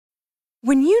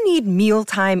When you need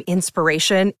mealtime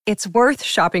inspiration, it's worth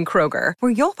shopping Kroger,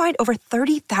 where you'll find over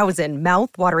 30,000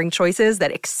 mouth-watering choices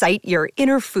that excite your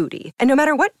inner foodie. And no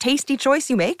matter what tasty choice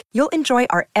you make, you'll enjoy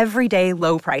our everyday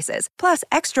low prices, plus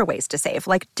extra ways to save,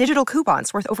 like digital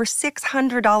coupons worth over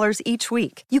 $600 each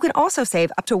week. You can also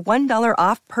save up to $1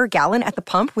 off per gallon at the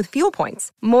pump with fuel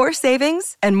points. More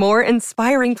savings and more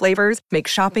inspiring flavors make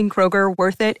shopping Kroger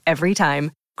worth it every time.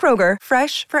 Kroger,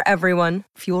 fresh for everyone.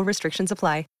 Fuel restrictions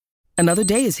apply. Another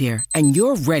day is here, and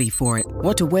you're ready for it.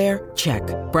 What to wear? Check.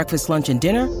 Breakfast, lunch, and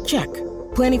dinner? Check.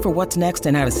 Planning for what's next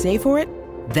and how to save for it?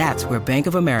 That's where Bank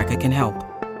of America can help.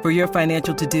 For your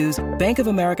financial to-dos, Bank of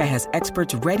America has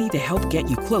experts ready to help get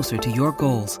you closer to your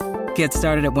goals. Get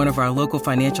started at one of our local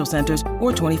financial centers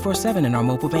or 24/7 in our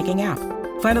mobile banking app.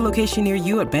 Find a location near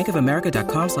you at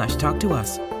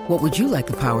bankofamerica.com/talktous. What would you like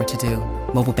the power to do?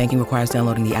 Mobile banking requires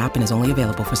downloading the app and is only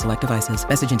available for select devices.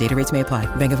 Message and data rates may apply.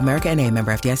 Bank of America N.A.,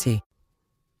 member FDIC.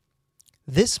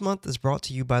 This month is brought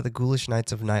to you by the Ghoulish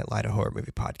Knights of Nightlight, a horror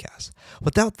movie podcast.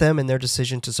 Without them and their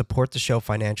decision to support the show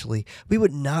financially, we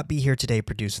would not be here today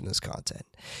producing this content.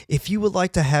 If you would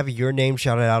like to have your name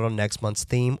shouted out on next month's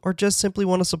theme or just simply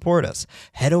want to support us,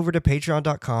 head over to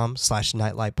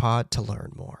patreon.com/nightlightpod to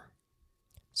learn more.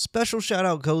 Special shout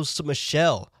out goes to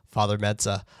Michelle, Father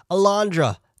Metza,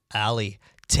 Alondra, Ali,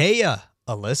 Taya,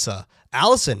 Alyssa,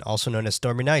 Allison, also known as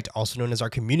Stormy Knight, also known as our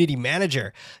community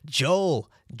manager, Joel,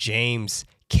 James,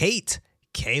 Kate,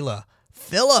 Kayla,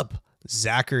 Philip,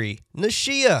 Zachary,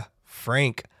 Nashia,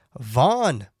 Frank,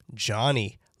 Vaughn,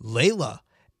 Johnny, Layla,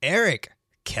 Eric,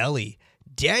 Kelly,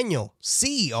 Daniel,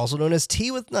 C, also known as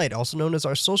Tea with Night, also known as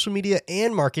our social media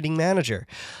and marketing manager,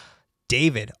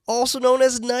 David, also known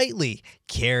as Nightly,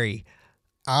 Carrie,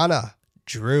 Anna,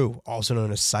 Drew, also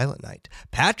known as Silent Night,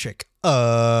 Patrick,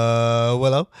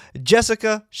 Willow,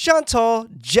 Jessica, Chantal,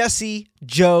 Jesse,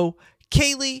 Joe,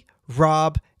 Kaylee,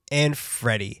 Rob, and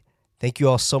Freddie. Thank you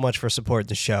all so much for supporting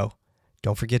the show.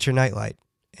 Don't forget your nightlight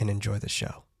and enjoy the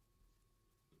show.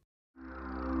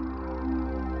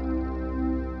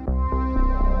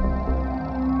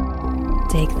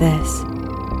 Take this.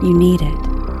 You need it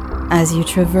as you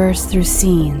traverse through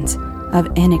scenes of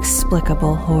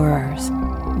inexplicable horrors.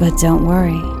 But don't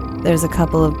worry, there's a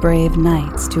couple of brave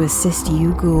knights to assist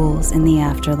you ghouls in the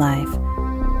afterlife.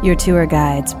 Your tour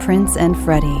guides, Prince and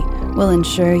Freddie, will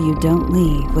ensure you don't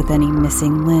leave with any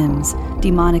missing limbs,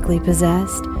 demonically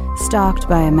possessed, stalked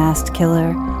by a masked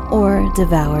killer, or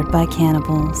devoured by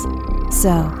cannibals.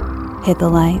 So, hit the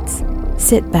lights,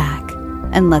 sit back,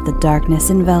 and let the darkness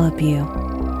envelop you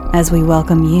as we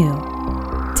welcome you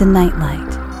to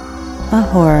Nightlight, a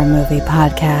horror movie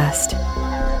podcast.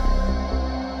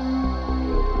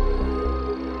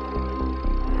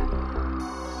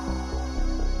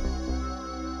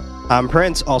 I'm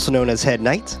Prince, also known as Head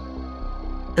Knight.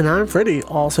 And I'm Freddie,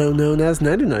 also known as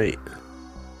Nighty Night.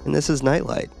 And this is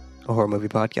Nightlight, a horror movie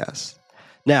podcast.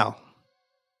 Now,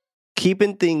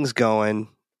 keeping things going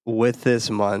with this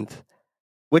month,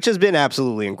 which has been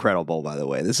absolutely incredible, by the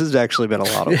way. This has actually been a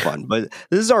lot of fun. But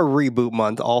this is our reboot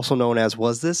month, also known as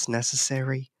Was This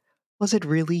Necessary? Was it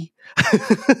really?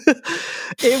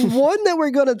 And one that we're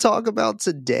going to talk about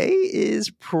today is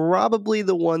probably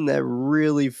the one that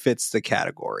really fits the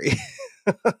category.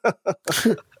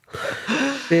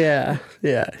 Yeah.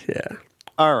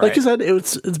 All right. Like you said,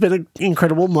 it's been an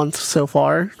incredible month so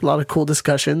far. A lot of cool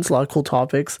discussions, a lot of cool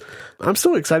topics. I'm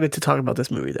still excited to talk about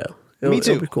this movie, though. Me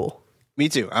too. It'll be cool. Me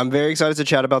too. I'm very excited to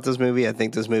chat about this movie. I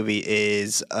think this movie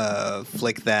is a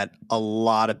flick that a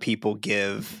lot of people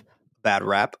give bad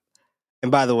rap.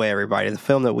 And by the way, everybody, the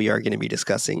film that we are going to be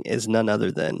discussing is none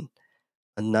other than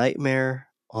A Nightmare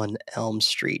on Elm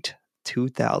Street,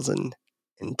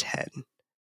 2010.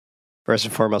 First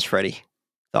and foremost, Freddie,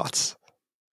 thoughts?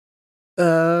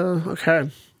 Okay.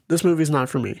 This movie's not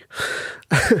for me.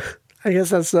 I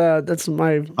guess that's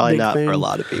my Probably big not thing. for a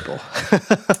lot of people.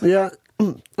 Yeah.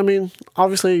 I mean,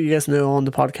 obviously, you guys know on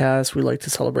the podcast, we like to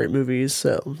celebrate movies,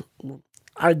 so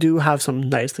I do have some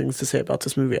nice things to say about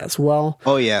this movie as well.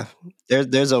 Oh, yeah.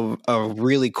 There's a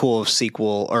really cool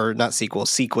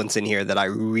sequence in here that I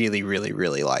really, really,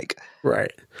 really like.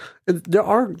 Right. And there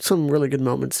are some really good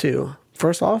moments, too.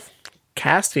 First off,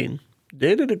 casting.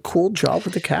 They did a cool job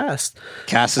with the cast.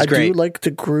 Cast is great. I do like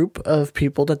the group of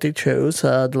people that they chose.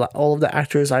 All of the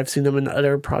actors, I've seen them in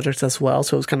other projects as well.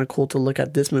 So it was kind of cool to look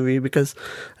at this movie because,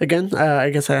 again, I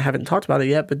guess I haven't talked about it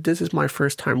yet, but this is my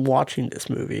first time watching this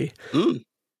movie. Mm.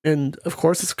 And, of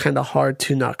course, it's kind of hard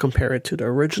to not compare it to the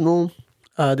original.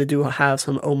 They do have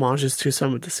some homages to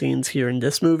some of the scenes here in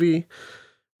this movie.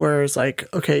 Whereas, like,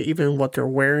 okay, even what they're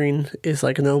wearing is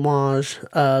like an homage.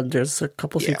 There's a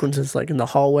couple sequences like in the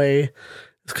hallway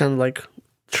It's kind of like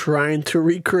trying to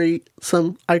recreate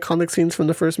some iconic scenes from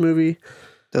the first movie.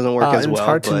 Doesn't work as well. It's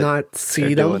hard to not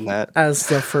see them as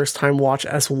the first time watch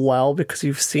as well because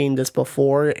you've seen this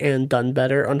before and done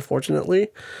better, unfortunately.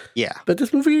 Yeah. But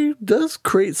this movie does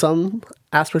create some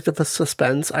aspect of a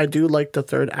suspense. I do like the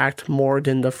third act more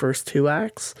than the first two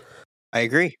acts. I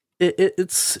agree.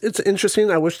 It's interesting.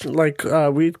 I wish, like,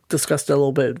 we discussed it a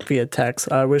little bit via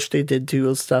text. I wish they did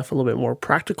do stuff a little bit more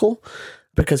practical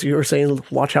because you were saying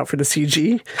watch out for the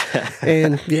CG.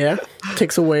 And yeah,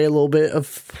 takes away a little bit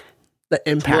of the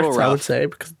impact, I would say,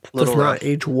 because it does not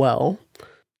age well.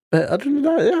 But other than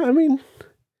that, yeah, I mean,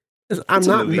 I'm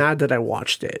not mad that I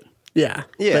watched it. Yeah.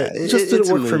 Yeah. It just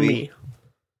didn't work for me.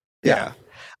 Yeah.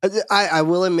 I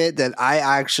will admit that I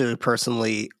actually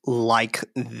personally like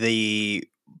the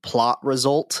plot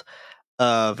result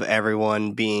of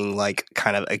everyone being like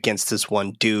kind of against this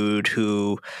one dude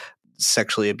who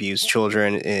sexually abused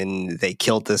children, and they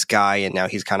killed this guy, and now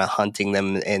he's kind of hunting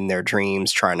them in their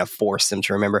dreams, trying to force them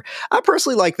to remember. I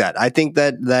personally like that. I think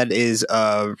that is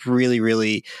a really,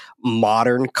 really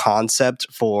modern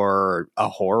concept for a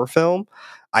horror film.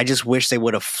 I just wish they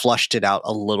would have flushed it out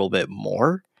a little bit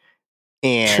more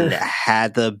and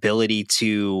had the ability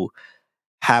to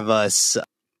have us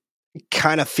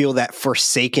kind of feel that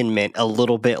forsakenment a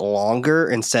little bit longer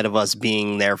instead of us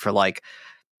being there for like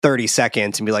 30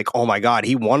 seconds and be like, oh my God,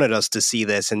 he wanted us to see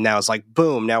this. And now it's like,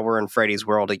 boom, now we're in Freddy's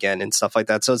world again and stuff like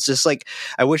that. So it's just like,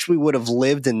 I wish we would have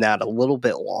lived in that a little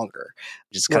bit longer,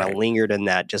 just kind of lingered in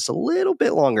that just a little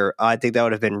bit longer. I think that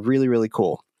would have been really, really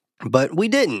cool. But we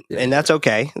didn't. Yeah. And that's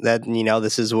okay. That, you know,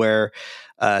 this is where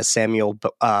Samuel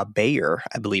Bayer,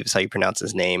 I believe is how you pronounce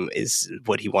his name, is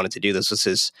what he wanted to do. This was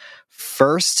his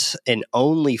first and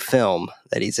only film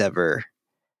that he's ever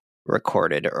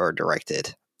recorded or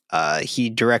directed. He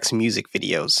directs music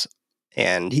videos,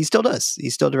 and he still does. He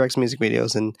still directs music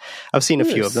videos, and I've seen a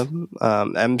few of them.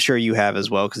 I'm sure you have as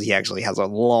well, because he actually has a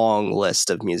long list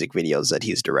of music videos that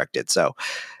he's directed. So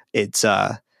it's,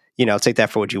 you know, take that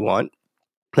for what you want.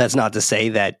 That's not to say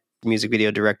that music video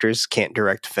directors can't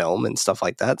direct film and stuff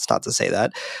like that. It's not to say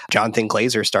that. Jonathan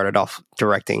Glazer started off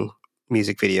directing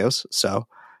music videos, so,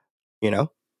 you know,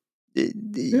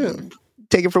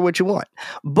 take it for what you want.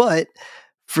 But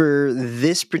for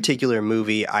this particular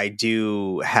movie, I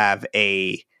do have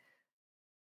I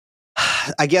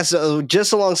guess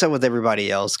just alongside with everybody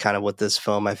else, kind of with this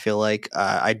film, I feel like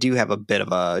I do have a bit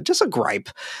of a gripe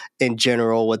in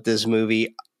general with this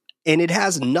movie. And it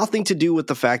has nothing to do with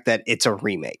the fact that it's a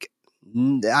remake.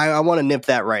 I want to nip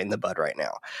that right in the bud right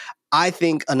now. I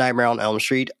think A Nightmare on Elm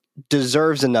Street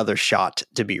deserves another shot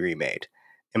to be remade,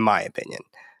 in my opinion.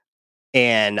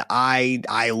 And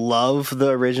I love the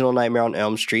original Nightmare on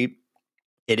Elm Street.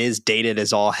 It is dated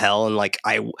as all hell. And like,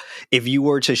 if you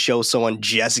were to show someone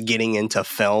just getting into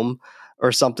film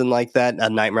or something like that,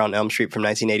 A Nightmare on Elm Street from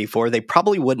 1984, they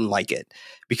probably wouldn't like it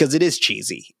because it is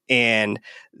cheesy. And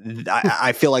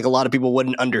I feel like a lot of people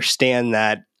wouldn't understand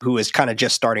that, who is kind of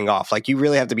just starting off. Like, you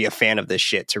really have to be a fan of this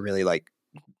shit to really, like,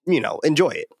 you know,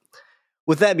 enjoy it.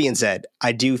 With that being said,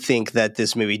 I do think that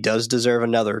this movie does deserve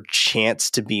another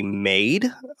chance to be made,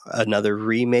 another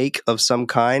remake of some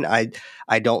kind. I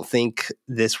don't think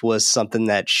this was something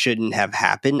that shouldn't have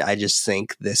happened. I just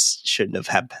think this shouldn't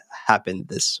have happened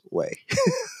this way.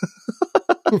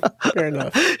 Fair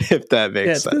enough. If that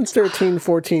makes sense. It's been 13,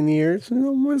 14 years. You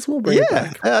know, might as well bring it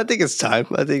back. I think it's time.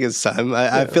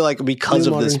 I feel like because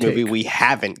of this movie, we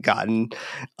haven't gotten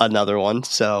another one.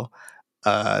 So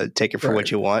take it for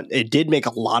what you want. It did make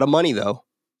a lot of money, though.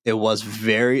 It was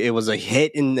a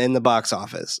hit in the box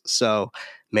office. So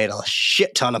made a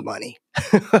shit ton of money.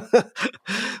 Go ahead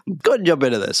and jump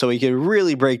into this so we can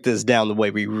really break this down the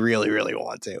way we really, really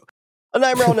want to. A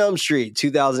Nightmare on Elm Street,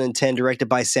 2010, directed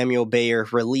by Samuel Bayer,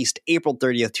 released April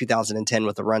 30th, 2010,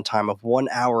 with a runtime of 1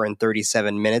 hour and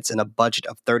 37 minutes and a budget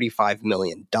of $35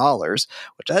 million,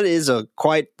 which that is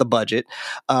quite the budget.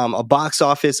 A box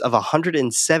office of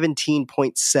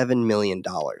 $117.7 million.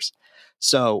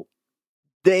 So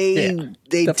they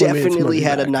definitely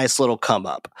had a nice little come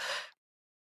up.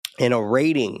 And a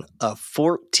rating of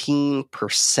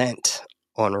 14%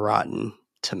 on Rotten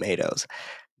Tomatoes.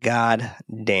 God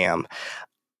damn.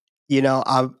 You know,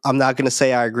 I'm not going to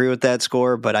say I agree with that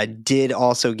score, but I did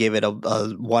also give it a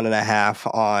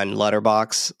 1.5 on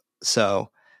Letterboxd. So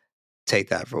take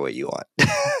that for what you want.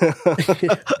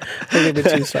 I gave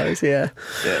it 2 stars. Yeah.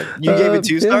 You gave it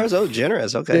 2 stars? Oh,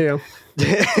 generous. Okay. Yeah.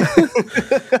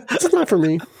 It's not for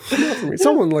me.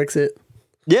 Someone likes it.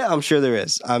 Yeah, I'm sure there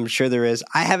is.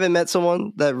 I haven't met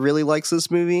someone that really likes this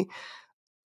movie.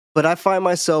 But I find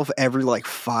myself every like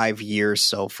 5 years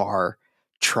so far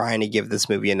trying to give this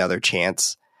movie another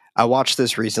chance. I watched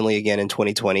this recently again in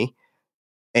 2020,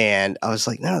 and I was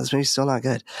like, no, this movie's still not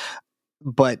good.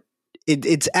 But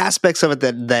it's aspects of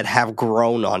it that have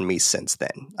grown on me since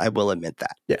then. I will admit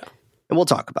that. Yeah. And we'll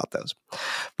talk about those.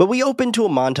 But we open to a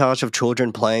montage of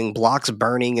children playing, blocks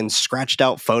burning, and scratched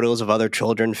out photos of other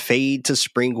children fade to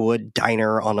Springwood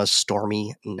Diner on a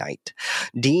stormy night.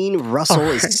 Dean Russell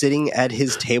is sitting at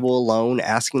his table alone,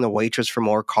 asking the waitress for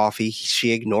more coffee.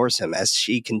 She ignores him as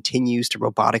she continues to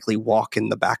robotically walk in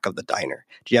the back of the diner.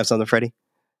 Do you have something, Freddie?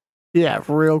 Yeah,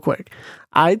 real quick.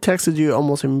 I texted you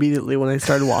almost immediately when I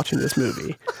started watching this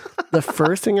movie. The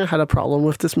first thing I had a problem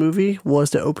with this movie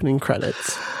was the opening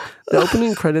credits. The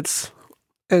opening credits,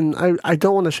 and I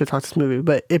don't want to shit talk this movie,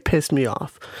 but it pissed me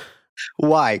off.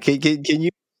 Why? Can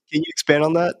you expand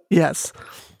on that? Yes.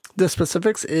 The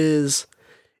specifics is,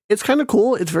 it's kind of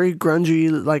cool. It's very grungy.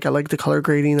 Like, I like the color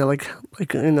grading. I like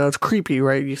it's creepy,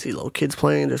 right? You see little kids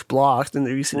playing. There's blocks, and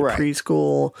then you see the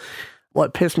preschool.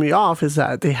 What pissed me off is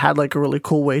that they had like a really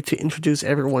cool way to introduce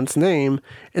everyone's name,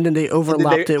 and then they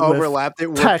overlapped it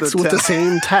with text with the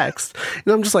same text.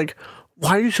 And I'm just like,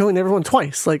 why are you showing everyone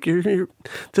twice? Like, you're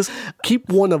just keep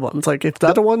one of them. It's like, if the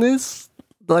other one is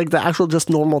like the actual just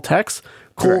normal text,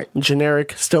 cool,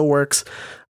 generic, still works.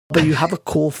 But you have a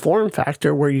cool form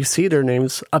factor where you see their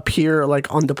names appear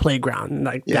like on the playground.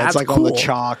 Like, that's it's like cool. On the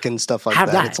chalk and stuff like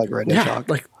that. It's like written in chalk.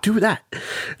 Like, do that. And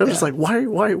I'm just like, why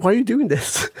are you doing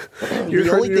this? You're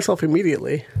hurting yourself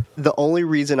immedely. The only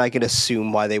reason I can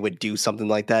assume why they would do something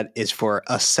like that is for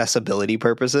accessibility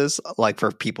purposes, like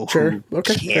for people who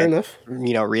can't, fair enough.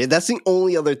 Read. That's the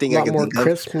only other thing I can think of. More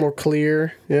crisp, more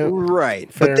clear. Yeah, right.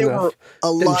 But there were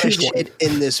a lot of shit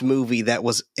in this movie that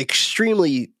was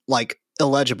extremely like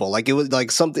illegible. Like, it was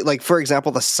like something like, for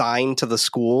example, the sign to the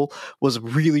school was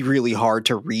really, really hard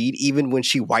to read. Even when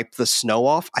she wiped the snow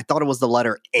off, I thought it was the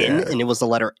letter N and it was the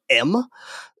letter M.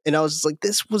 And I was just like,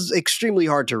 this was extremely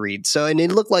hard to read. So, and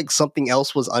it looked like something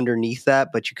else was underneath that,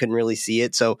 but you couldn't really see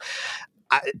it. So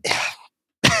I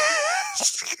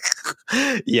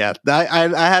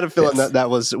had a feeling that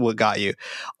was what got you.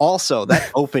 Also, that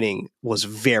opening was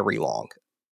very long.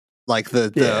 Like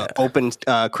the open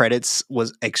credits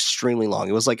was extremely long.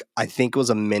 It was like, I think it was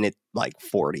a minute, like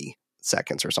 40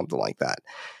 seconds or something like that.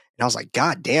 And I was like,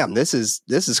 God damn, this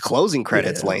is closing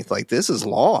credits length. Like, this is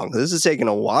long. This is taking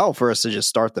a while for us to just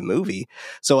start the movie.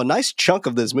 So a nice chunk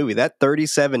of this movie, that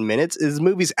 37 minutes, is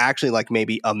movie's actually like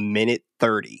maybe a minute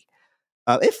 30.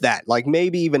 If that, like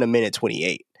maybe even a minute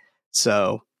 28.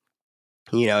 So,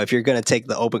 if you're going to take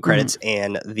the open credits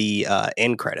and the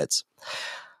end credits.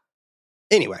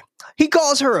 Anyway, he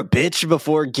calls her a bitch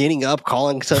before getting up,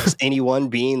 calling anyone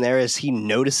being there as he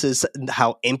notices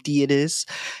how empty it is.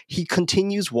 He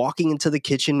continues walking into the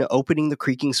kitchen, opening the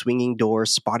creaking swinging door,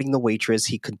 spotting the waitress.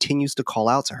 He continues to call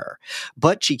out to her,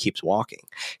 but she keeps walking.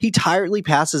 He tiredly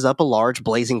passes up a large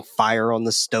blazing fire on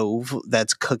the stove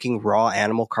that's cooking raw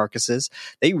animal carcasses.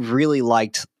 They really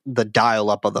liked the dial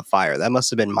up of the fire. That must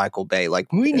have been Michael Bay.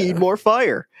 Like, we need more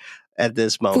fire. At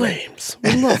this moment. Flames.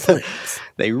 We love flames.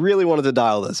 They really wanted to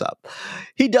dial this up.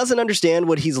 He doesn't understand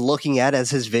what he's looking at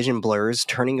as his vision blurs.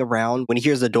 Turning around when he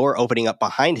hears the door opening up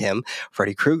behind him,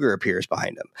 Freddy Krueger appears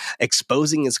behind him,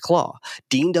 exposing his claw.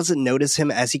 Dean doesn't notice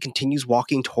him as he continues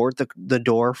walking toward the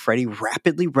door. Freddy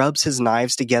rapidly rubs his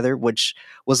knives together, which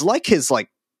was like his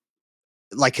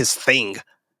his thing.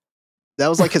 That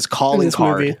was like his calling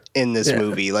card in this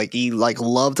movie. Like, he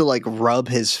loved to rub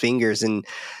his fingers, and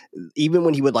even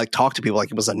when he would talk to people,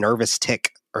 like it was a nervous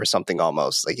tick or something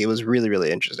almost. Like, it was really, really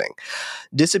interesting.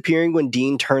 Disappearing when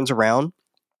Dean turns around.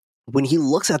 When he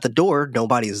looks at the door,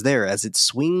 nobody is there as it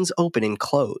swings open and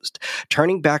closed,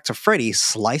 turning back to Freddy,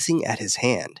 slicing at his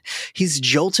hand. He's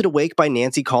jolted awake by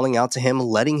Nancy calling out to him,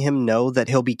 letting him know that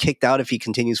he'll be kicked out if he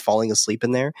continues falling asleep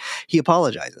in there. He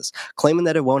apologizes, claiming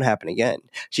that it won't happen again.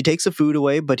 She takes the food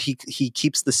away, but he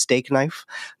keeps the steak knife,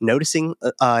 noticing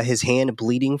his hand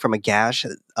bleeding from a gash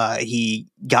he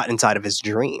got inside of his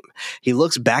dream. He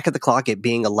looks back at the clock, it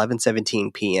being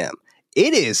 11:17 p.m.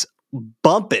 It is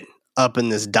bumping up in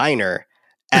this diner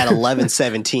at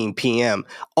 11:17 p.m.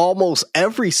 Almost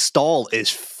every stall is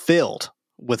filled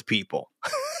with people.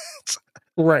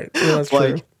 Right. Yeah, that's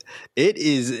true. It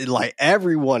is like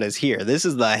everyone is here. This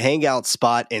is the hangout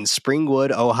spot in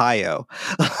Springwood, Ohio.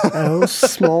 Oh,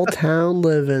 small town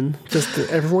living. Just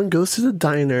everyone goes to the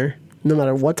diner no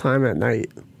matter what time at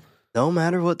night. No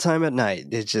matter what time at night.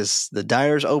 It's just the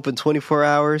diner's open 24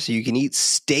 hours. You can eat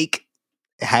steak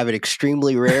have it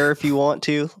extremely rare if you want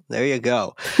to. There you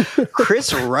go.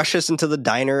 Chris rushes into the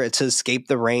diner to escape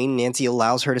the rain. Nancy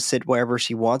allows her to sit wherever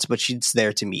she wants, but she's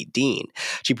there to meet Dean.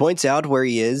 She points out where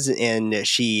he is, and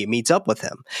she meets up with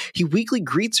him. He weakly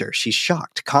greets her. She's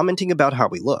shocked, commenting about how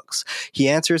he looks. He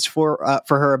answers for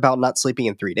her about not sleeping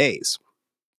in 3 days.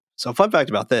 So, fun fact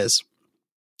about this.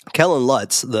 Kellen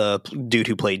Lutz, the dude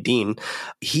who played Dean,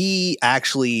 he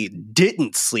actually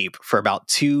didn't sleep for about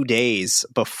 2 days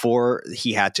before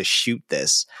he had to shoot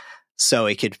this, so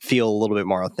it could feel a little bit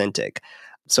more authentic.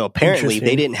 So apparently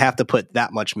they didn't have to put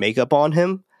that much makeup on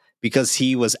him because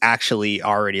he was actually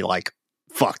already like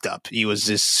fucked up. He was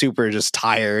just super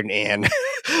tired and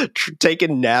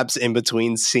taking naps in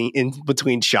between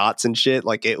shots and shit.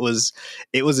 Like it was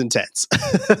intense.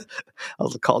 I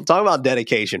was talking about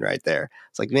dedication right there.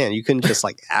 It's like, man, you couldn't just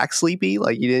like act sleepy.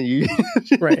 Like you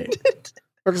didn't. Right.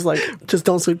 Or just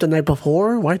don't sleep the night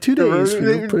before. Why 2 days?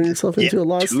 You're putting yourself into a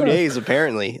lot of stuff. 2 days,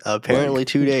 apparently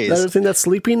 2 days. The other thing that's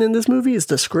sleeping in this movie is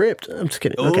the script. I'm just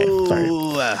kidding. Okay,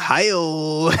 sorry.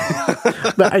 Hi-oh.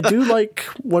 But I do like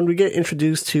when we get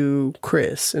introduced to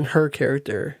Chris and her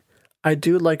character. I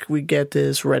do like we get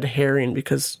this red herring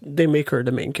because they make her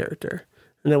the main character,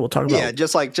 and then we'll talk about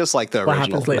just like the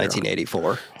original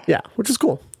 1984. Yeah, which is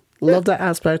cool. Love that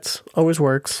aspect. Always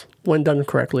works when done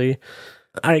correctly.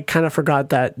 I kind of forgot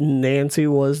that Nancy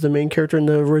was the main character in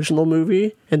the original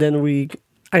movie, and then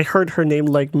I heard her name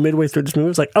like midway through this movie. I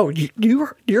was like, "Oh,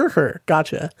 you're her,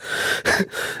 gotcha."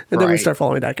 And then we start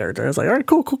following that character. I was like, "All right,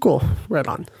 cool, right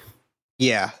on."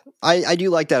 Yeah, I do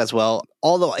like that as well.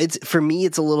 Although for me,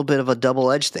 it's a little bit of a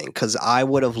double-edged thing because I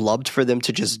would have loved for them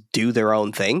to just do their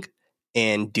own thing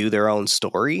and do their own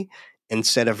story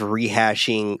instead of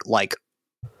rehashing like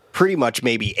pretty much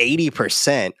maybe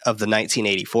 80% of the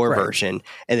 1984 version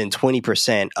and then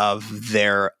 20% of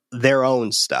their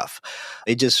own stuff.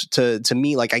 It just to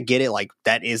me, like, I get it, like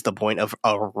that is the point of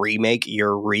a remake.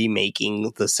 You're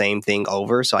remaking the same thing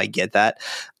over, so I get that.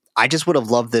 I just would have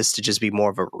loved this to just be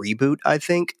more of a reboot, I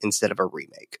think, instead of a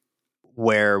remake,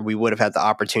 where we would have had the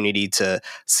opportunity to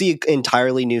see an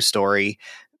entirely new story,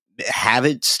 have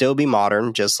it still be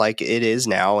modern, just like it is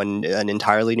now, and an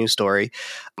entirely new story.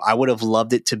 I would have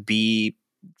loved it to be,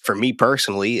 for me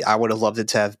personally, I would have loved it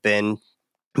to have been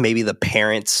maybe the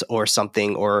parents or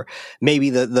something, or maybe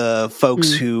the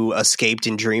folks who escaped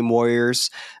in Dream Warriors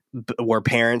were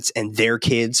parents and their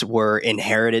kids were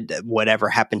inherited whatever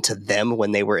happened to them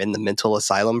when they were in the mental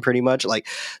asylum, pretty much. Like,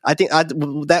 I think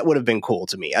that would have been cool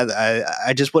to me.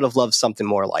 I just would have loved something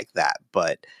more like that.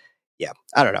 But yeah,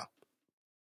 I don't know.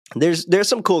 There's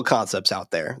some cool concepts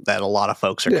out there that a lot of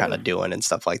folks are kind of doing and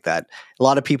stuff like that. A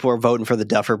lot of people are voting for the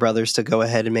Duffer Brothers to go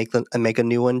ahead and make a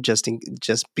new one just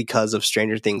because of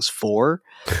Stranger Things 4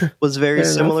 was very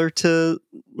similar to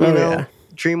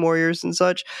Dream Warriors and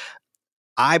such.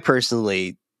 I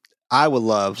personally, I would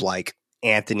love like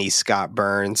Anthony Scott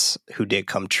Burns, who did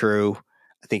Come True.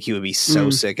 I think he would be so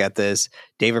sick at this.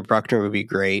 David Bruckner would be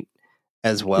great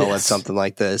as well at something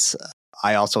like this.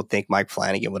 I also think Mike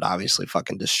Flanagan would obviously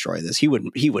fucking destroy this. He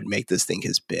would make this thing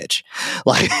his bitch.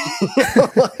 Like,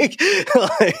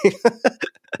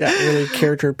 really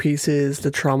character pieces, the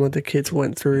trauma the kids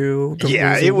went through.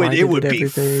 It would be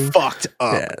fucked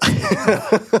up.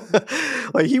 Yeah.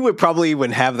 Like, he would probably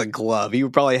even have the glove. He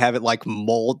would probably have it like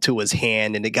mold to his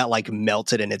hand, and it got like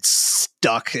melted and it's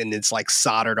stuck and it's like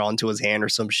soldered onto his hand or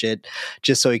some shit,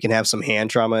 just so he can have some hand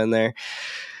trauma in there.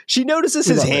 She notices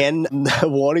his hand,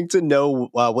 wanting to know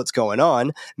what's going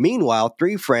on. Meanwhile,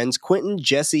 three friends, Quentin,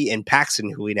 Jesse, and Paxton,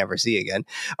 who we never see again,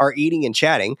 are eating and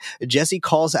chatting. Jesse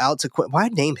calls out to Quentin. Why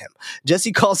name him?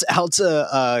 Jesse calls out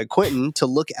to Quentin to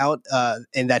look out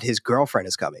and that his girlfriend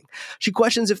is coming. She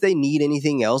questions if they need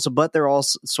anything else, but they're all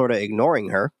sort of ignoring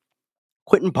her.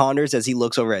 Quentin ponders as he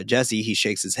looks over at Jesse. He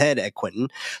shakes his head at Quentin,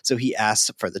 so he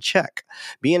asks for the check.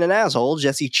 Being an asshole,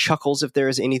 Jesse chuckles if there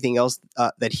is anything else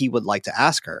that he would like to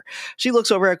ask her. She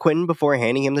looks over at Quentin before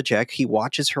handing him the check. He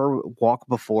watches her walk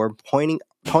before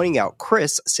pointing out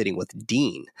Chris sitting with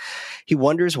Dean. He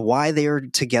wonders why they are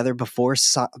together before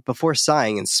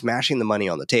sighing and smashing the money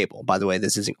on the table. By the way,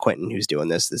 this isn't Quentin who's doing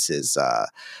this. This is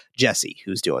Jesse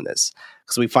who's doing this,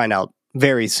 because we find out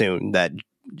very soon that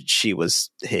she was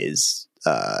his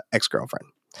ex-girlfriend.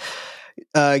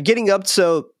 Getting up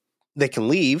so they can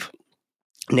leave,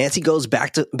 Nancy goes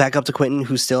back up to Quentin,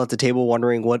 who's still at the table,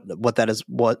 wondering what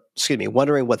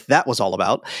that was all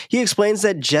about. He explains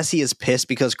that Jesse is pissed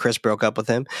because Chris broke up with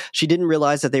him. She didn't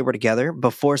realize that they were together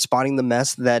before spotting the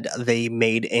mess that they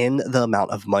made in the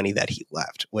amount of money that he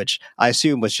left, which I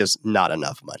assume was just not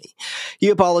enough money. He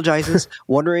apologizes,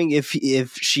 wondering if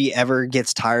she ever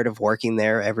gets tired of working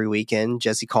there every weekend.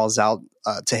 Jesse calls out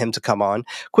to him to come on.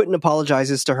 Quentin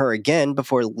apologizes to her again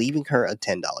before leaving her a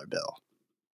 $10 bill.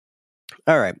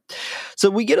 All right.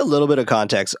 So we get a little bit of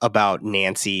context about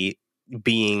Nancy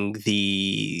being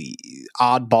the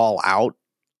oddball out.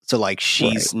 So like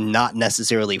she's not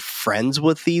necessarily friends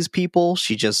with these people.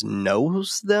 She just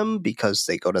knows them because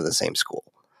they go to the same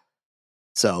school.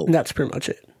 So that's pretty much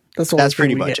it. That's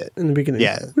pretty much it in the beginning.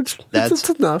 Yeah. That's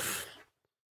enough.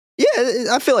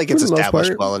 Yeah. I feel like it's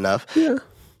established well enough. Yeah.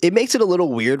 It makes it a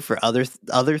little weird for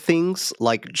other things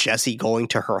like Jesse going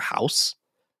to her house.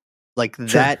 Like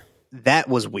that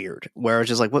was weird. Where I was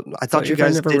just like, "What? I thought you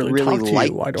guys didn't really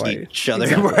like each other,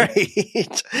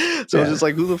 right?" So I was just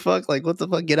like, "Who the fuck? Like, what the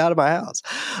fuck? Get out of my house!"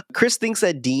 Chris thinks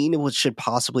that Dean should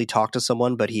possibly talk to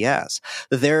someone, but he has.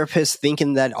 The therapist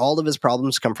thinking that all of his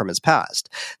problems come from his past.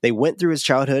 They went through his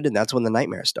childhood, and that's when the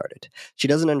nightmare started. She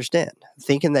doesn't understand,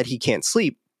 thinking that he can't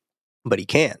sleep. But he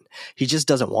can. He just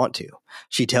doesn't want to.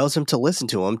 She tells him to listen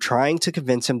to him, trying to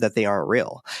convince him that they aren't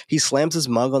real. He slams his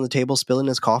mug on the table, spilling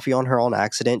his coffee on her on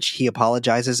accident. He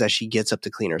apologizes as she gets up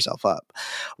to clean herself up.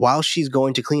 While she's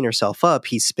going to clean herself up,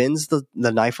 he spins the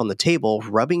knife on the table,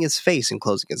 rubbing his face and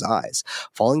closing his eyes,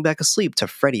 falling back asleep to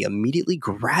Freddy immediately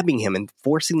grabbing him and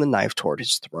forcing the knife toward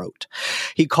his throat.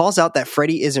 He calls out that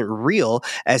Freddy isn't real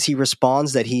as he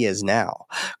responds that he is now.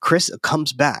 Chris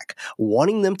comes back,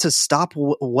 wanting them to stop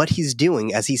what he's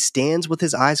doing as he stands with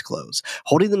his eyes closed,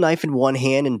 holding the knife in one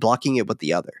hand and blocking it with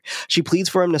the other. She pleads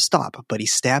for him to stop, but he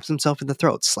stabs himself in the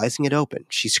throat, slicing it open.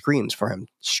 She screams for him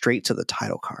straight to the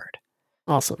title card.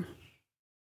 Awesome.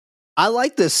 I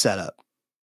like this setup.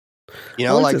 You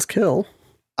know, I like this kill.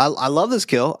 I love this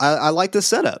kill. I like this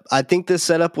setup. I think this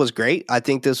setup was great. I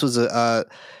think this was I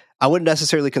wouldn't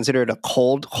necessarily consider it a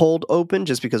cold open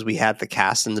just because we had the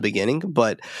cast in the beginning,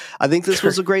 but I think this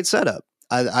was a great setup.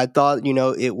 I thought, you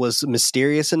know, it was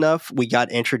mysterious enough. We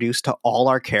got introduced to all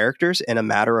our characters in a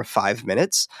matter of 5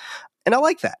 minutes. And I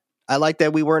like that. I like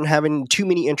that we weren't having too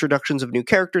many introductions of new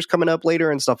characters coming up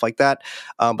later and stuff like that,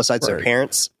 besides their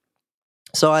parents.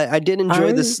 So I did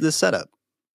enjoy this setup.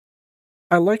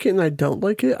 I like it and I don't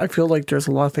like it. I feel like there's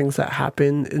a lot of things that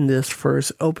happen in this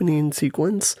first opening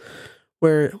sequence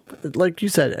where, like you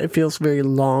said, it feels very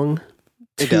long.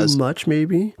 Too much,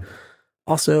 maybe.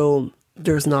 Also,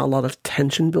 there's not a lot of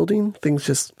tension building. Things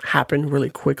just happen really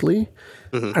quickly.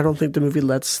 Mm-hmm. I don't think the movie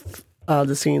lets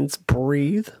the scenes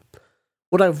breathe.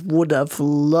 What I would have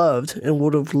loved and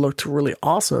would have looked really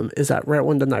awesome is that right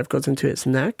when the knife goes into his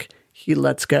neck, he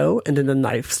lets go and then the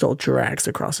knife still drags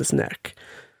across his neck.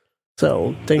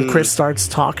 So then Chris starts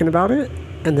talking about it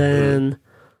and then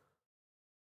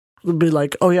it'll be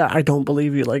like, oh yeah, I don't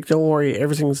believe you. Like, don't worry,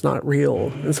 everything's not real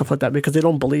and stuff like that because they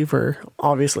don't believe her.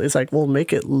 Obviously, it's like, we'll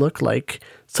make it look like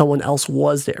someone else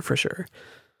was there for sure.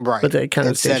 Right. But they kind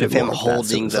of instead of him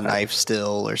holding the knife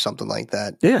still or something like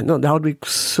that. Yeah, no, that would be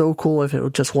so cool if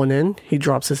it just went in. He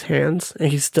drops his hands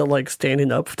and he's still like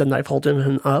standing up with the knife holding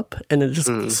him up and it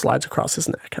just slides across his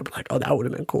neck. I'd be like, oh, that would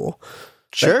have been cool.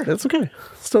 Sure. That's okay.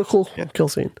 Still a cool kill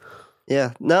scene.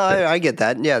 Yeah, no, I get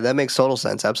that. Yeah, that makes total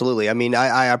sense. Absolutely. I mean,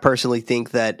 I personally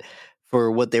think that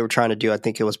for what they were trying to do, I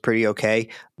think it was pretty okay.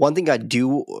 One thing I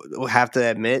do have to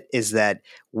admit is that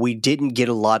we didn't get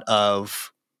a lot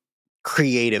of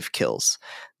creative kills.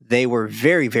 They were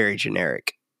very, very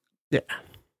generic. Yeah.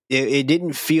 It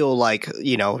didn't feel like,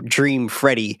 you know, Dream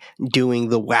Freddy doing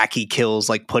the wacky kills,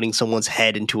 like putting someone's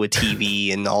head into a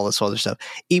TV and all this other stuff.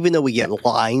 Even though we get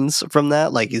lines from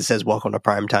that, like it says, "Welcome to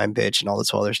Primetime, bitch," and all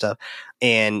this other stuff.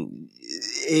 And,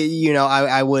 you know,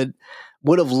 I would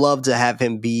have loved to have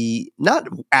him be not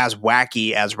as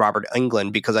wacky as Robert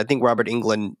Englund, because I think Robert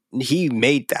Englund, he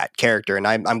made that character. And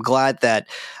I'm glad that,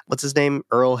 what's his name?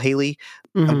 Earl Haley.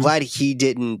 Mm-hmm. I'm glad he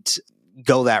didn't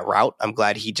go that route. I'm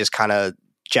glad he just kind of,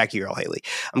 Jackie Earl Haley.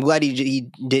 I'm glad he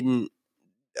didn't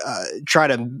try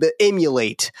to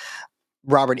emulate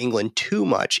Robert Englund too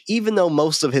much, even though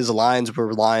most of his lines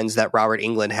were lines that Robert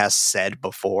Englund has said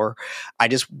before. I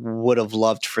just would have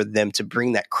loved for them to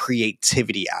bring that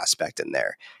creativity aspect in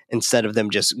there instead of them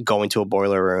just going to a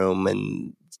boiler room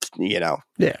and, you know,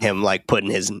 him like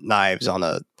putting his knives on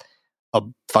a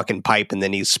fucking pipe and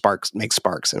then he makes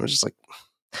sparks. And it was just like,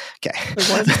 Okay. Like,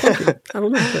 why is it sparking? I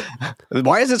don't know. But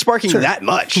Why is it sparking Sure. that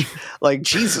much? Like,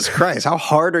 Jesus Christ, how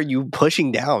hard are you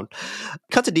pushing down?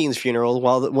 Cut to Dean's funeral.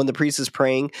 When the priest is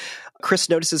praying, Chris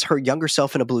notices her younger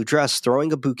self in a blue dress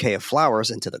throwing a bouquet of flowers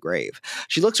into the grave.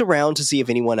 She looks around to see if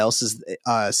anyone else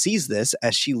sees this.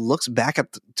 As she looks back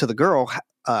to the girl,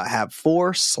 have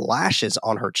 4 slashes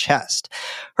on her chest.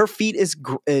 Her feet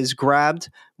is grabbed,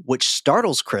 which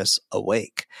startles Chris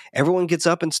awake. Everyone gets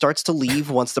up and starts to leave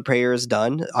once the prayer is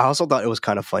done. I also thought it was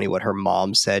kind of funny what her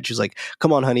mom said. She's like,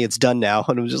 "Come on, honey, it's done now."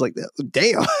 And it was just like,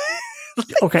 damn.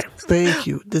 okay, thank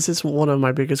you. This is one of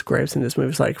my biggest gripes in this movie.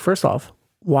 It's like, first off,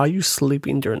 why are you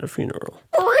sleeping during the funeral?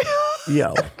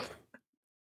 Yo,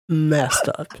 messed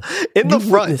up. In the You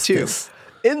front, witnessed too. this.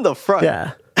 In the front.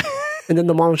 Yeah. And then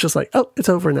the mom was just like, "Oh, it's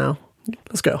over now.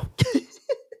 Let's go."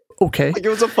 Okay. Like it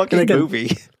was a fucking again,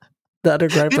 movie. The other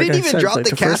gripe, They like didn't I even said, drop like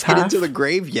the first casket half, into the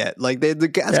grave yet. Like the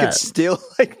casket's still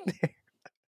like there.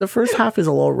 the first half is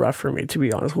a little rough for me, to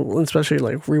be honest, especially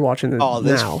like rewatching it now.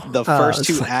 The first it's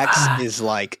 2 like, acts is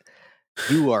like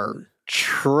you are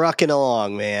trucking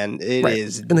along, man. It Right.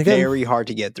 is And again, very hard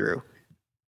to get through.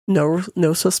 no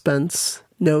suspense,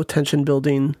 no tension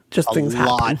building, just A things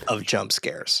lot happen. of jump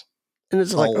scares. And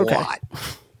it's like, a okay. lot.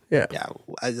 Yeah. Yeah,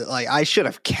 I should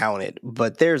have counted,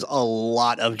 but there's a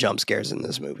lot of jump scares in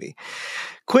this movie.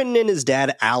 Quentin and his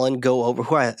dad, Alan, go over,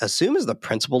 who I assume is the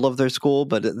principal of their school,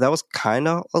 but that was kind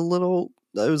of it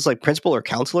was like principal or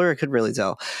counselor. I couldn't really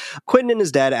tell. Quentin and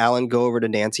his dad, Alan, go over to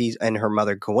Nancy and her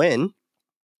mother, Gwen.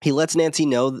 He lets Nancy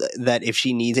know that if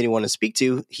she needs anyone to speak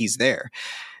to, he's there,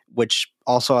 which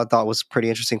also I thought was pretty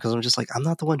interesting because I'm just like, I'm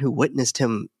not the one who witnessed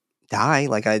him die.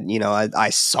 Like I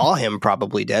saw him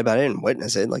probably dead, but I didn't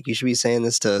witness it. Like you should be saying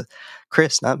this to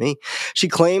Chris, not me. She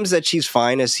claims that she's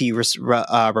fine as he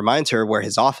reminds her where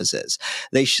his office is.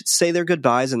 They say their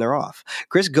goodbyes and they're off.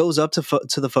 Chris goes up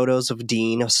to the photos of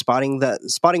Dean, spotting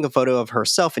a photo of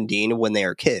herself and Dean when they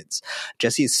are kids.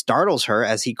 Jesse startles her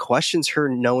as he questions her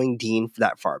knowing Dean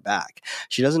that far back.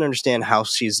 She doesn't understand how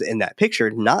she's in that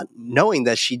picture, not knowing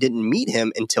that she didn't meet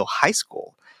him until high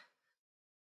school.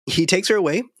 He takes her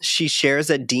away. She shares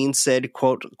that Dean said,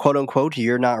 quote unquote,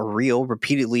 "You're not real,"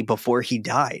 repeatedly before he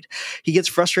died. He gets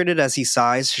frustrated as he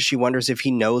sighs. She wonders if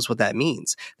he knows what that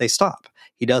means. They stop.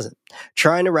 He doesn't.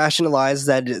 Trying to rationalize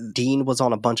that Dean was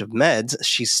on a bunch of meds,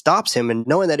 she stops him, and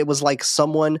knowing that it was like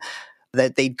someone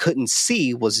that they couldn't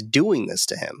see was doing this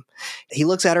to him. He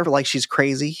looks at her like she's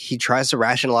crazy. He tries to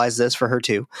rationalize this for her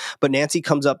too, but Nancy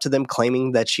comes up to them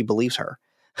claiming that she believes her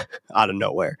out of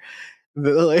nowhere.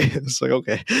 It's like,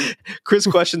 okay. Chris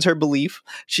questions her belief.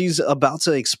 She's about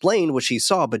to explain what she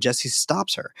saw, but Jesse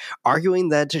stops her, arguing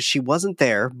that she wasn't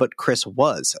there, but Chris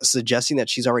was, suggesting that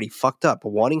she's already fucked up,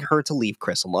 wanting her to leave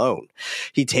Chris alone.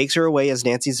 He takes her away as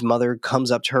Nancy's mother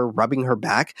comes up to her, rubbing her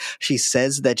back. She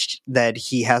says that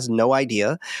he has no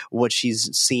idea what she's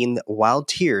seen while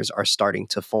tears are starting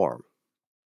to form.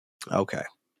 Okay.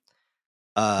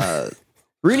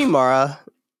 Rooney Mara,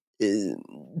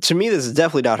 to me, this is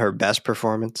definitely not her best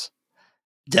performance.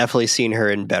 Definitely seen her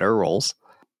in better roles.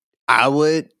 I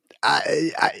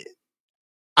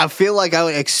feel like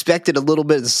I expected a little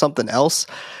bit of something else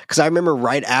because I remember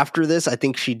right after this, I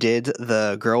think she did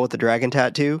The Girl with the Dragon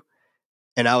Tattoo,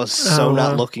 and I was so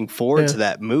not looking forward to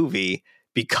that movie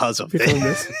because of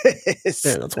this.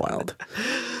 Yeah, that's wild.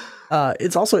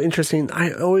 It's also interesting.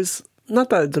 I always. Not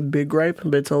that it's a big gripe,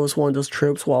 but it's always one of those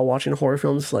tropes while watching horror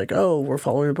films. It's like, oh, we're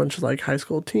following a bunch of like high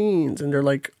school teens, and they're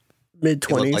like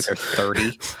mid-20s. Like they're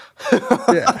 30.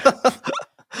 Yeah.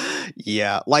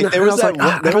 Yeah. Like there was that.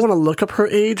 like, I don't want to look up her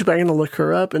age, but I'm gonna look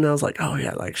her up, and I was like, oh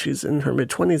yeah, like she's in her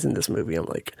mid-20s in this movie. I'm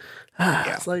like,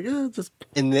 it's like, just.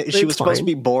 And she was supposed to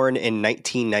be born in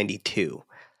 1992.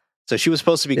 So she was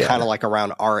supposed to be kind of like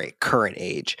around our current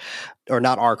age, or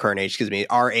not our current age, excuse me,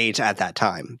 our age at that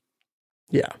time.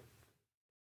 Yeah.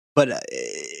 But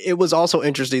it was also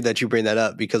interesting that you bring that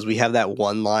up because we have that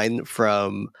one line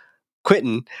from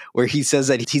Quentin where he says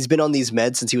that he's been on these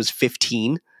meds since he was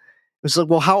 15. It's like,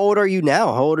 well, how old are you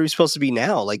now? How old are you supposed to be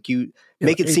now? Like you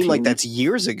make it 18. seem like that's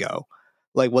years ago.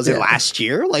 Like, was it last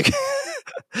year? Like,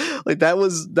 like that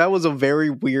was a very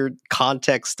weird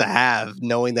context to have,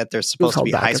 knowing that they're supposed to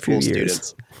be high school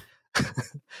students.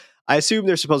 I assume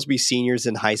they're supposed to be seniors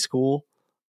in high school.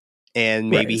 And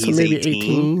maybe he's maybe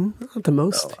 18 at the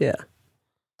most. Oh, yeah.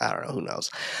 I don't know. Who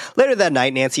knows? Later that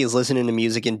night, Nancy is listening to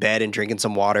music in bed and drinking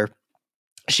some water.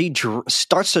 She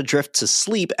starts to drift to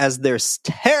sleep as their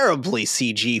terribly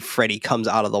CG Freddy comes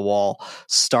out of the wall,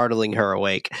 startling her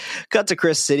awake. Cut to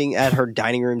Chris sitting at her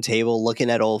dining room table, looking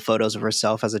at old photos of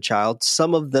herself as a child,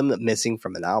 some of them missing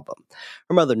from an album.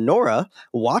 Her mother, Nora,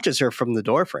 watches her from the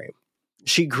doorframe.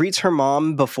 She greets her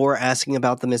mom before asking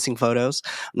about the missing photos.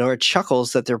 Nora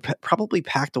chuckles that they're probably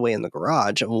packed away in the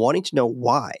garage, wanting to know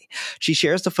why. She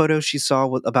shares the photos she saw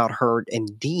about her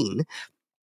and Dean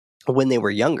when they were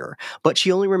younger, but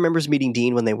she only remembers meeting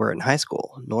Dean when they were in high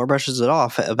school. Nora brushes it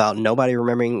off about nobody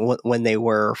remembering when they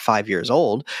were 5 years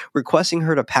old, requesting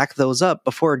her to pack those up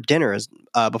before dinner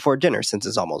since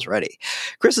it's almost ready.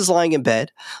 Chris is lying in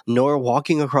bed, Nora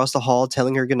walking across the hall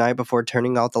telling her goodnight before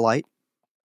turning out the light.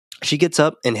 She gets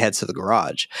up and heads to the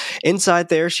garage. Inside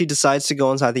there, she decides to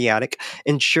go inside the attic,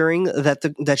 ensuring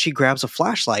that she grabs a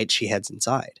flashlight. She heads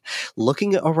inside,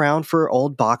 looking around for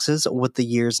old boxes with the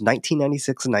years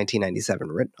 1996 and 1997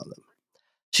 written on them.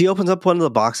 She opens up one of the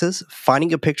boxes,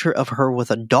 finding a picture of her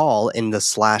with a doll in the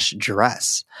slash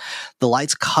dress. The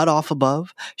lights cut off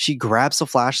above. She grabs the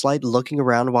flashlight, looking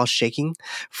around while shaking.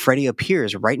 Freddy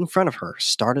appears right in front of her,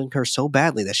 startling her so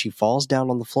badly that she falls down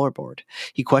on the floorboard.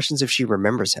 He questions if she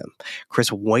remembers him.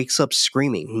 Chris wakes up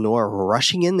screaming, Nora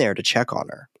rushing in there to check on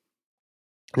her.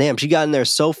 Damn, she got in there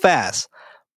so fast,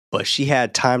 but she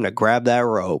had time to grab that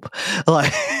rope.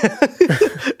 Like,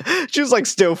 she was like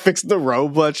still fixing the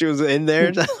rope while she was in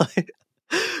there. Got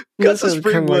to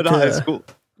Springwood High School.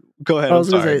 Go ahead. I was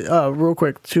going to say, real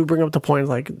quick, to bring up the point,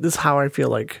 like, this is how I feel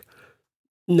like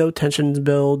no tensions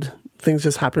build. Things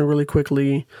just happen really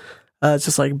quickly. It's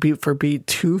just like beat for beat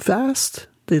too fast.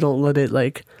 They don't let it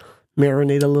like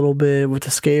marinate a little bit with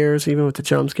the scares, even with the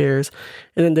jump scares.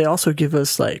 And then they also give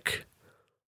us like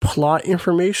plot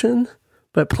information,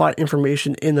 but plot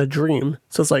information in a dream.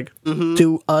 So it's like,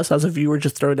 do us as a viewer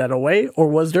just throw that away? Or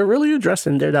was there really a dress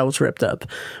in there that was ripped up?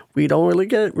 We don't really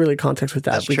get context with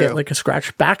that. That's we true. get like a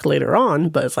scratch back later on,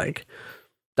 but it's like,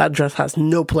 that dress has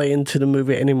no play into the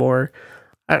movie anymore.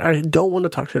 I don't want to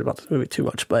talk shit about this movie too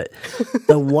much, but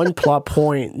the one plot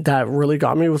point that really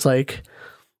got me was like,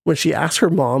 when she asked her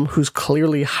mom, who's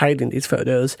clearly hiding these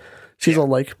photos, she's all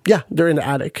like, yeah, they're in the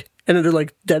attic. And then they're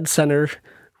like dead center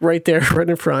right there, right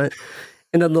in front.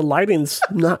 And then the lighting's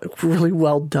not really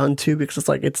well done too, because it's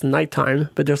like it's nighttime,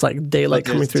 but there's like daylight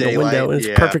coming through the window, and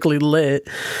it's perfectly lit.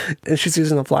 And she's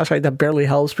using a flashlight that barely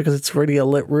helps because it's already a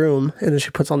lit room. And then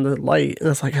she puts on the light, and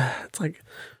it's like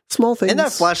small things. And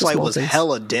that flashlight was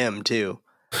hella dim too.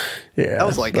 Yeah, that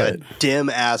was like a dim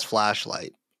ass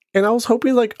flashlight. And I was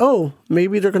hoping like, oh,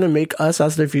 maybe they're gonna make us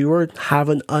as the viewer have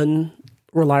an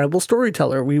unreliable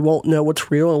storyteller. We won't know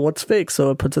what's real and what's fake,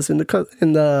 so it puts us in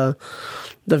the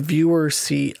viewer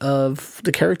seat of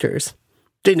the characters.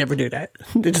 They never do that.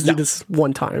 They just do this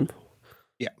one time.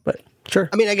 Yeah, but sure.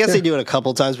 I mean, I guess they do it a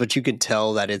couple times, but you could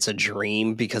tell that it's a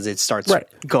dream because it starts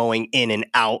going in and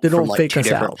out from like two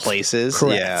different places.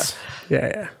 Correct.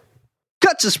 Yeah.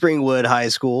 Cut to Springwood High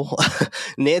School.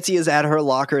 Nancy is at her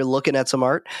locker looking at some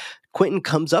art. Quentin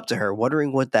comes up to her,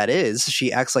 wondering what that is.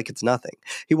 She acts like it's nothing.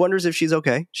 He wonders if she's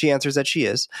okay. She answers that she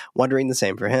is, wondering the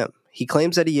same for him. He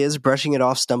claims that he is, brushing it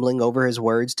off, stumbling over his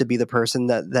words to be the person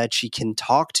that she can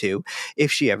talk to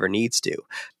if she ever needs to.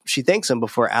 She thanks him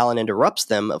before Alan interrupts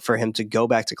them for him to go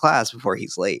back to class before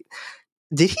he's late.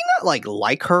 Did he not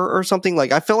like her or something?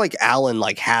 Like, I feel like Alan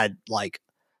like had like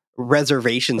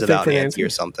reservations about Nancy or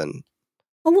something.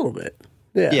 A little bit.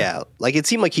 Yeah. Yeah. Like, it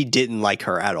seemed like he didn't like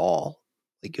her at all.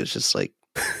 Like, it was just like,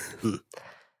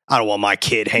 I don't want my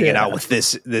kid hanging out with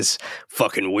this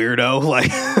fucking weirdo.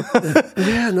 Like,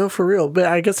 yeah, no, for real. But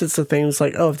I guess it's the things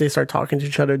like, oh, if they start talking to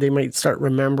each other, they might start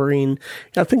remembering.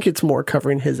 I think it's more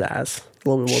covering his ass. A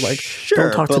little bit more like,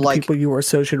 don't talk to the people you were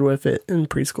associated with it in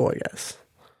preschool, I guess.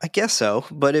 I guess so.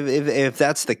 But if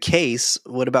that's the case,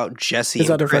 what about Jesse his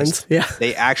and other Chris? friends? Yeah.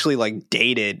 They actually like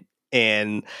dated.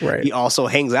 And he also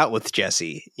hangs out with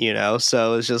Jesse, you know?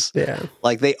 So it's just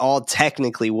like they all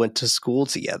technically went to school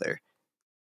together.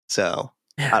 So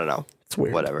I don't know. It's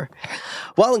weird. Whatever.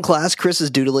 While in class, Chris is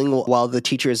doodling while the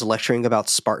teacher is lecturing about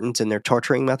Spartans and their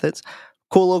torturing methods.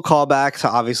 Cool little callback to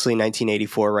obviously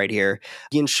 1984 right here.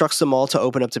 He instructs them all to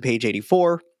open up to page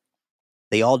 84.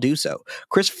 They all do so.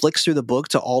 Chris flicks through the book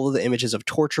to all of the images of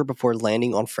torture before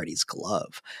landing on Freddy's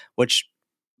glove, which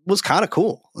was kind of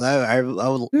cool. I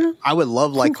would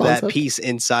love like that piece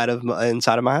inside of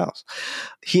my house.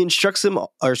 He instructs him,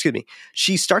 or excuse me,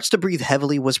 she starts to breathe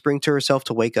heavily, whispering to herself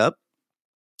to wake up.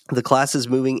 The class is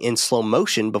moving in slow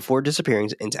motion before disappearing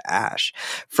into ash.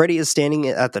 Freddy is standing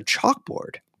at the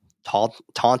chalkboard,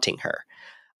 taunting her.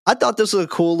 I thought this was a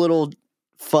cool little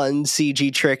fun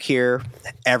CG trick here.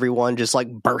 Everyone just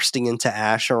like bursting into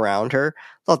ash around her.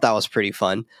 Thought that was pretty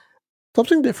fun.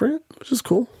 Something different, which is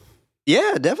cool.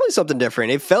 Yeah, definitely something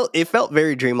different. It felt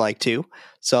very dreamlike too.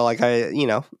 So like it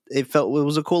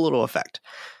was a cool little effect.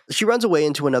 She runs away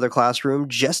into another classroom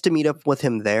just to meet up with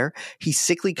him there. He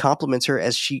sickly compliments her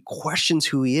as she questions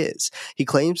who he is. He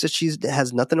claims that she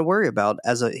has nothing to worry about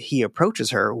as he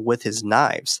approaches her with his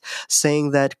knives,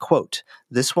 saying that, quote,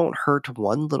 "This won't hurt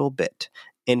one little bit,"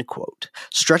 end quote,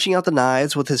 stretching out the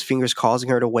knives with his fingers, causing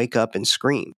her to wake up and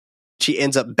scream. She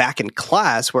ends up back in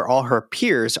class where all her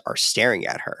peers are staring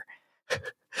at her.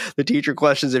 The teacher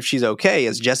questions if she's okay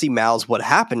as Jessie mouths what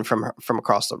happened from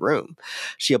across the room.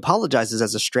 She apologizes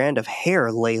as a strand of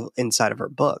hair lay inside of her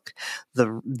book.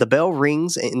 The bell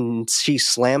rings and she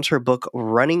slams her book,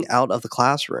 running out of the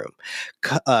classroom.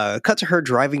 Cut to her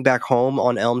driving back home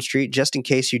on Elm Street, just in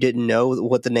case you didn't know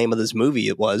what the name of this movie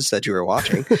it was that you were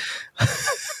watching.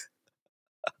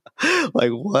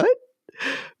 Like, what?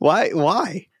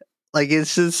 Why? Like,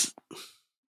 it's just,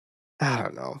 I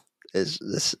don't know.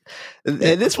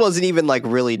 This wasn't even like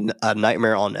really a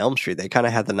Nightmare on Elm Street. They kind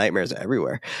of had the nightmares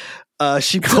everywhere.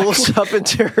 She pulls up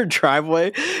into her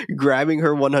driveway, grabbing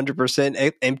her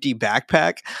 100% empty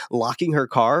backpack, locking her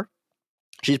car.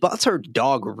 She spots her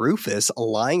dog Rufus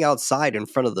lying outside in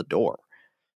front of the door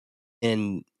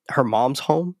in her mom's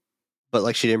home, but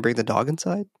like she didn't bring the dog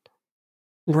inside.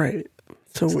 Right.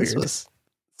 So weird. It's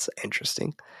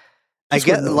interesting. I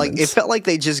get like it felt like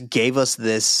they just gave us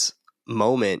this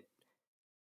moment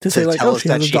to say, like, tell us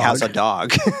that she has a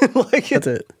dog. Like, that's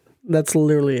it. That's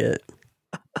literally it.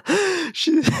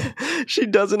 She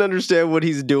doesn't understand what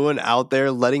he's doing out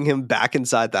there, letting him back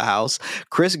inside the house.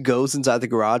 Chris goes inside the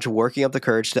garage, working up the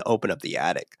courage to open up the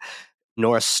attic.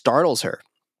 Nora startles her,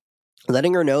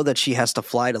 letting her know that she has to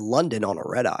fly to London on a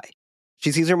red eye.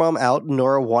 She sees her mom out,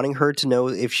 Nora wanting her to know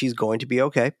if she's going to be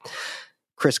okay.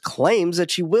 Chris claims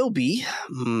that she will be.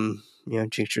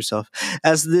 Jinx yourself.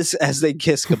 As they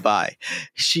kiss goodbye,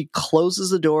 she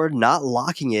closes the door, not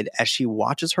locking it, as she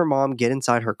watches her mom get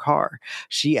inside her car.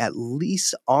 She at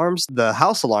least arms the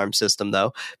house alarm system,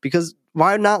 though, because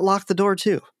why not lock the door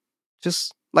too?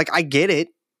 Just like, I get it.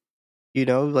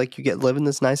 Like you live in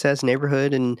this nice ass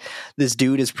neighborhood, and this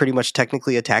dude is pretty much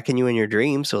technically attacking you in your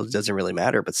dreams, so it doesn't really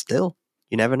matter. But still,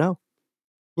 you never know.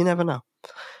 You never know.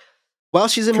 While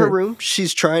she's in her room,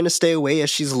 she's trying to stay away as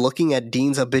she's looking at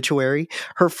Dean's obituary.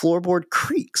 Her floorboard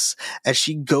creaks as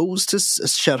she goes to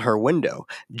shut her window.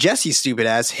 Jesse's stupid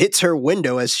ass hits her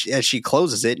window as she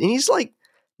closes it, and he's like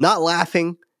not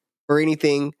laughing or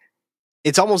anything.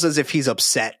 It's almost as if he's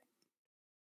upset.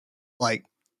 Like,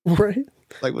 right?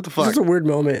 Like, what the fuck? It's just a weird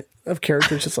moment of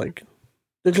characters just like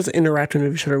they're just interacting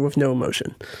with each other with no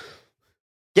emotion.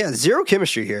 Yeah, zero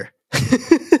chemistry here.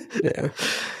 Yeah.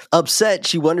 Upset,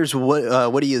 she wonders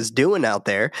what he is doing out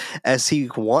there as he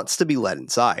wants to be let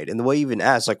inside. And the way he even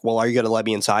asks, like, well, are you going to let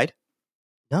me inside?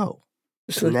 No.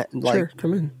 Sure,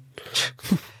 come in.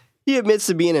 He admits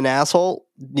to being an asshole,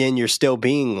 and you're still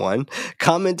being one,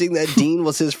 commenting that Dean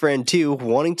was his friend too,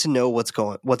 wanting to know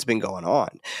what's been going on.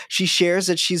 She shares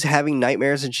that she's having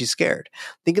nightmares and she's scared,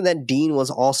 thinking that Dean was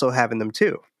also having them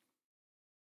too.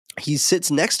 He sits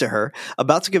next to her,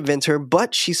 about to convince her,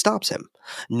 but she stops him,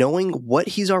 knowing what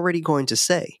he's already going to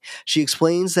say. She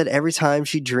explains that every time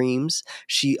she dreams,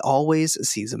 she always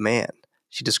sees a man.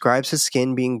 She describes his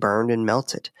skin being burned and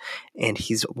melted, and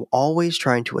he's always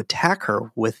trying to attack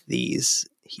her with these.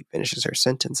 He finishes her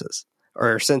sentence,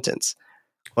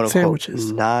 quote unquote,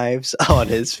 knives on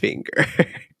his finger.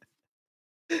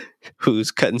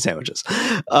 Who's cutting sandwiches?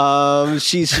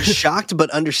 She's shocked but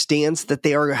understands that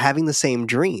they are having the same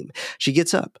dream. She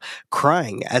gets up,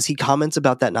 crying as he comments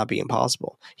about that not being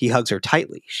possible. He hugs her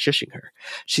tightly, shushing her.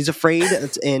 She's afraid,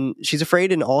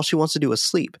 and all she wants to do is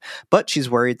sleep. But she's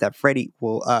worried that Freddy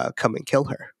will come and kill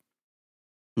her.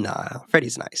 Nah,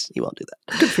 Freddy's nice. He won't do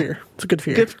that. Good fear. It's a good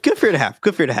fear. Good fear to have.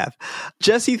 Good fear to have.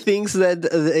 Jesse thinks that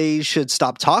they should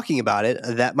stop talking about it.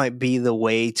 That might be the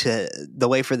way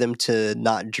for them to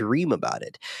not dream about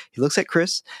it. He looks at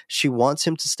Chris. She wants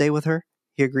him to stay with her.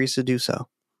 He agrees to do so.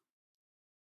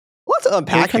 Let's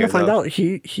unpack here. Find out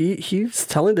he's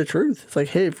telling the truth. It's like,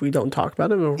 hey, if we don't talk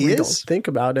about him or we don't think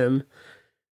about him,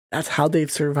 that's how they've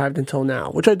survived until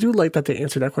now. Which I do like that they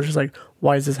answered that question. It's like,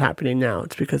 why is this happening now?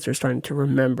 It's because they're starting to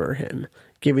remember him,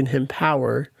 giving him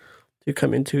power to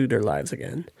come into their lives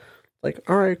again. Like,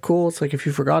 all right, cool. It's like if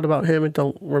you forgot about him and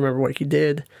don't remember what he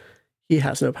did, he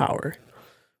has no power.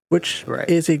 Which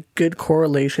is a good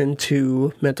correlation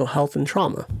to mental health and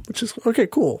trauma. Which is, okay,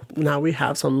 cool. Now we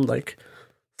have some like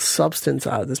substance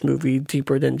out of this movie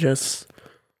deeper than just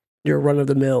your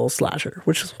run-of-the-mill slasher.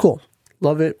 Which is cool.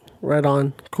 Love it. Right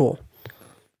on. Cool.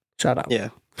 Shout out. Yeah.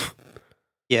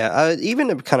 Yeah. Even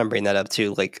to kind of bring that up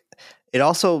too, like it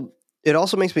also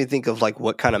makes me think of like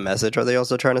what kind of message are they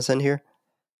also trying to send here?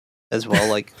 as well.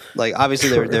 Like obviously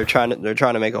they're trying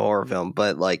to make a horror film,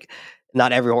 but like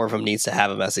not every horror film needs to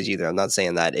have a message either. I'm not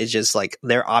saying that. It's just like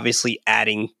they're obviously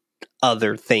adding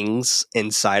other things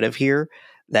inside of here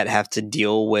that have to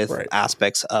deal with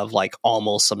aspects of like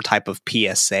almost some type of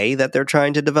PSA that they're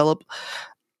trying to develop.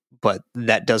 But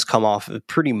that does come off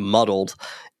pretty muddled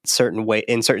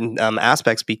in certain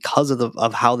aspects because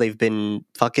of how they've been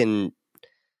fucking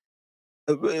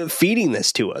feeding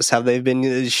this to us, how they've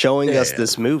been showing us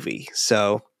this movie.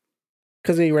 So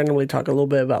because they randomly talk a little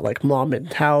bit about like mom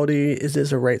mentality. Is this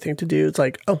the right thing to do? It's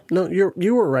like, oh no,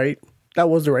 you were right. That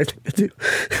was the right thing to do,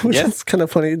 which is kind of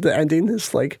funny. The ending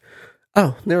is like,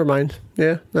 oh, never mind.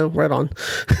 Yeah, no, right on.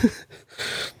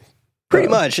 Pretty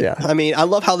much. Yeah. I mean, I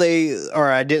love how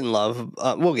I didn't love,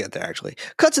 we'll get there actually.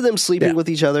 Cut to them sleeping with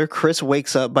each other. Chris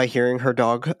wakes up by hearing her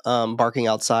dog barking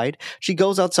outside. She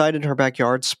goes outside in her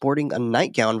backyard sporting a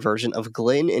nightgown version of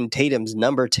Glenn and Tatum's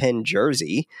number 10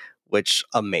 jersey, which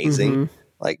amazing. Mm-hmm.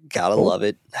 Like, gotta love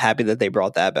it. Happy that they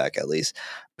brought that back at least.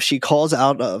 She calls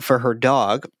out for her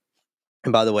dog.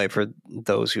 And by the way, for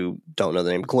those who don't know the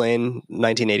name, Glenn,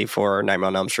 1984, Nightmare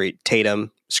on Elm Street,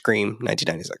 Tatum, Scream,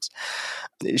 1996.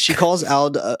 She calls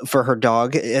out for her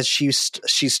dog as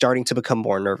she's starting to become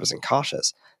more nervous and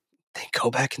cautious. They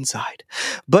go back inside.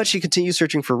 But she continues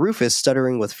searching for Rufus,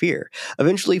 stuttering with fear,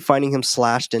 eventually finding him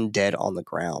slashed and dead on the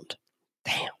ground.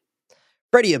 Damn.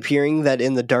 Freddy appearing that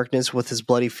in the darkness with his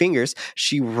bloody fingers,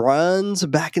 she runs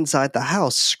back inside the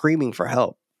house, screaming for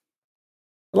help.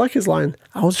 I like his line,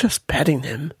 I was just petting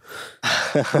him.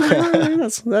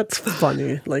 That's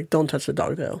funny. Like, don't touch the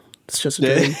dog, though. It's just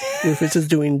Rufus is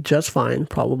doing just fine,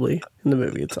 probably, in the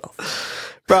movie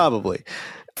itself. Probably.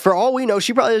 For all we know,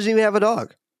 she probably doesn't even have a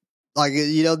dog. Like,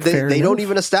 you know, they don't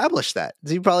even establish that.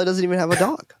 She probably doesn't even have a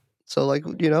dog. So, like,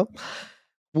 you know,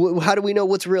 how do we know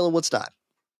what's real and what's not?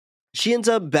 She ends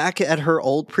up back at her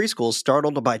old preschool,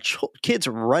 startled by kids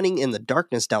running in the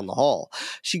darkness down the hall.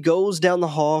 She goes down the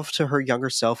hall to her younger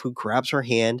self, who grabs her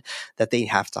hand that they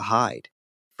have to hide.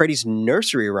 Freddy's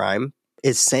nursery rhyme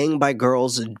is sang by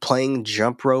girls playing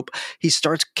jump rope. He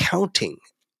starts counting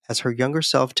as her younger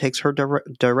self takes her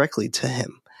directly to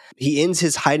him. He ends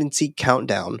his hide-and-seek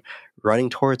countdown, running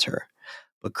towards her.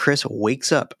 But Chris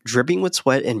wakes up, dripping with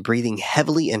sweat and breathing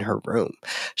heavily in her room.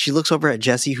 She looks over at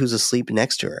Jesse, who's asleep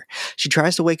next to her. She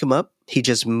tries to wake him up. He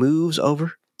just moves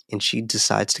over, and she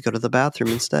decides to go to the bathroom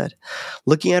instead.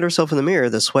 Looking at herself in the mirror,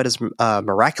 the sweat is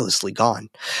miraculously gone.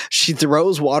 She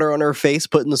throws water on her face,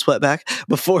 putting the sweat back,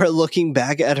 before looking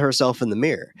back at herself in the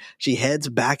mirror. She heads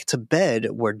back to bed,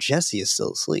 where Jesse is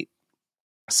still asleep.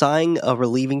 Sighing a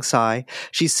relieving sigh,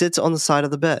 she sits on the side of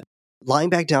the bed.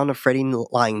 Lying back down to Freddy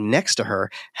lying next to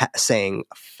her, saying,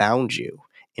 "Found you,"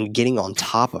 and getting on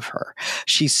top of her.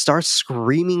 She starts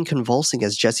screaming, convulsing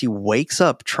as Jesse wakes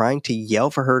up, trying to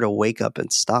yell for her to wake up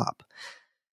and stop.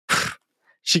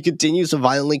 She continues to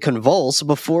violently convulse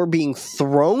before being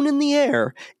thrown in the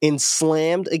air and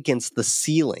slammed against the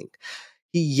ceiling.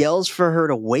 He yells for her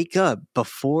to wake up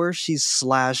before she's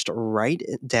slashed right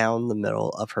down the middle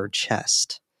of her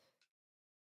chest.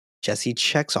 Jesse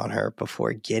checks on her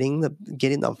before getting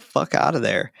the fuck out of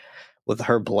there with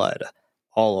her blood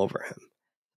all over him.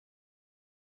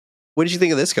 What did you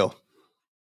think of this, Go?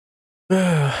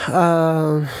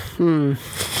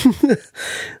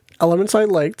 Elements I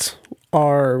liked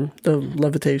are the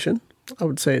levitation. I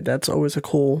would say that's always a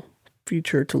cool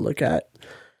feature to look at.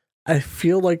 I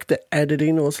feel like the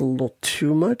editing was a little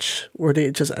too much, where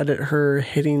they just edit her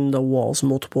hitting the walls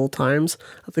multiple times.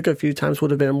 I think a few times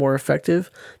would have been more effective.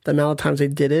 The amount of times they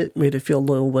did it made it feel a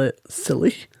little bit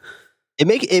silly. It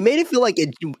made it feel like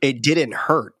it didn't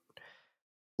hurt.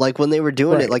 Like when they were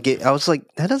doing it, like I was like,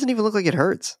 that doesn't even look like it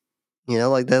hurts. You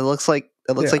know, like that looks like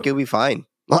it'll be fine.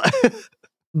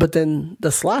 But then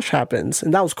the slash happens,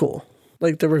 and that was cool.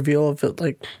 Like the reveal of it,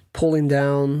 like pulling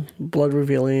down, blood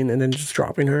revealing, and then just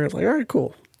dropping her. Like, all right,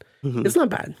 cool. Mm-hmm. It's not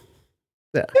bad.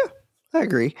 Yeah, I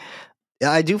agree.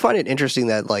 Yeah, I do find it interesting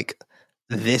that like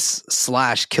this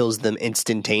slash kills them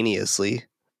instantaneously.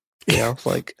 You know,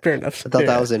 like fair enough. I thought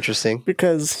that was interesting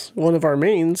because one of our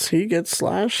mains, he gets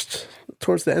slashed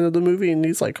towards the end of the movie, and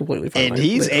he's like completely fine. And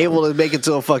he's able to make it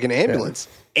to a fucking ambulance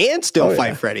and still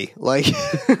fight Freddy. Like,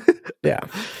 yeah.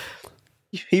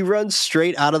 He runs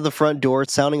straight out of the front door,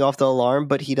 sounding off the alarm,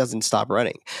 but he doesn't stop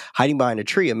running. Hiding behind a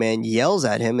tree, a man yells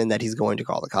at him and that he's going to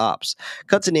call the cops.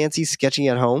 Cut to Nancy sketching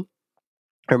at home.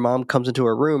 Her mom comes into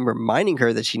her room, reminding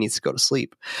her that she needs to go to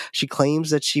sleep. She claims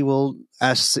that she will,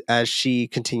 as she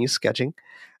continues sketching.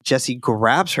 Jesse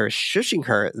grabs her, shushing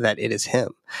her that it is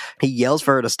him. He yells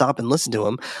for her to stop and listen to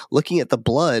him, looking at the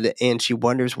blood, and she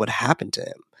wonders what happened to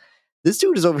him. This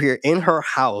dude is over here in her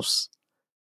house,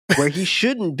 where he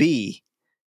shouldn't be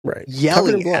Right.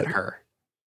 yelling at her.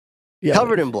 Yeah,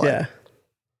 covered in blood. Yeah.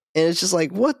 And it's just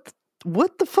like, what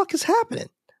the fuck is happening?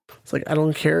 It's like, I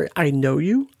don't care. I know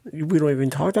you. We don't even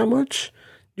talk that much.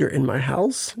 You're in my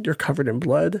house. You're covered in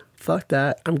blood. Fuck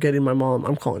that. I'm getting my mom.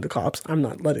 I'm calling the cops. I'm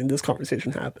not letting this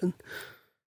conversation happen.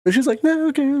 But she's like, no,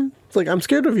 okay. It's like, I'm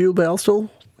scared of you, but I'll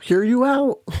still hear you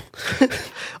out.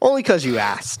 Only because you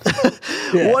asked.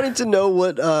 Yeah. Wanting to know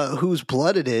what whose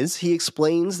blood it is, he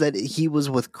explains that he was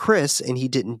with Chris and he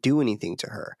didn't do anything to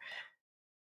her.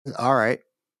 All right.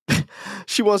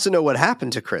 She wants to know what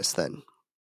happened to Chris then.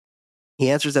 He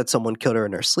answers that someone killed her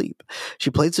in her sleep. She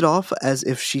plays it off as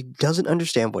if she doesn't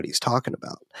understand what he's talking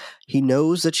about. He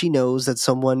knows that she knows that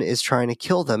someone is trying to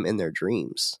kill them in their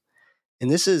dreams. And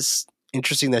this is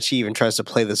interesting that she even tries to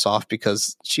play this off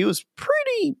because she was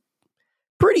pretty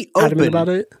open Adamant about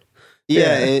it.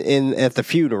 Yeah, in at the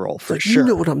funeral for like, sure. You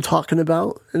know what I'm talking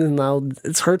about. And then now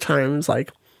it's her time. It's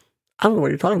like, I don't know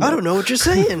what you're talking about. I don't know what you're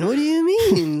saying. What do you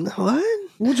mean? What?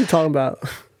 What you talking about?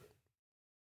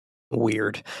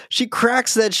 Weird. She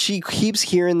cracks that she keeps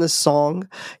hearing this song.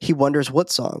 He wonders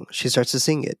what song. She starts to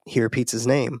sing it. He repeats his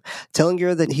name, telling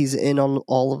her that he's in on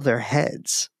all of their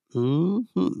heads.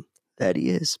 That he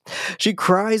is. She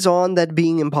cries on that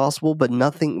being impossible, but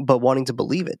wanting to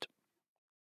believe it.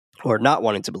 Or not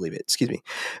wanting to believe it, excuse me.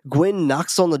 Gwen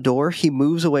knocks on the door. He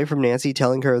moves away from Nancy,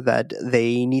 telling her that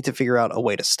they need to figure out a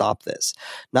way to stop this.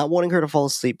 Not wanting her to fall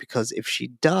asleep because if she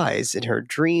dies in her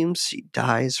dreams, she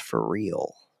dies for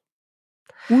real.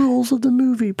 Rules of the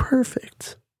movie,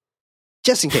 perfect.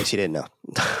 Just in case you didn't know.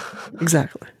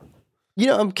 Exactly. You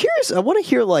know, I'm curious. I want to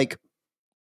hear like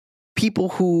people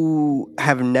who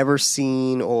have never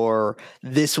seen or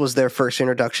this was their first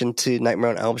introduction to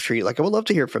Nightmare on Elm Street. Like, I would love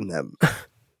to hear from them.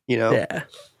 You know? Yeah.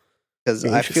 Because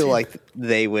I feel like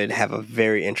they would have a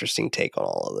very interesting take on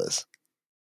all of this.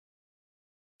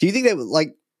 Do you think they would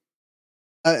like?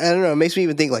 I don't know. It makes me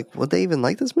even think like, would they even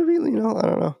like this movie? You know, I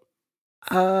don't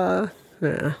know.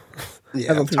 Yeah.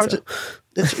 Yeah, I don't think so.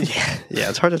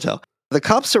 It's hard to tell. The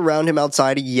cops surround him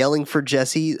outside, yelling for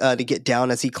Jesse to get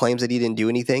down as he claims that he didn't do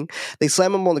anything. They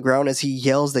slam him on the ground as he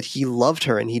yells that he loved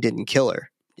her and he didn't kill her.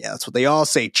 Yeah, that's what they all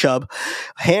say, Chubb.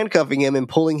 Handcuffing him and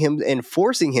pulling him and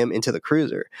forcing him into the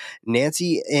cruiser.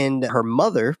 Nancy and her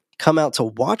mother come out to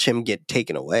watch him get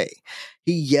taken away.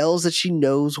 He yells that she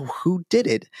knows who did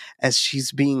it as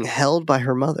she's being held by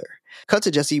her mother. Cut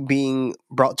to Jesse being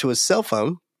brought to his cell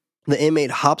phone. The inmate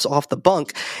hops off the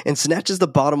bunk and snatches the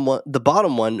bottom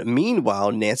one.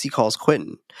 Meanwhile, Nancy calls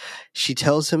Quentin. She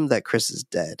tells him that Chris is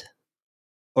dead.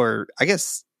 Or, I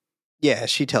guess, yeah,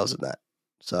 she tells him that.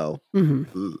 So,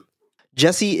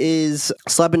 Jesse is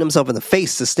slapping himself in the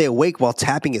face to stay awake while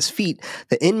tapping his feet.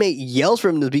 The inmate yells for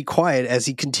him to be quiet as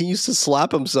he continues to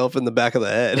slap himself in the back of the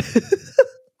head.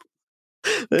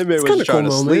 The inmate was trying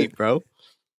to sleep, bro.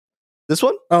 This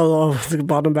one? Oh, the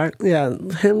bottom back. Yeah,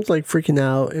 him like freaking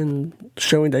out and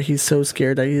showing that he's so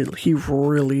scared that he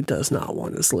really does not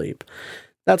want to sleep.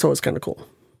 That's always kind of cool.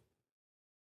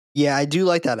 Yeah, I do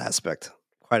like that aspect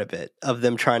quite a bit of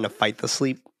them trying to fight the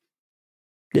sleep.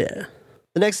 Yeah.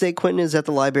 The next day, Quentin is at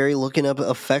the library looking up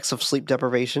effects of sleep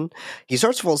deprivation. He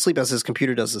starts to fall asleep as his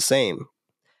computer does the same.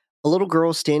 A little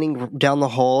girl standing down the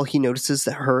hall, he notices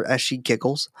that her as she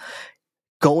giggles.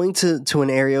 Going to an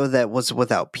area that was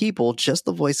without people, just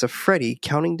the voice of Freddy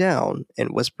counting down and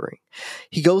whispering.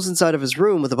 He goes inside of his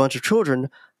room with a bunch of children,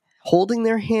 holding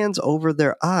their hands over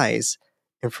their eyes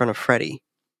in front of Freddy.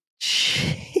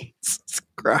 Jesus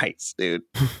Christ, dude.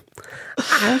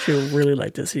 I actually really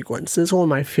like this sequence. This is one of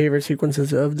my favorite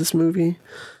sequences of this movie.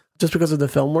 Just because of the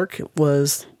film work,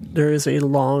 there is a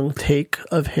long take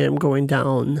of him going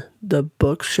down the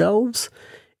bookshelves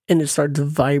and it starts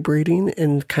vibrating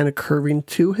and kind of curving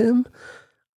to him.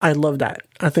 I love that.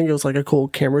 I think it was like a cool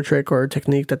camera trick or a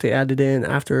technique that they added in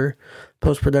after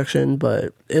post-production,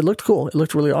 but it looked cool. It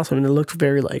looked really awesome, and it looked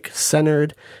very like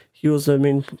centered. He was the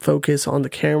main focus on the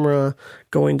camera,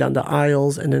 going down the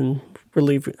aisles, and then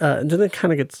and then it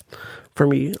kind of gets, for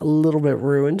me, a little bit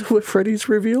ruined with Freddy's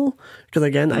reveal. Because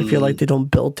again, I feel like they don't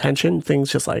build tension.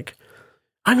 Things just like,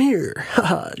 I'm here.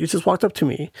 You just walked up to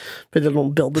me. But they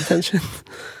don't build the tension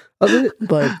of it.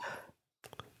 But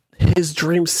his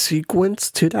dream sequence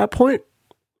to that point,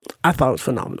 I thought it was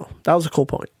phenomenal. That was a cool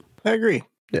point. I agree.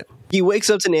 Yeah. He wakes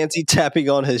up to Nancy tapping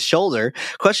on his shoulder,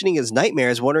 questioning his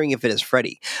nightmares, wondering if it is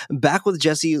Freddy. Back with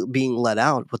Jesse being let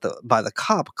out by the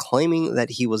cop, claiming that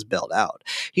he was bailed out.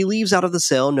 He leaves out of the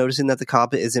cell, noticing that the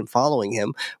cop isn't following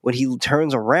him. When he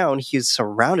turns around, he is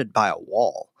surrounded by a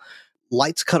wall.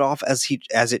 Lights cut off as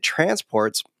it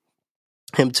transports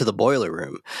him to the boiler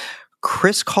room.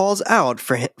 Chris calls out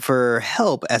for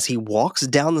help as he walks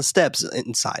down the steps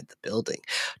inside the building.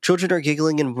 Children are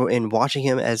giggling and watching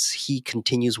him as he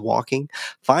continues walking.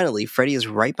 Finally, Freddy is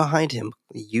right behind him,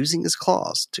 using his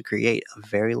claws to create a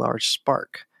very large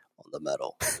spark on the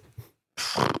metal.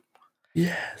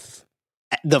 Yes.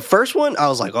 The first one, I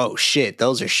was like, oh shit,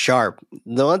 those are sharp.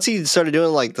 Once he started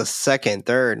doing like the second,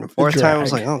 third, and fourth time, I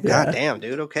was like, oh god damn,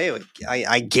 dude, okay,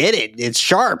 I get it. It's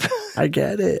sharp. I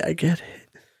get it.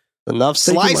 Enough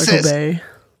slices. Thank you, Michael Bay.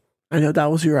 I know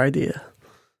that was your idea.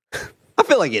 I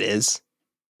feel like it is.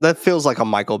 That feels like a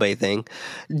Michael Bay thing.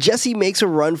 Jesse makes a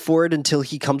run for it until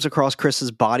he comes across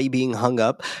Chris's body being hung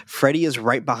up. Freddy is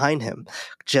right behind him.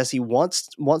 Jesse wants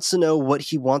to know what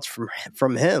he wants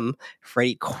from him.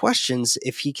 Freddy questions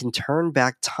if he can turn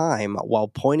back time while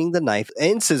pointing the knife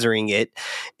and scissoring it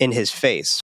in his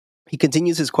face. He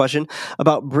continues his question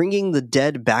about bringing the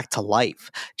dead back to life.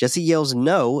 Jesse yells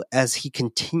no as he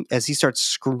starts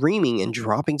screaming and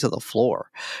dropping to the floor.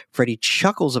 Freddy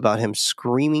chuckles about him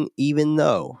screaming even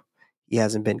though he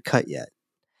hasn't been cut yet.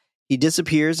 He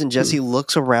disappears and Jesse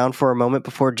looks around for a moment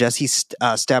before Jesse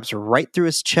stabs right through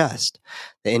his chest.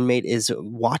 The inmate is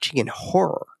watching in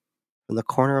horror from the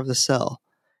corner of the cell,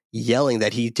 yelling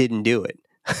that he didn't do it.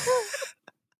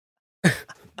 I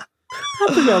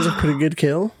think that was a pretty good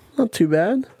kill. Not too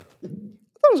bad.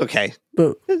 That was okay.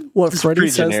 But what It's Freddy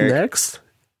pretty says generic. next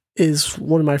is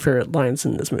one of my favorite lines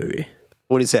in this movie.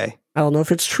 What do you say? I don't know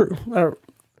if it's true.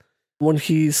 When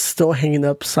he's still hanging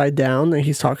upside down and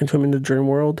he's talking to him in the dream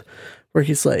world, where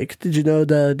he's like, did you know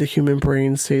the human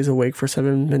brain stays awake for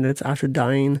 7 minutes after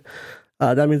dying?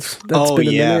 That means that's been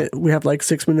a minute. We have like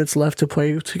 6 minutes left to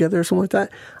play together or something like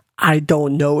that. I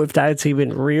don't know if that's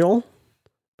even real.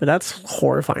 But that's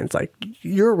horrifying. It's like,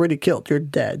 you're already killed. You're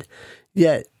dead.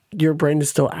 Yet, your brain is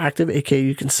still active, aka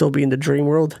you can still be in the dream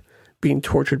world, being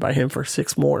tortured by him for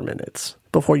 6 more minutes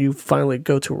before you finally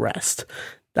go to rest.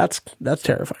 That's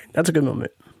terrifying. That's a good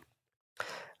moment.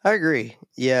 I agree.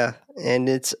 Yeah. And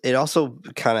it also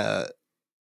kind of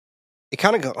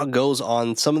goes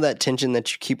on some of that tension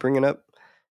that you keep bringing up.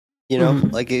 You know,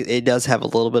 like it does have a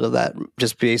little bit of that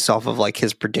just based off of like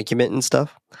his predicament and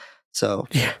stuff. So,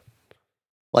 yeah.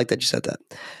 Like that you said that.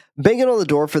 Banging on the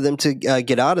door for them to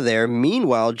get out of there.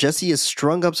 Meanwhile, Jesse is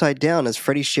strung upside down as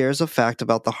Freddy shares a fact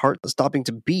about the heart stopping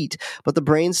to beat, but the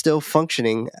brain still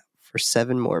functioning for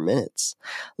 7 more minutes.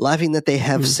 Laughing that they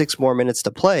have 6 more minutes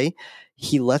to play,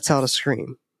 he lets out a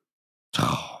scream.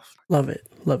 Love it.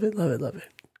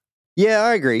 Yeah,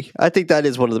 I agree. I think that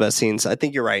is one of the best scenes. I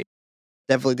think you're right.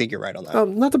 Definitely think you're right on that.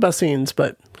 Not the best scenes,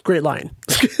 but great line.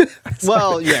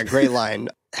 Well, yeah, great line.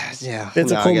 Yeah,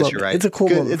 it's a cool I guess moment. you're right. It's a cool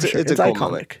moment. It's a cool iconic.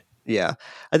 moment. Yeah,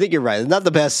 I think you're right. Not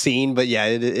the best scene, but yeah,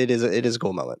 it is a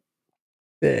cool moment.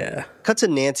 Yeah. Cut to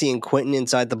Nancy and Quentin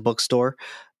inside the bookstore.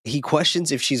 He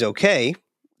questions if she's okay.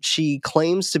 She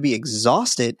claims to be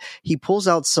exhausted. He pulls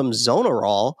out some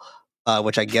Zonarol,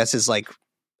 which I guess is like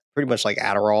pretty much like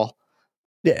Adderall.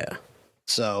 Yeah.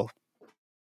 So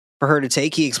for her to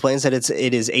take, he explains that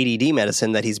it is ADD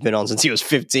medicine that he's been on since he was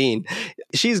 15.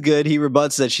 She's good. He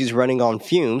rebuts that she's running on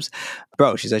fumes.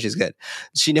 Bro, she says she's good.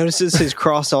 She notices his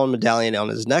cross-on medallion on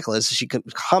his necklace. She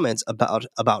comments about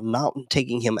not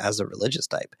taking him as a religious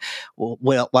type.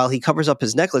 Well, while he covers up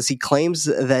his necklace, he claims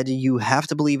that you have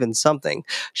to believe in something.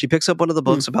 She picks up one of the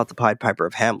books about the Pied Piper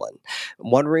of Hamelin,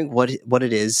 wondering what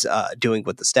it is doing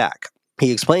with the stack.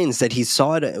 He explains that he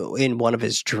saw it in one of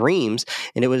his dreams,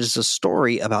 and it was a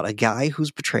story about a guy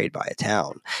who's betrayed by a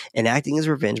town and acting his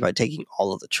revenge by taking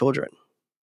all of the children.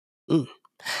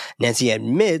 Nancy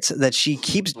admits that she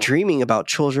keeps dreaming about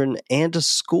children and a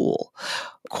school.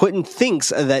 Quentin thinks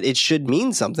that it should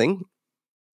mean something.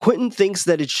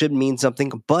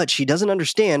 But she doesn't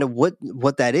understand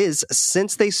what that is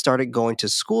since they started going to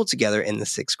school together in the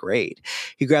 6th grade.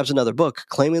 He grabs another book,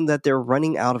 claiming that they're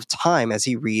running out of time as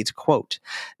he reads, quote,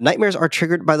 nightmares are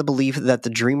triggered by the belief that the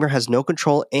dreamer has no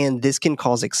control and this can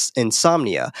cause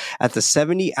insomnia. At the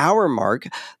 70-hour mark,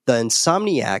 the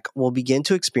insomniac will begin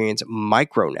to experience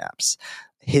micronaps.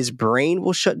 His brain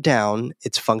will shut down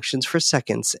its functions for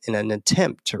seconds in an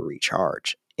attempt to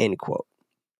recharge, end quote.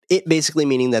 It basically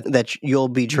meaning that you'll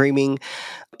be dreaming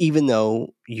even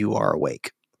though you are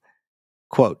awake.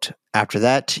 Quote, after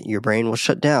that, your brain will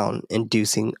shut down,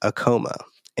 inducing a coma,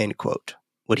 end quote.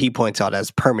 What he points out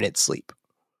as permanent sleep.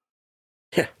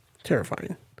 Yeah,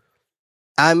 terrifying.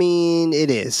 I mean, it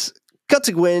is. Cut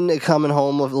to Gwen coming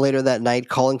home later that night,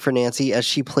 calling for Nancy as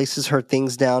she places her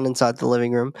things down inside the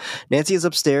living room. Nancy is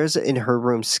upstairs in her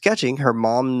room sketching. Her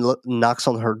mom knocks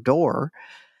on her door.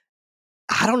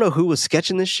 I don't know who was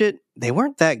sketching this shit. They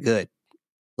weren't that good.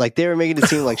 Like they were making it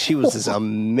seem like she was this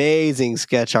amazing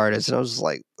sketch artist, and I was just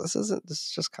like, this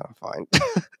is just kind of fine.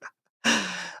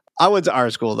 I went to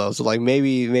art school though, so like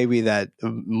maybe that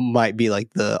might be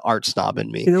like the art snob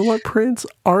in me. You know what, Prince?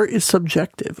 Art is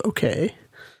subjective, okay?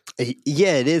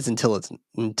 Yeah, it is until it's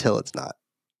not.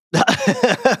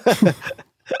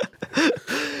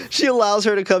 She allows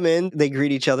her to come in. They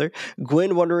greet each other.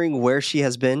 Gwen wondering where she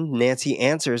has been. Nancy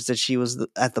answers that she was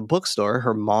at the bookstore.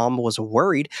 Her mom was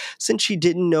worried since she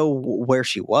didn't know where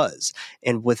she was.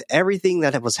 And with everything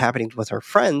that was happening with her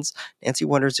friends, Nancy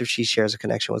wonders if she shares a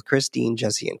connection with Christine,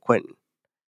 Jesse, and Quentin.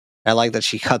 I like that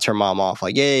she cuts her mom off.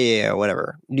 Like, yeah,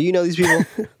 whatever. Do you know these people?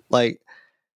 Like,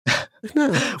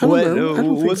 no, I don't know.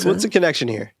 What's the connection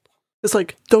here? It's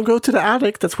like, don't go to the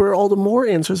attic. That's where all the more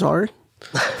answers are.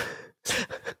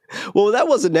 Well, that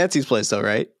wasn't Nancy's place, though,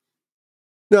 right?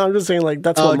 No, I'm just saying, like,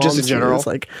 that's what just in general. It's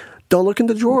like, don't look in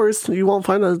the drawers. You won't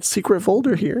find a secret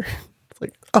folder here. It's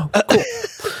like, oh, cool.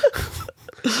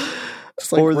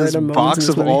 Just like or this box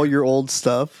of all your old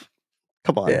stuff.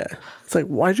 Come on. Yeah. It's like,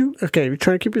 okay, you're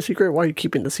trying to keep a secret. Why are you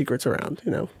keeping the secrets around,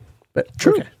 you know? But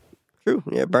true. Okay. True.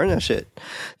 Yeah, burn that shit.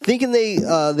 Thinking they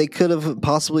could have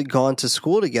possibly gone to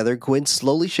school together, Gwen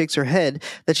slowly shakes her head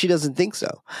that she doesn't think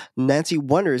so. Nancy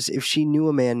wonders if she knew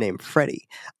a man named Freddie.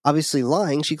 Obviously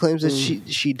lying, she claims that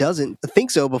she doesn't think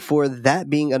so before that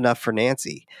being enough for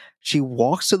Nancy. She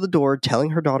walks to the door telling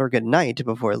her daughter goodnight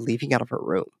before leaving out of her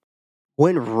room.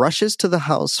 Gwen rushes to the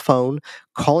house phone,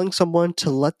 calling someone to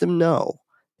let them know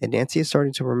that Nancy is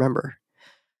starting to remember.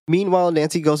 Meanwhile,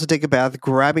 Nancy goes to take a bath,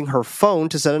 grabbing her phone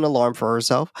to set an alarm for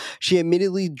herself. She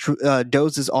immediately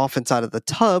dozes off inside of the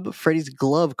tub. Freddie's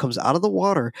glove comes out of the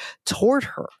water toward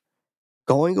her,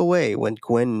 going away when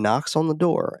Gwen knocks on the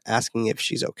door, asking if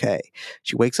she's okay.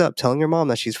 She wakes up, telling her mom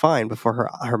that she's fine before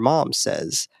her mom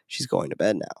says she's going to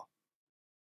bed now.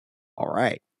 All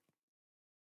right.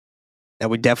 Now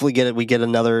we definitely get it. We get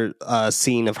another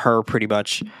scene of her pretty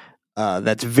much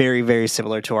that's very, very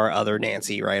similar to our other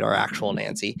Nancy, right? Our actual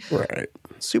Nancy. Right.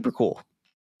 Super cool.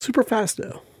 Super fast,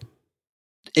 though.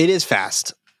 It is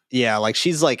fast. Yeah, like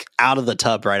she's like out of the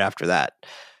tub right after that.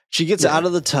 She gets out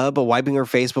of the tub, wiping her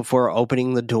face before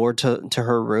opening the door to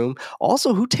her room.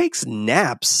 Also, who takes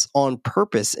naps on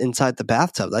purpose inside the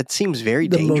bathtub? That seems very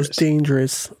dangerous. The most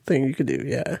dangerous thing you could do,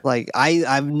 yeah. Like,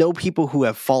 I know people who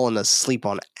have fallen asleep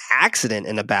on accident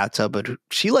in a bathtub, but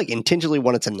she like intentionally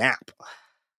wanted to nap.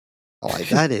 Like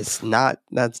that's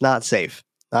not safe.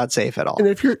 Not safe at all. And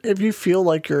if you feel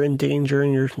like you're in danger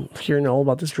and you're hearing all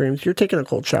about these dreams, you're taking a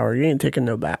cold shower. You ain't taking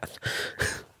no bath.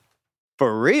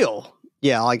 For real.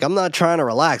 Yeah, like I'm not trying to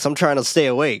relax. I'm trying to stay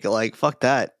awake. Like, fuck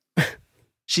that.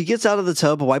 She gets out of the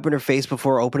tub, wiping her face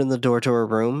before opening the door to her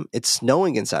room. It's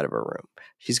snowing inside of her room.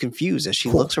 She's confused as she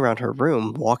looks around her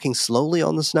room, walking slowly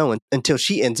on the snow until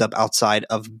she ends up outside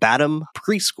of Badham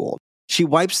Preschool. She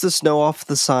wipes the snow off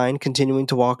the sign, continuing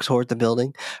to walk toward the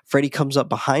building. Freddie comes up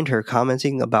behind her,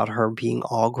 commenting about her being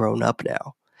all grown up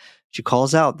now. She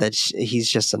calls out that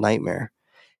he's just a nightmare.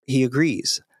 He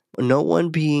agrees, no one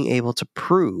being able to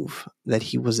prove that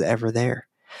he was ever there.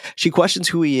 She questions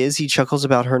who he is. He chuckles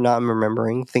about her not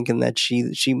remembering, thinking that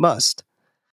she must.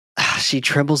 She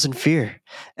trembles in fear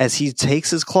as he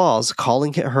takes his claws,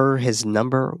 calling her his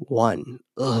number one.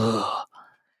 Ugh.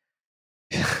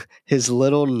 His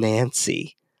little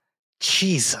Nancy.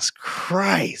 Jesus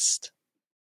Christ.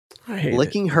 I hate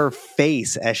Licking her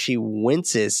face as she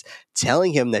winces,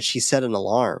 telling him that she set an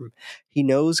alarm. He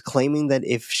knows, claiming that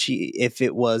if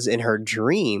it was in her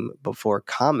dream, before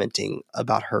commenting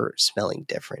about her smelling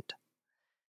different.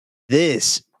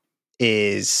 This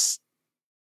is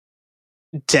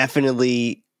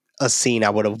definitely a scene I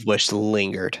would have wished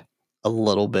lingered a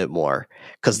little bit more,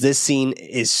 because this scene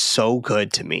is so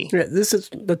good to me. Yeah, this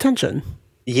is the tension.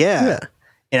 Yeah.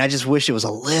 And I just wish it was a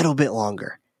little bit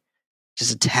longer.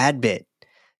 Just a tad bit.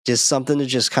 Just something to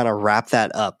just kind of wrap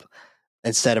that up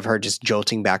instead of her just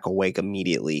jolting back awake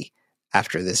immediately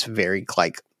after this very,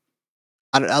 like,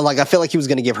 I feel like he was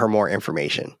going to give her more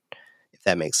information, if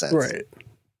that makes sense. Right.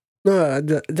 No, it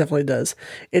definitely does.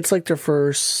 It's like their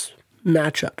first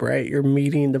matchup, right? You're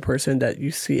meeting the person that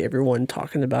you see everyone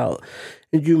talking about,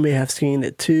 and you may have seen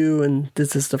it too, and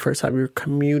this is the first time you're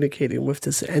communicating with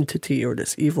this entity or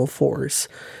this evil force,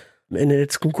 and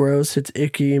it's gross, it's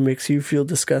icky, it makes you feel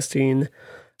disgusting,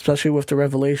 especially with the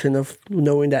revelation of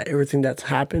knowing that everything that's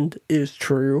happened is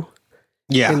true.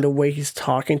 Yeah. And the way he's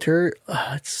talking to her,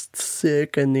 it's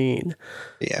sickening.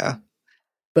 Yeah.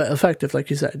 But effective, like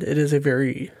you said. It is a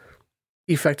very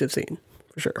effective scene.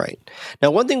 For sure. Right.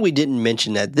 Now, one thing we didn't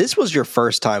mention, that this was your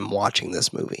first time watching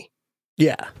this movie.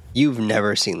 Yeah. You've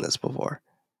never seen this before.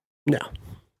 No.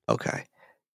 Okay.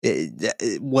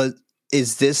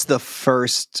 Is this the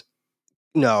first?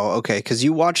 No, okay, because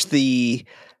you watched the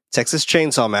Texas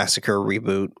Chainsaw Massacre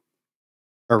reboot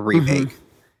or remake. Mm-hmm.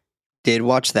 Did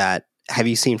watch that. Have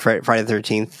you seen Friday the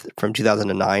 13th from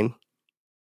 2009?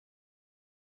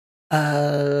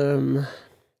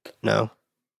 No.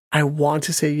 I want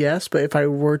to say yes, but if I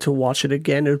were to watch it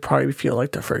again, it would probably feel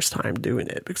like the first time doing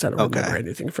it because I don't remember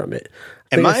anything from it.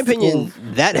 In my opinion,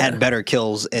 that had better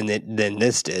kills in it than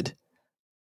this did.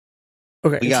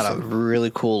 Okay, we got a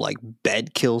really cool like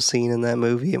bed kill scene in that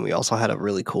movie, and we also had a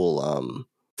really cool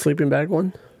sleeping bag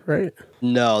one, right?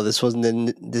 No, this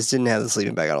didn't have the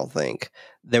sleeping bag, I don't think.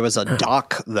 There was a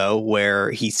dock though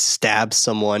where he stabs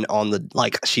someone on the,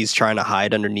 like, she's trying to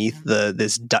hide underneath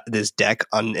this deck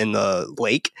in the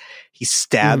lake. He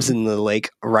stabs in the lake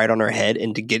right on her head,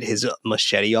 and to get his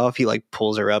machete off, he like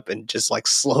pulls her up and just like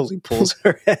slowly pulls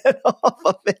her head off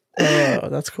of it. Oh,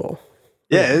 that's cool.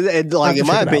 Yeah, like in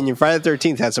my opinion, Friday the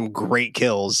 13th had some great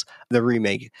kills. The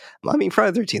remake, I mean,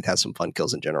 Friday the 13th has some fun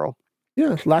kills in general.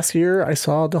 Yeah, last year I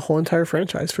saw the whole entire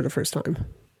franchise for the first time.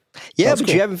 Yeah, but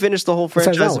cool. You haven't finished the whole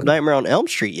franchise of Nightmare on Elm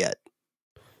Street yet.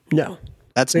 No.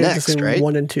 That's next, right?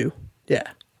 1 and 2. Yeah.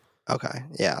 Okay,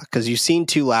 yeah, because you've seen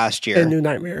 2 last year. And New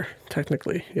Nightmare,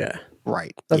 technically, yeah.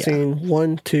 Right. I've seen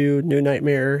 1, 2, New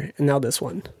Nightmare, and now this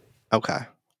one. Okay,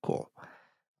 cool.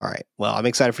 All right. Well, I'm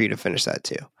excited for you to finish that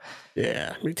too.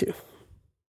 Yeah, me too.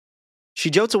 She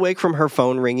jolts awake from her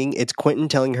phone ringing. It's Quentin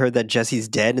telling her that Jesse's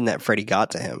dead and that Freddy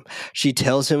got to him. She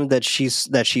tells him that she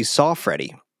saw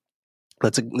Freddy.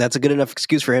 That's a good enough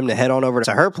excuse for him to head on over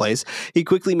to her place. He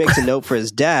quickly makes a note for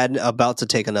his dad about to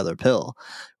take another pill,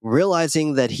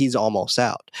 realizing that he's almost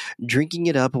out, drinking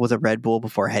it up with a Red Bull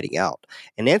before heading out.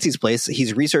 In Nancy's place,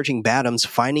 he's researching Badham's,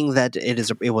 finding that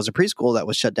it was a preschool that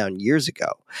was shut down years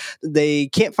ago. They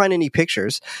can't find any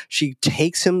pictures. She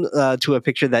takes him to a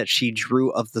picture that she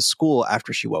drew of the school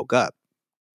after she woke up.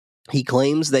 He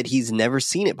claims that he's never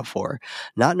seen it before,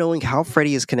 not knowing how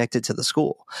Freddy is connected to the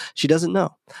school. She doesn't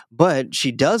know, but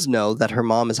she does know that her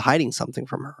mom is hiding something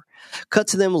from her. Cut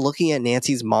to them looking at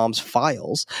Nancy's mom's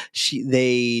files.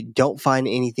 They don't find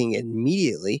anything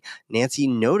immediately, Nancy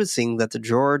noticing that the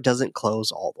drawer doesn't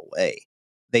close all the way.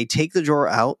 They take the drawer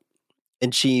out,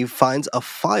 and she finds a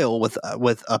file with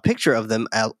a picture of them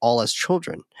all as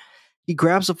children. He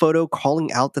grabs a photo,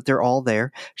 calling out that they're all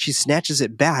there. She snatches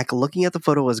it back, looking at the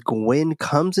photo as Gwen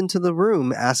comes into the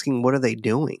room, asking, "What are they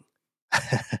doing?"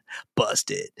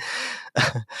 Busted.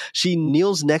 She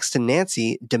kneels next to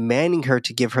Nancy, demanding her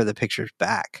to give her the pictures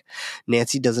back.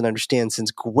 Nancy doesn't understand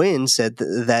since Gwen said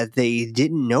that they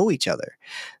didn't know each other.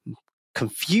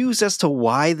 Confused as to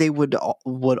why they would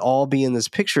all be in this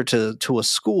picture to a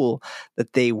school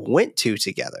that they went to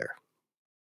together.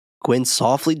 Gwen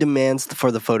softly demands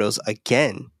for the photos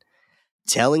again,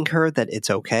 telling her that it's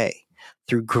okay.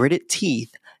 Through gritted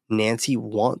teeth, Nancy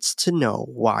wants to know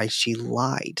why she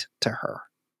lied to her.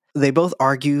 They both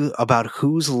argue about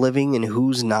who's living and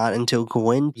who's not until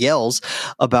Gwen yells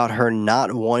about her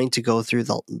not wanting to go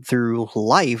through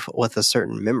life with a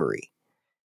certain memory,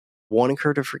 wanting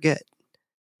her to forget.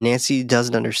 Nancy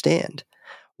doesn't understand,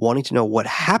 wanting to know what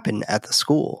happened at the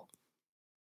school.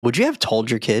 Would you have told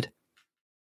your kid?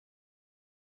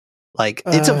 Like,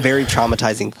 it's a very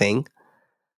traumatizing thing,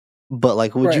 but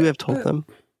like, would you have told them?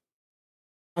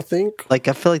 I think, like,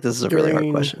 I feel like this is a really hard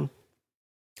question.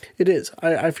 It is.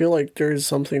 I feel like there's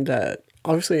something that,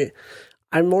 obviously,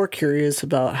 I'm more curious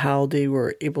about how they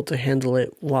were able to handle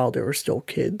it while they were still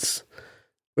kids.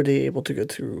 Were they able to go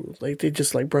through, like, they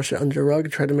just like brush it under the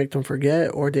rug, try to make them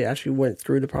forget, or they actually went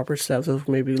through the proper steps of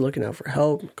maybe looking out for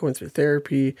help, going through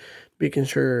therapy, making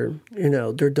sure,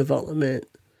 their development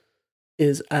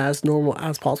is as normal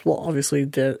as possible. Obviously,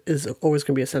 there is always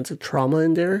going to be a sense of trauma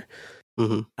in there.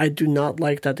 Mm-hmm. I do not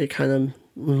like that they kind of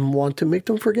want to make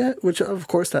them forget, which, of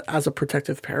course, that as a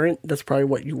protective parent, that's probably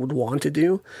what you would want to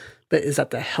do. But is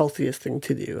that the healthiest thing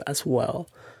to do as well?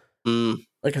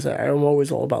 Like I said, I'm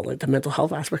always all about like the mental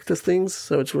health aspect of things.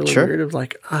 So it's really weird of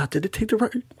like, did it take the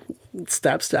right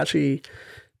steps to actually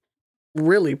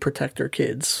really protect their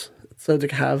kids so they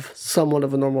can have somewhat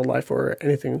of a normal life or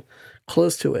anything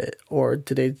close to it? Or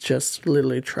did they just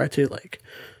literally try to like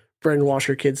brainwash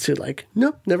your kids to like,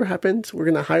 nope, never happened. We're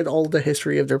going to hide all the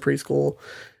history of their preschool.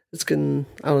 It's going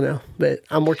to, I don't know, but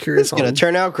I'm more curious. It's going to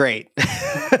turn out great.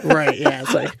 Right. Yeah.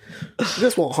 It's like,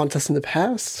 this won't haunt us in the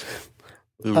past,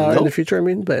 in the future. I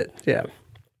mean, but yeah.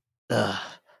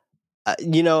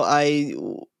 I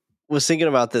was thinking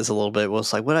about this a little bit.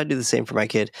 Was like, would I do the same for my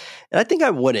kid? And I think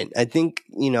I wouldn't. I think,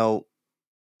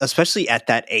 especially at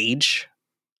that age,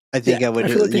 I think I would. I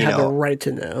feel like they have the right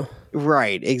to know.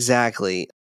 Right, exactly.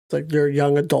 Like they're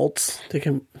young adults.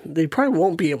 They probably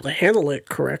won't be able to handle it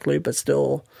correctly, but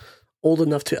still old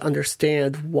enough to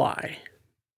understand why.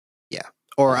 Yeah.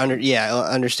 Or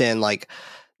understand like,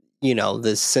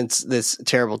 this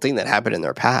terrible thing that happened in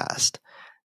their past.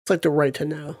 It's like the right to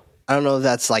know. I don't know if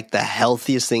that's like the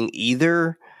healthiest thing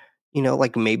either.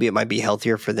 Like maybe it might be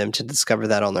healthier for them to discover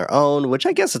that on their own, which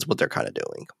I guess is what they're kind of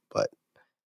doing. But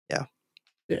yeah.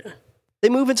 Yeah. They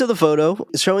move into the photo,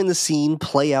 showing the scene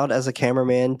play out as a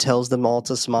cameraman tells them all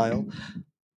to smile.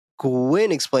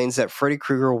 Gwen explains that Freddy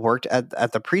Krueger worked at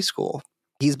the preschool.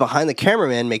 He's behind the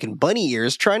cameraman making bunny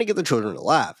ears, trying to get the children to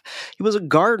laugh. He was a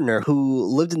gardener who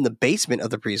lived in the basement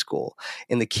of the preschool,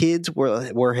 and the kids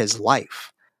were his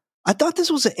life. I thought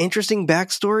this was an interesting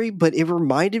backstory, but it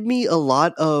reminded me a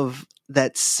lot of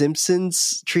that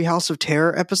Simpsons Treehouse of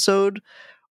Terror episode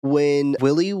when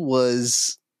Willie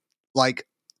was like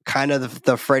kind of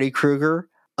the Freddy Krueger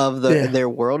of their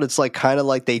world. It's like kind of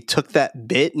like they took that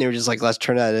bit and they were just like, let's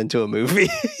turn that into a movie.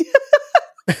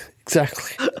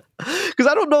 Exactly. Because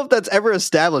I don't know if that's ever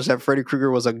established that Freddy Krueger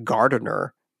was a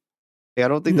gardener. Yeah, I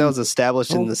don't think that was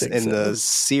established in the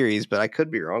series, but I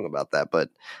could be wrong about that. But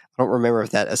I don't remember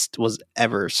if that was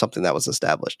ever something that was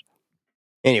established.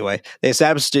 Anyway, they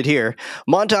established it here.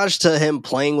 Montage to him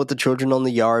playing with the children on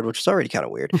the yard, which is already kind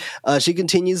of weird. She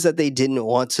continues that they didn't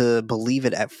want to believe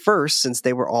it at first since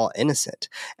they were all innocent,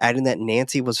 adding that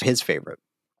Nancy was his favorite.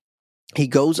 He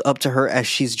goes up to her as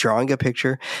she's drawing a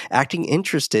picture, acting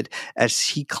interested as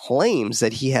he claims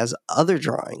that he has other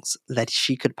drawings that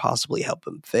she could possibly help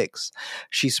him fix.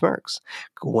 She smirks.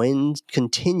 Gwen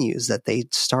continues that they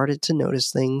started to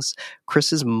notice things.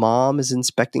 Chris's mom is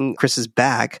inspecting Chris's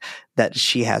back, that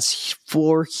she has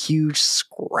 4 huge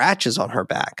scratches on her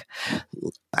back.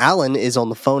 Alan is on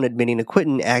the phone admitting to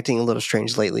Quentin acting a little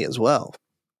strange lately as well.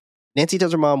 Nancy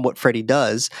tells her mom what Freddy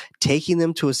does, taking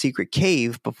them to a secret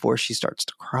cave before she starts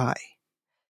to cry.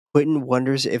 Quentin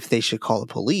wonders if they should call the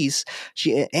police.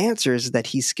 She answers that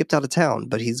he skipped out of town,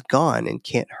 but he's gone and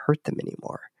can't hurt them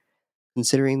anymore.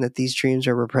 Considering that these dreams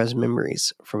are repressed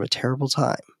memories from a terrible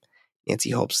time,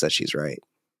 Nancy hopes that she's right.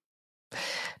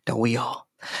 Don't we all?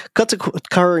 Cut to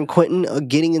her and Quentin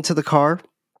getting into the car.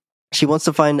 She wants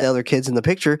to find the other kids in the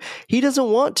picture. He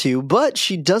doesn't want to, but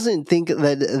she doesn't think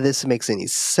that this makes any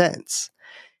sense.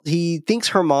 He thinks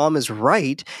her mom is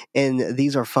right, and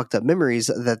these are fucked up memories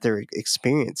that they're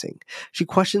experiencing. She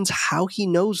questions how he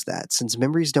knows that, since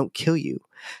memories don't kill you.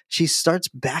 She starts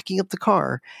backing up the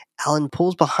car. Alan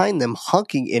pulls behind them,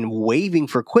 honking and waving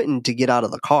for Quentin to get out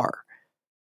of the car.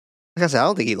 Like I said, I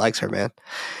don't think he likes her, man.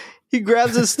 He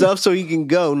grabs his stuff so he can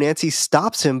go. Nancy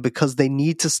stops him because they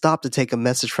need to stop to take a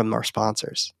message from our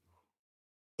sponsors.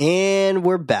 And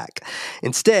we're back.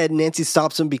 Instead, Nancy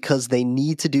stops him because they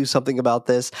need to do something about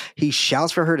this. He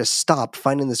shouts for her to stop,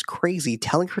 finding this crazy,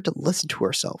 telling her to listen to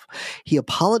herself. He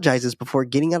apologizes before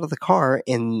getting out of the car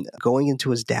and going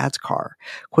into his dad's car.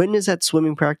 Quentin is at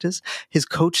swimming practice. His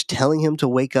coach telling him to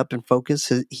wake up and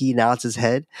focus. He nods his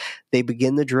head. They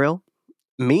begin the drill.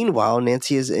 Meanwhile,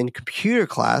 Nancy is in computer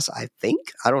class, I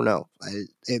think. I don't know.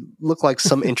 It looked like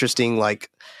some interesting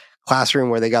classroom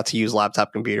where they got to use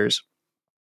laptop computers.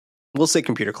 We'll say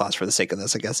computer class for the sake of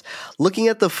this, I guess. Looking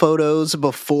at the photos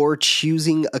before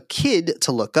choosing a kid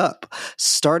to look up,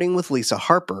 starting with Lisa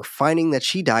Harper, finding that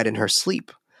she died in her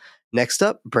sleep. Next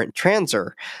up, Brent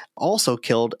Transer, also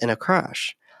killed in a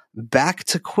crash. Back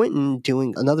to Quentin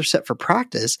doing another set for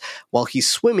practice. While he's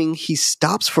swimming, he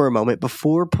stops for a moment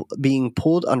before being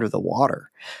pulled under the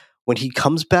water. When he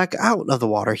comes back out of the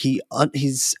water,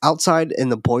 he's outside in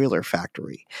the boiler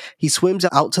factory. He swims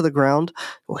out to the ground,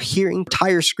 hearing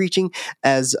tires screeching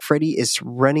as Freddy is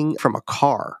running from a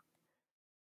car.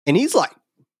 And he's like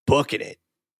booking it.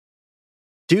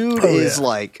 Dude is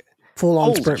like full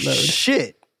on sprint mode.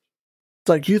 Shit. It's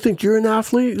like, you think you're an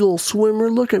athlete, you little swimmer?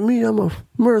 Look at me, I'm a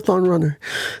marathon runner.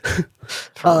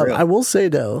 I will say,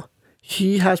 though,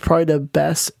 he has probably the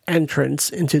best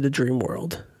entrance into the dream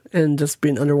world. And just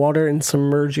being underwater and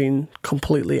submerging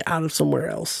completely out of somewhere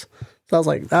else. So I was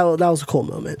like, that was a cool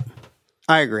moment.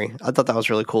 I agree. I thought that was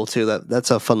really cool, too.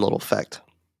 That's a fun little effect.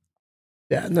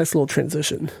 Yeah, nice little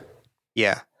transition.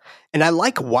 Yeah. And I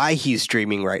like why he's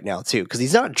dreaming right now, too. Because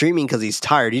he's not dreaming because he's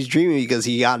tired. He's dreaming because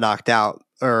he got knocked out.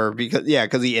 Or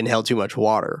because he inhaled too much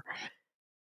water.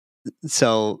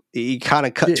 So he kind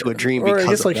of cut to a dream because I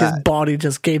guess of that. His body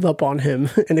just gave up on him,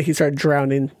 and then he started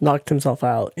drowning, knocked himself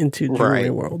out into the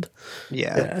dreaming world.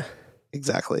 Yeah,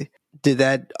 exactly.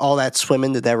 Did all that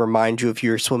swimming, did that remind you of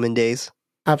your swimming days?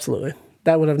 Absolutely.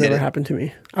 That would have never happened to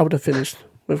me. I would have finished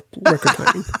with record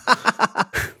timing.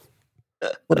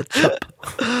 What a chump.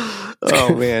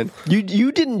 Oh man,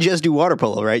 you didn't just do water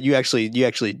polo, right? You actually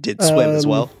did swim as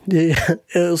well. Yeah,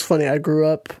 it was funny. I grew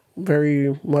up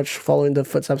very much following the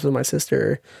footsteps of my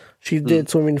sister. She did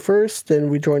swimming first, then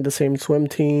we joined the same swim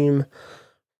team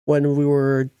when we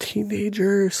were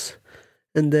teenagers.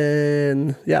 And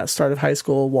then, start of high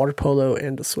school, water polo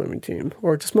and the swimming team,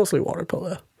 or just mostly water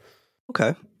polo.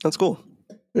 Okay, that's cool.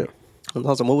 Yeah, that's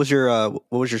awesome. What was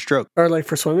your stroke? Or like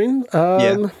for swimming,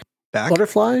 back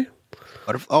butterfly.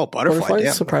 Butterfly.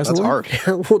 Yeah, surprisingly, that's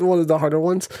hard. One of the harder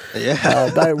ones.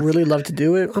 Yeah, but I really love to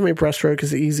do it. I mean, breaststroke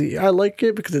is easy. I like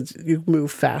it because you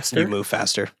move faster.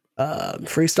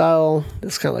 Freestyle,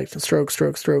 it's kind of like the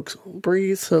stroke,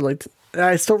 breathe. So like,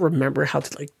 I still remember how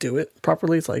to like do it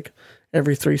properly. It's like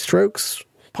every 3 strokes,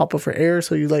 pop up for air.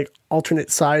 So you like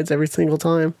alternate sides every single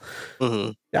time.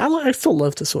 Mm-hmm. Yeah, I still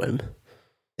love to swim.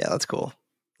 Yeah, that's cool.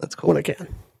 When I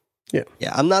can. Yeah.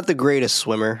 Yeah, I'm not the greatest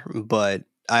swimmer, but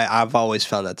I've always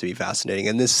found that to be fascinating.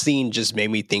 And this scene just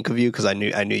made me think of you because I knew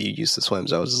you used to swim.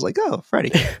 So I was just like, oh,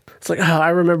 Freddie. It's like, I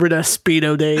remember the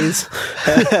Speedo days.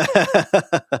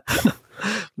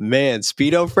 Man,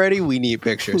 Speedo Freddy, we need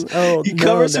pictures. He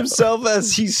covers himself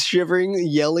as he's shivering,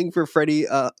 yelling for Freddy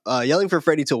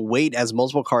to wait as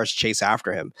multiple cars chase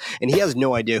after him. And he has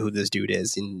no idea who this dude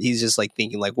is. And he's just like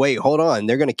thinking like, wait, hold on.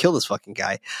 They're going to kill this fucking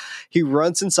guy. He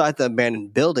runs inside the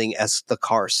abandoned building as the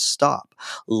cars stop,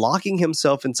 locking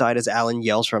himself inside as Alan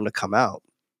yells for him to come out.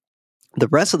 The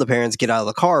rest of the parents get out of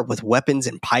the car with weapons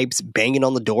and pipes banging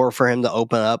on the door for him to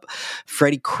open up.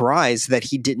 Freddy cries that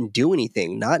he didn't do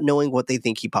anything, not knowing what they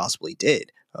think he possibly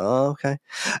did. Oh, okay.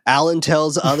 Alan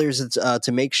tells others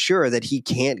to make sure that he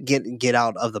can't get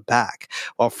out of the back,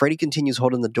 while Freddy continues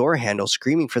holding the door handle,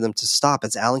 screaming for them to stop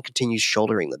as Alan continues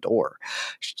shouldering the door.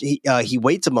 He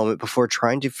waits a moment before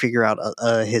trying to figure out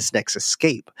his next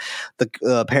escape.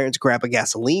 The parents grab a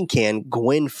gasoline can,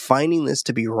 Gwen finding this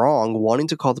to be wrong, wanting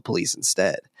to call the police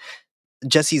instead.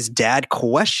 Jesse's dad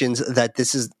questions that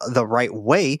this is the right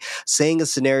way, saying a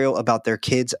scenario about their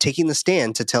kids taking the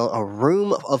stand to tell a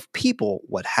room of people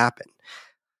what happened.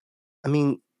 I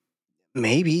mean,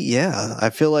 maybe, yeah. I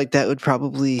feel like that would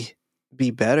probably be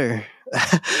better.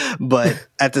 But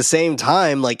at the same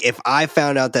time, like if I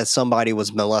found out that somebody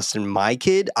was molesting my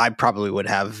kid, I probably would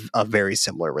have a very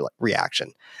similar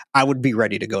reaction. I would be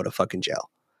ready to go to fucking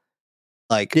jail.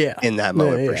 Like in that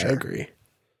moment, for sure. I agree.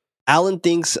 Alan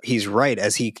thinks he's right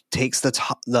as he takes the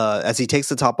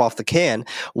top off the can,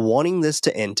 wanting this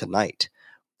to end tonight.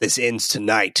 This ends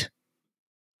tonight.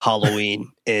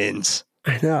 Halloween ends.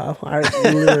 I know.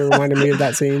 It literally reminded me of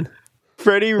that scene.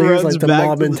 Freddy runs like the back.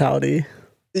 Mob mentality.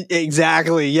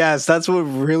 Exactly. Yes, that's what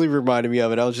really reminded me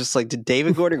of it. I was just like, did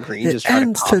David Gordon Green just try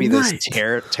to copy this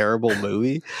terrible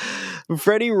movie?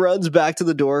 Freddy runs back to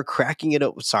the door, cracking it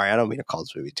up. Sorry, I don't mean to call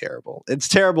this movie terrible. It's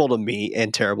terrible to me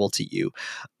and terrible to you.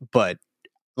 But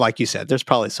like you said, there's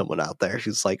probably someone out there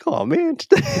who's like, oh man,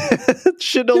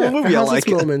 shit on the movie. I like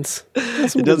it.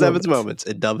 It does have its moments.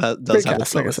 It does have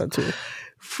its moments. Like I said too.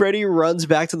 Freddy runs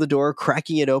back to the door,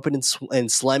 cracking it open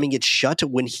and slamming it shut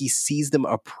when he sees them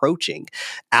approaching.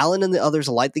 Alan and the others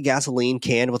light the gasoline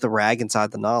can with a rag inside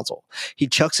the nozzle. He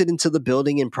chucks it into the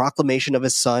building in proclamation of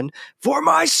his son. For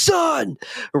my son!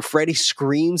 Freddy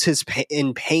screams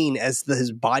in pain as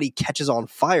his body catches on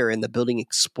fire and the building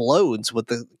explodes with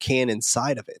the can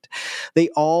inside of it. They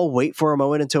all wait for a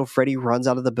moment until Freddy runs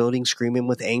out of the building screaming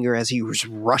with anger as he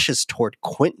rushes toward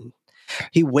Quentin.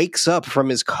 He wakes up from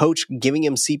his coach giving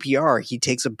him CPR. He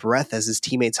takes a breath as his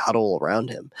teammates huddle around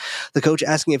him. The coach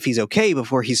asking if he's okay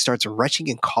before he starts retching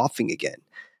and coughing again.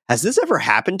 Has this ever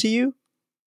happened to you?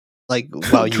 Like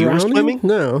while you were swimming?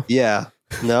 No. Yeah.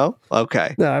 No?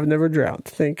 Okay. No, I've never drowned.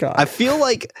 Thank God. I feel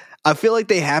like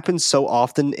they happen so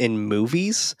often in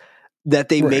movies that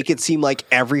they make it seem like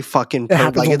every fucking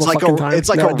it's like a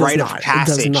rite of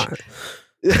passage.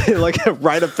 Like a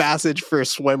rite of passage for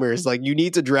swimmers. Like you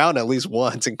need to drown at least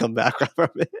once and come back from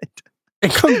it.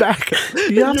 And come back.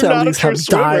 You have to at least have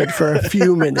died for a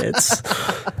few minutes.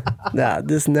 Nah,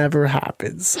 this never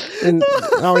happens. And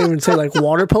I don't even say like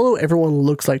water polo. Everyone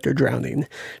looks like they're drowning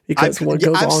because what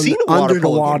goes on under the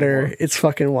water, it's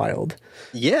fucking wild.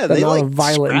 Yeah, they like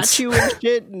scratch you and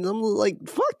shit. And I'm like,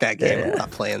 fuck that game. Yeah. I'm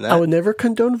not playing that. I would never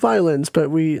condone violence, but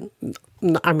I'm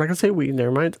not gonna say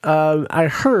never mind. I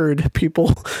heard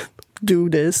people do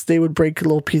this. They would break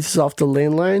little pieces off the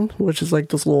landline, which is like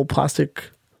those little plastic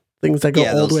things that go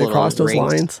all the way across those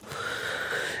lines.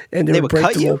 And they would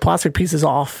break the little plastic pieces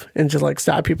off and just like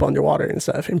stab people underwater and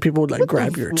stuff. And people would like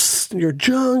grab your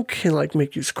junk and like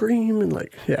make you scream and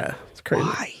like, yeah, it's crazy.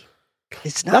 Why?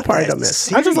 It's not that part I don't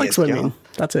miss. I just like swimming.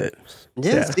 That's it.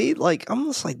 Yeah, see, like, I'm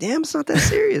just like, damn, it's not that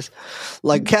serious.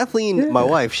 Like, Kathleen, my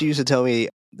wife, she used to tell me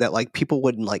that, like, people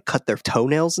wouldn't, like, cut their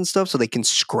toenails and stuff so they can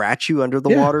scratch you under the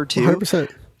water, too. 100%.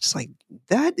 Just like,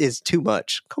 that is too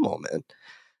much. Come on, man.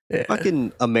 Yeah.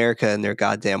 Fucking America and their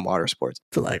goddamn water sports.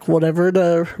 So, like, whatever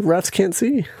the refs can't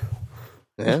see.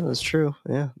 Yeah, that's true.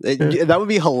 Yeah. That would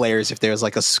be hilarious if there was,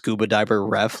 like, a scuba diver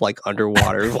ref, like,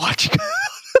 underwater watching.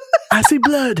 I see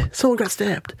blood. Someone got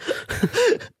stabbed.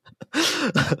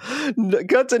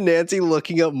 Cut to Nancy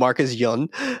looking up Marcus Yun,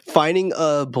 finding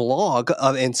a blog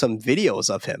and some videos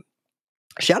of him.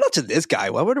 Shout out to this guy. I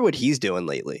wonder what he's doing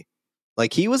lately.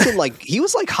 Like, he was in like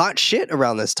hot shit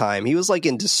around this time. He was like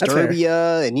in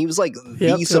Disturbia, and he was like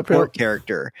the support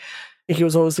character. He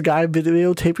was always the guy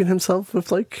videotaping himself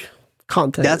with like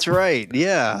content. That's right.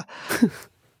 Yeah.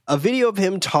 A video of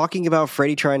him talking about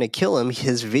Freddy trying to kill him,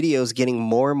 his videos getting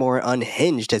more and more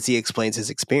unhinged as he explains his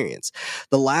experience.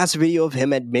 The last video of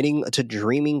him admitting to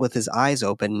dreaming with his eyes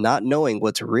open, not knowing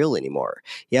what's real anymore.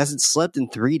 He hasn't slept in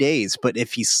 3 days, but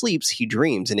if he sleeps, he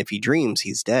dreams, and if he dreams,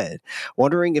 he's dead.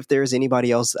 Wondering if there's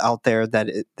anybody else out there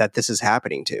that this is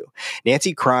happening to.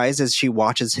 Nancy cries as she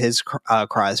watches his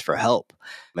cries for help.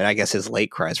 And I guess his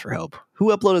late cries for help. Who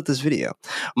uploaded this video?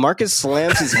 Marcus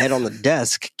slams his head on the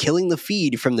desk, killing the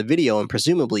feed from the video and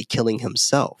presumably killing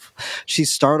himself.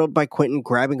 She's startled by Quentin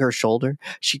grabbing her shoulder.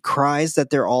 She cries that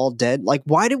they're all dead. Like,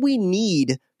 why do we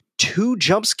need 2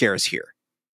 jump scares here?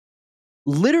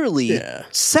 Literally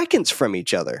seconds from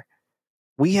each other.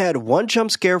 We had 1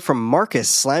 jump scare from Marcus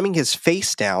slamming his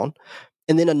face down,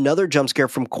 and then another jump scare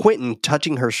from Quentin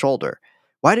touching her shoulder.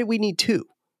 Why did we need 2?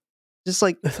 Just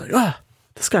like, it's like,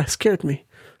 this guy scared me.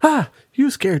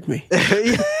 You scared me.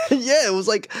 Yeah, it was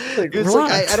like I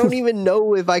don't even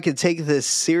know if I could take this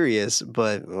serious,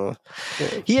 but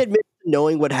he admitted to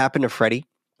knowing what happened to Freddy.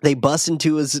 They bust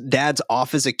into his dad's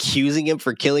office accusing him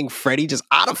for killing Freddy just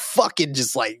out of fucking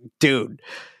just like, dude.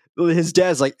 His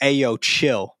dad's like, hey, yo,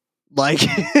 chill. Like,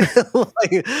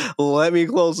 let me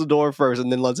close the door first, and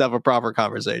then let's have a proper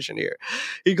conversation here.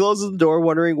 He closes the door,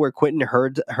 wondering where Quentin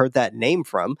heard that name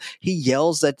from. He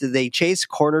yells that they chased,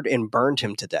 cornered, and burned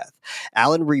him to death.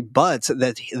 Alan rebuts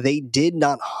that they did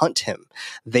not hunt him.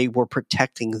 They were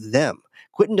protecting them.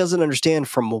 Quentin doesn't understand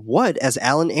from what, as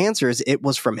Alan answers it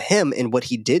was from him and what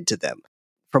he did to them.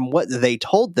 From what they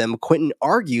told them, Quentin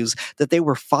argues that they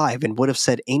were 5 and would have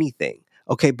said anything.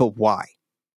 Okay, but why?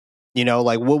 You know,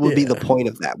 like, what would be the point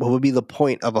of that? What would be the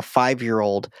point of a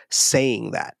 5-year-old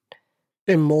saying that?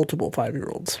 And multiple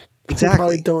 5-year-olds. Exactly. Who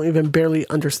probably don't even barely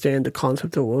understand the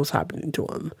concept of what was happening to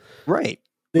them. Right.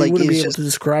 They wouldn't be able to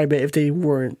describe it if they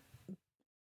weren't,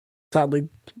 sadly,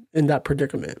 in that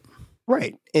predicament.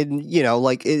 Right. And, you know,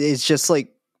 like, it's just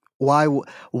like, why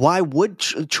would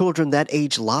children that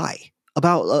age lie?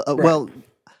 About, well...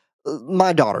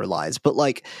 My daughter lies, but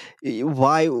like,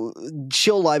 why?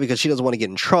 She'll lie because she doesn't want to get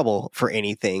in trouble for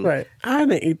anything. Right. I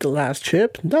didn't eat the last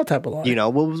chip. That type of lie. You know,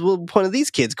 what was the point of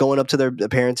these kids going up to their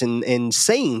parents and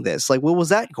saying this? Like, what was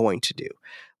that going to do?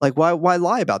 Like, why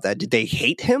lie about that? Did they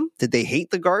hate him? Did they hate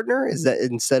the gardener? Is that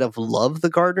instead of love the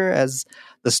gardener as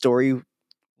the story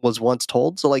was once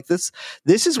told? So like this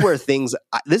is where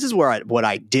what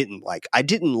I didn't like. I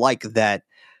didn't like that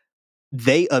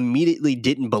they immediately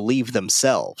didn't believe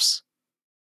themselves.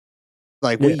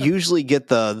 Like, we usually get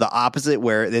the opposite,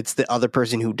 where it's the other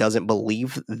person who doesn't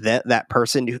believe that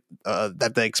person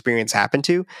that the experience happened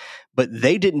to, but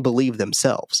they didn't believe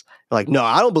themselves. Like, no,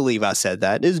 I don't believe I said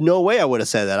that. There's no way I would have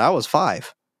said that. I was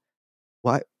 5.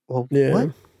 Why? Well,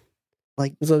 what?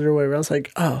 Like, it's the other way around. It's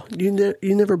like, oh, you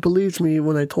never believed me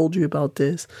when I told you about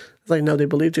this. It's like, no, they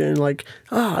believed you, and like,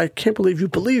 I can't believe you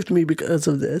believed me because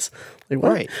of this. Like,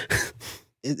 what? Right.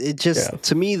 It just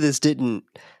to me, this didn't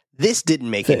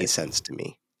make any sense to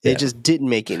me. It just didn't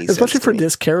make any sense. Especially for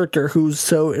this character who's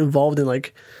so involved in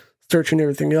like searching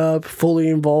everything up, fully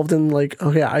involved in like,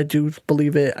 okay, I do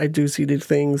believe it. I do see these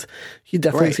things. He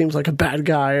definitely seems like a bad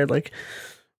guy, or like.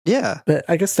 Yeah. But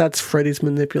I guess that's Freddy's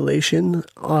manipulation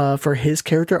for his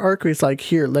character arc. He's like,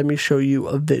 here, let me show you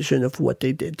a vision of what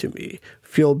they did to me.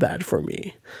 Feel bad for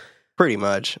me. Pretty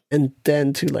much. And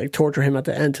then to like torture him at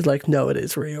the end to like, no, it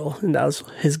is real. And that was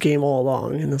his game all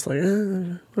along. And it's like,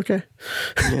 okay.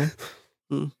 Yeah.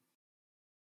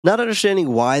 Not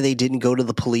understanding why they didn't go to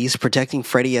the police, protecting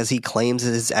Freddy as he claims that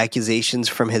his accusations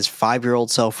from his 5-year-old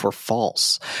self were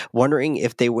false. Wondering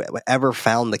if they ever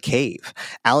found the cave.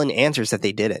 Alan answers that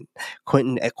they didn't.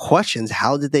 Quentin questions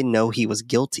how did they know he was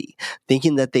guilty,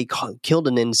 thinking that they killed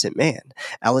an innocent man.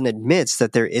 Alan admits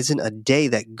that there isn't a day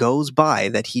that goes by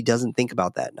that he doesn't think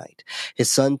about that night. His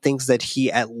son thinks that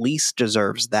he at least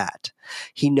deserves that.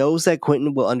 He knows that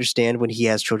Quentin will understand when he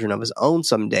has children of his own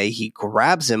someday. He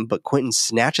grabs him, but Quentin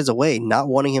snatches away, not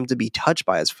wanting him to be touched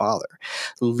by his father.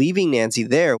 Leaving Nancy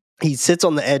there, he sits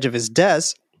on the edge of his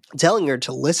desk, telling her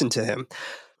to listen to him,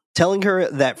 telling her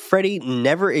that Freddy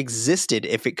never existed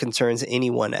if it concerns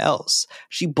anyone else.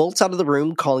 She bolts out of the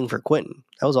room, calling for Quentin.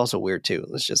 That was also weird, too.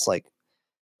 It was just like,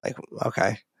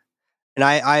 okay. And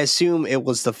I assume it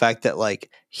was the fact that, like,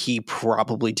 he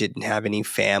probably didn't have any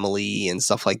family and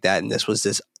stuff like that, and this was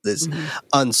this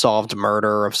unsolved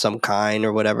murder of some kind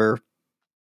or whatever.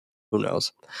 Who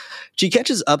knows? She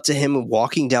catches up to him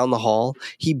walking down the hall.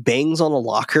 He bangs on a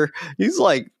locker. He's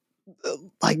like,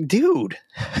 dude.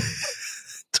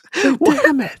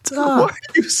 Damn it. Why are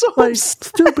you so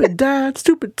stupid dad,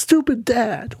 stupid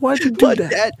dad. Why'd you do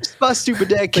that? My stupid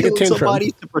dad killed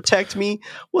somebody to protect me.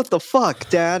 What the fuck,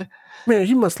 Dad? Man,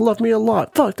 he must love me a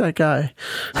lot. Fuck that guy.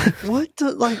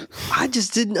 I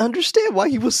just didn't understand why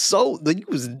he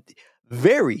was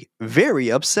very,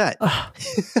 very upset.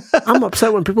 I'm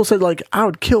upset when people said, like, I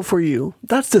would kill for you.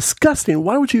 That's disgusting.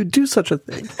 Why would you do such a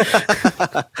thing?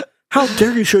 How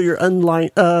dare you show your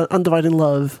undivided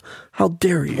love? How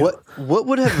dare you? What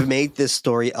would have made this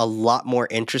story a lot more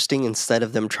interesting instead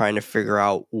of them trying to figure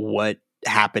out what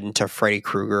happened to Freddy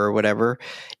Krueger or whatever,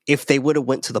 if they would have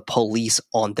went to the police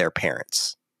on their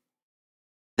parents?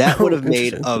 That would have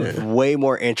made a way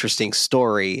more interesting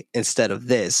story instead of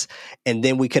this. And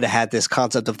then we could have had this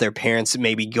concept of their parents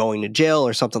maybe going to jail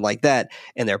or something like that,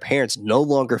 and their parents no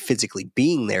longer physically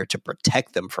being there to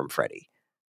protect them from Freddy.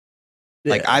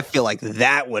 Yeah. Like, I feel like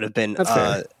that would have been,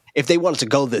 if they wanted to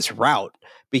go this route,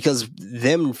 because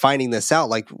them finding this out,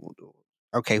 like,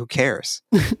 okay, who cares?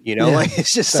 You know, like,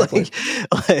 it's just like,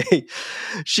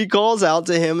 she calls out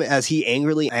to him as he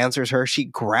angrily answers her. She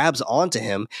grabs onto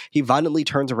him. He violently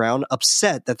turns around,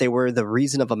 upset that they were the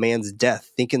reason of a man's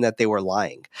death, thinking that they were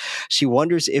lying. She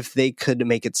wonders if they could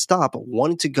make it stop,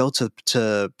 wanting to go to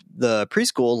the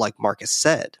preschool like Marcus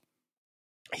said.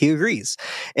 He agrees,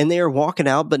 and they are walking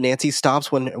out, but Nancy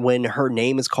stops when her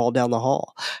name is called down the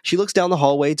hall. She looks down the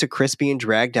hallway to Chris being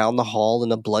dragged down the hall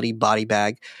in a bloody body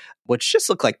bag, which just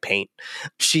looked like paint.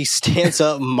 She stands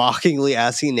up, mockingly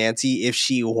asking Nancy if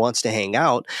she wants to hang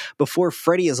out, before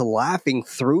Freddy is laughing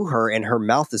through her and her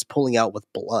mouth is pulling out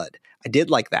with blood. I did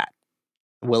like that,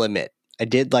 I will admit. I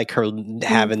did like her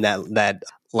having that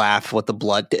laugh with the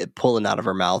blood pulling out of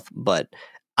her mouth, but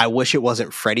I wish it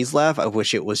wasn't Freddy's laugh. I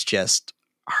wish it was just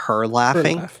her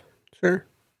laughing. Sure.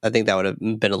 I think that would have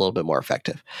been a little bit more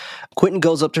effective. Quentin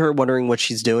goes up to her wondering what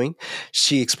she's doing.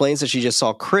 She explains that she just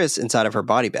saw Chris inside of her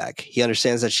body bag. He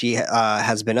understands that she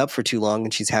has been up for too long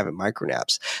and she's having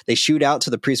micronaps. They shoot out to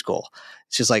the preschool.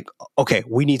 She's like, okay,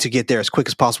 we need to get there as quick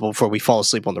as possible before we fall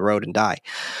asleep on the road and die.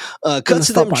 Cuts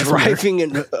to them driving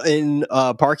and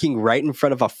parking right in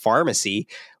front of a pharmacy.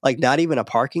 Like, not even a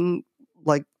parking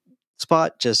like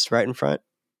spot, just right in front.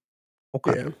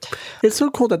 Okay. Yeah. It's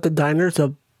so cool that the diner's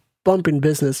a bumping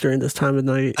business during this time of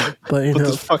night. But, you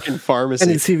know, the fucking pharmacy.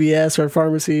 Any CVS or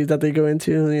pharmacy that they go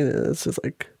into, you know, it's just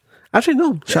like, actually,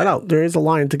 no, shout out. There is a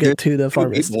line to get to the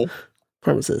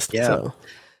pharmacist. Yeah. So.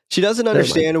 She doesn't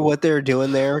understand what they're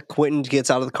doing there. Quentin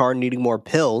gets out of the car needing more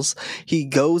pills. He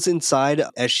goes inside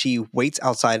as she waits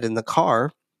outside in the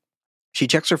car. She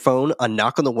checks her phone. A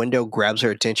knock on the window grabs her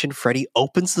attention. Freddy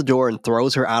opens the door and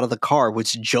throws her out of the car,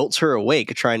 which jolts her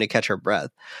awake, trying to catch her breath.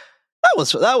 That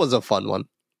was a fun one.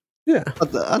 Yeah.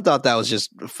 I thought that was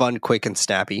just fun, quick, and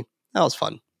snappy. That was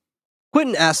fun.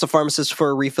 Quentin asks the pharmacist for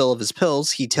a refill of his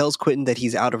pills. He tells Quentin that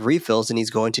he's out of refills and he's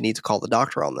going to need to call the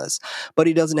doctor on this, but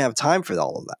he doesn't have time for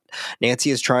all of that. Nancy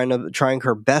is trying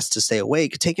her best to stay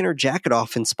awake, taking her jacket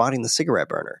off and spotting the cigarette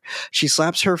burner. She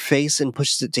slaps her face and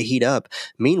pushes it to heat up.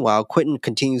 Meanwhile, Quentin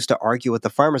continues to argue with the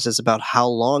pharmacist about how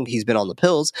long he's been on the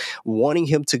pills, wanting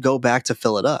him to go back to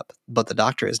fill it up, but the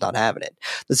doctor is not having it.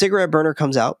 The cigarette burner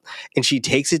comes out and she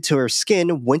takes it to her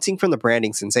skin, wincing from the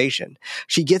branding sensation.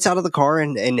 She gets out of the car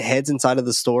and heads inside of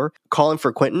the store, calling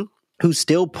for Quentin, who's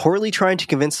still poorly trying to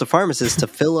convince the pharmacist to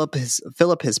fill up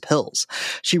his pills.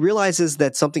 She realizes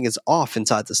that something is off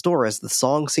inside the store as the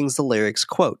song sings the lyrics,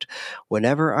 quote,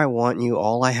 "Whenever I want you,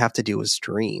 all I have to do is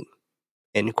dream."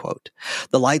 End quote.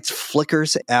 The lights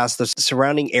flickers as the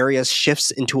surrounding area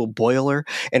shifts into a boiler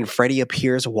and Freddy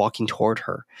appears walking toward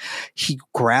her. He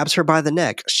grabs her by the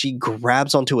neck. She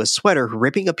grabs onto his sweater,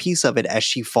 ripping a piece of it as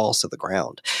she falls to the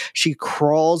ground. She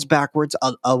crawls backwards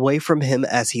away from him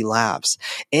as he laughs.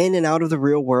 In and out of the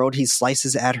real world, he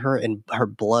slices at her and her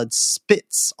blood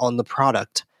spits on the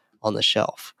product on the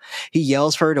shelf. He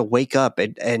yells for her to wake up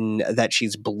and that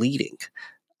she's bleeding.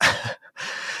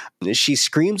 She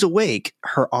screams awake,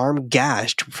 her arm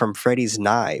gashed from Freddy's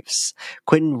knives.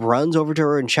 Quentin runs over to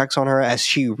her and checks on her as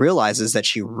she realizes that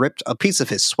she ripped a piece of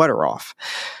his sweater off.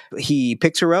 He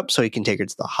picks her up so he can take her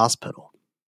to the hospital.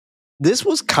 This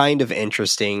was kind of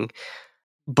interesting,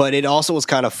 but it also was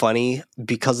kind of funny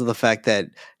because of the fact that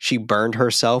she burned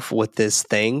herself with this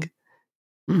thing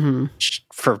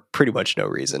for pretty much no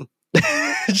reason.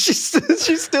 she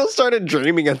still started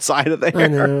dreaming inside of there. I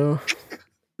know.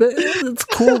 But it's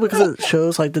cool because it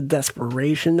shows like the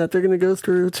desperation that they're going to go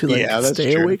through to like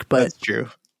stay awake. But that's true.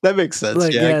 That makes sense.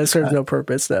 Like, it serves no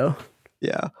purpose though.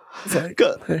 Yeah. It's like,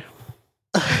 good. Hey.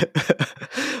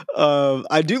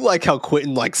 I do like how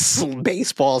Quentin like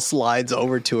baseball slides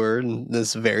over to her in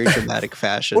this very dramatic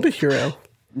fashion. What a hero.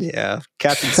 Yeah.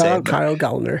 Captain Shout Sam. out Kyle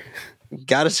Gallner.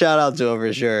 Got to shout out to him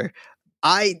for sure.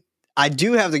 I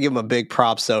do have to give him a big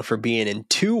props though for being in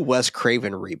 2 Wes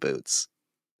Craven reboots.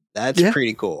 That's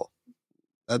pretty cool.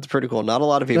 That's pretty cool. Not a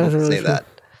lot of people can say that.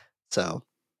 So,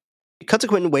 cut to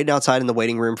Quentin waiting outside in the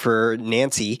waiting room for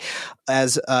Nancy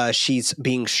as she's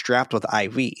being strapped with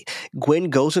IV. Gwen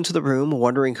goes into the room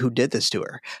wondering who did this to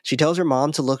her. She tells her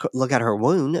mom to look at her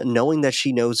wound, knowing that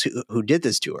she knows who did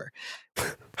this to her.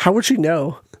 How would she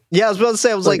know? Yeah, I was about to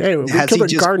say, I was like, hey, we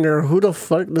killed a gardener. Who the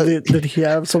fuck did he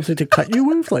have something to cut you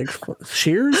with? Like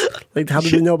shears? Like how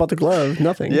did he know about the glove?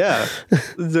 Nothing. Yeah,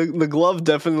 the glove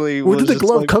definitely. Where did the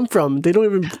glove come from? They don't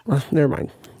even. Never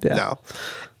mind. Yeah. No,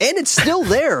 and it's still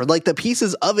there. Like the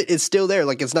pieces of it is still there.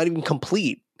 Like it's not even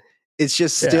complete. It's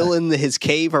just still in his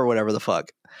cave or whatever the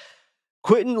fuck.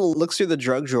 Quentin looks through the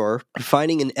drug drawer,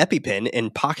 finding an EpiPen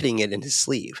and pocketing it in his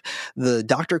sleeve. The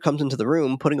doctor comes into the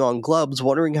room, putting on gloves,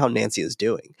 wondering how Nancy is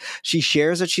doing. She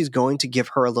shares that she's going to give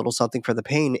her a little something for the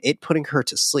pain, it putting her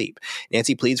to sleep.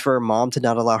 Nancy pleads for her mom to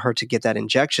not allow her to get that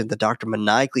injection. The doctor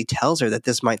maniacally tells her that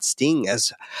this might sting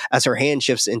as her hand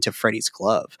shifts into Freddy's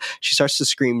glove. She starts to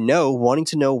scream no, wanting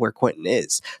to know where Quentin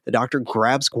is. The doctor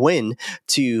grabs Gwen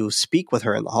to speak with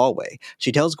her in the hallway.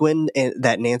 She tells Gwen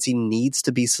that Nancy needs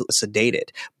to be sedated,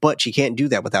 but she can't do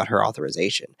that without her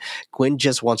authorization. Gwen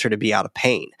just wants her to be out of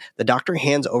pain. The doctor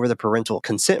hands over the parental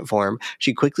consent form.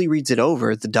 She quickly reads it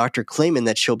over, the doctor claiming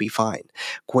that she'll be fine.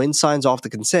 Gwen signs off the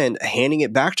consent, handing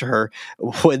it back to her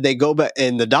when they go back,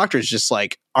 and the doctor's just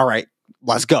like, all right,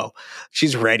 let's go.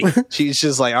 She's ready. She's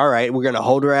just like, all right, we're going to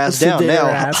hold her ass down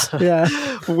now. Yeah.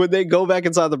 When they go back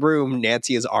inside the room,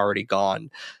 Nancy is already gone.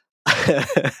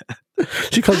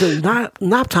 She comes in,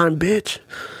 nap time, bitch.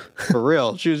 For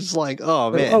real. She was just like,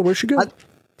 oh, man. Oh, where'd she go?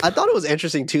 I thought it was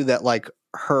interesting, too, that, like,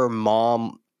 her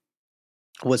mom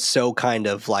was so kind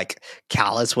of, like,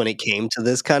 callous when it came to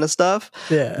this kind of stuff.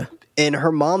 Yeah. And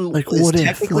her mom is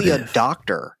technically a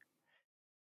doctor.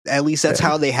 At least that's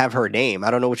how they have her name. I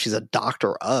don't know what she's a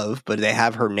doctor of, but they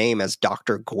have her name as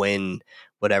Dr. Gwen,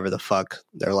 whatever the fuck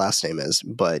their last name is.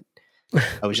 But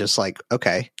I was just like,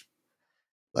 okay.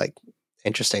 Like,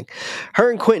 interesting.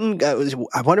 Her and Quentin,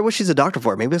 I wonder what she's a doctor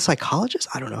for. Maybe a psychologist?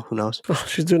 I don't know. Who knows? Oh,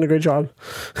 she's doing a great job.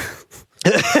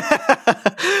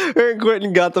 Her and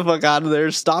Quentin got the fuck out of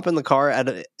there, stopping the car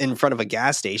in front of a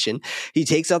gas station. He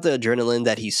takes out the adrenaline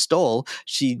that he stole.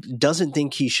 She doesn't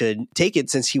think he should take it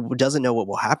since he doesn't know what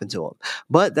will happen to him.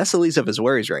 But that's the least of his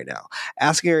worries right now.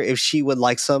 Asking her if she would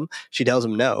like some, she tells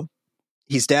him no.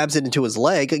 He stabs it into his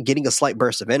leg, getting a slight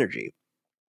burst of energy.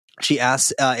 She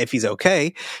asks if he's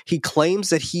okay. He claims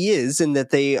that he is and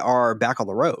that they are back on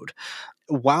the road.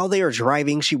 While they are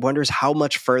driving, she wonders how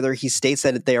much further. He states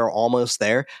that they are almost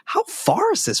there. How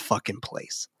far is this fucking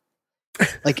place?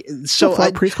 Like, so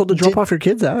preschool to drop off your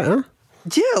kids at, huh?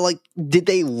 Yeah, like, did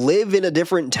they live in a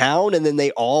different town and then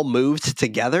they all moved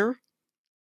together?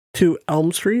 To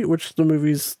Elm Street, which the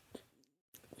movie's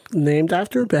named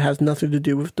after, but has nothing to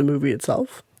do with the movie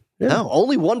itself. Yeah. No,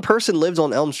 only one person lived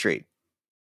on Elm Street.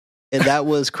 And that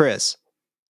was Chris.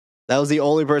 That was the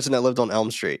only person that lived on Elm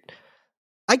Street.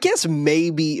 I guess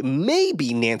maybe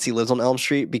Nancy lives on Elm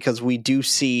Street because we do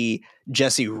see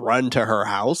Jesse run to her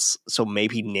house. So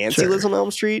maybe Nancy lives on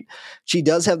Elm Street. She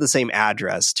does have the same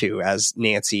address, too, as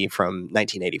Nancy from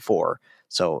 1984.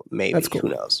 So maybe, that's cool. Who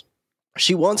knows?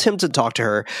 She wants him to talk to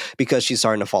her because she's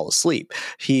starting to fall asleep.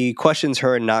 He questions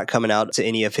her not coming out to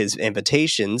any of his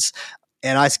invitations.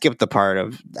 And I skipped the part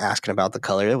of asking about the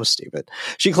color. It was stupid.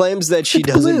 She claims that she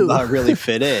doesn't really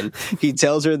fit in. He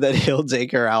tells her that he'll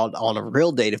take her out on a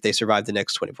real date if they survive the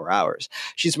next 24 hours.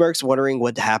 She smirks, wondering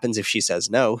what happens if she says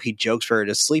no. He jokes for her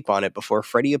to sleep on it before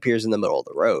Freddy appears in the middle of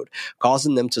the road,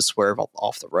 causing them to swerve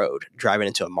off the road, driving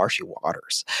into marshy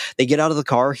waters. They get out of the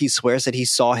car. He swears that he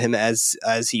saw him as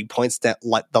he points the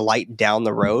light down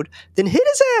the road, then hit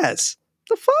his ass.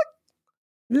 The fuck?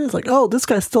 Yeah, it's like, oh, this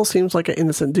guy still seems like an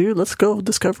innocent dude. Let's go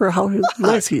discover how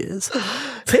nice he is.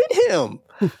 Hit him.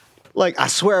 Like, I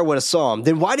swear I would have saw him.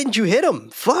 Then why didn't you hit him?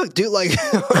 Fuck, dude. Like,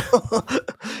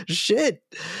 shit.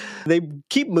 They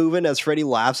keep moving as Freddy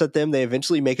laughs at them. They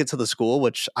eventually make it to the school,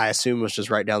 which I assume was just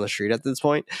right down the street at this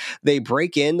point. They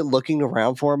break in, looking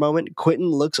around for a moment. Quentin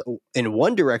looks in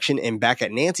one direction and back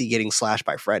at Nancy getting slashed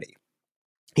by Freddy.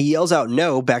 He yells out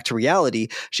no back to reality.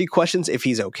 She questions if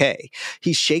he's okay.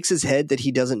 He shakes his head that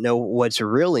he doesn't know what's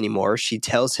real anymore. She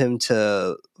tells him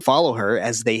to follow her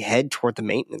as they head toward the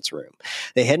maintenance room.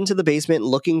 They head into the basement,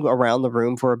 looking around the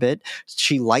room for a bit.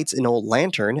 She lights an old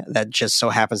lantern that just so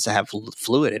happens to have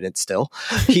fluid in it still.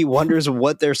 He wonders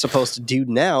what they're supposed to do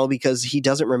now because he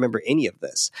doesn't remember any of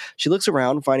this. She looks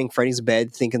around, finding Freddy's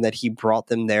bed, thinking that he brought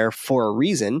them there for a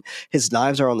reason. His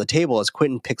knives are on the table as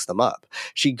Quentin picks them up.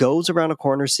 She goes around a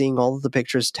corner, seeing all of the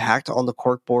pictures tacked on the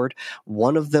corkboard,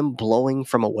 one of them blowing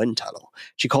from a wind tunnel.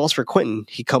 She calls for Quentin.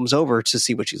 He comes over to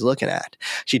see what she's looking at.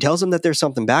 She tells him that there's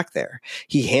something back there.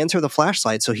 He hands her the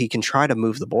flashlight so he can try to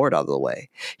move the board out of the way.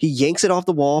 He yanks it off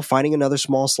the wall, finding another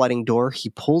small sliding door.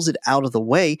 He pulls it out of the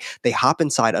way. They hop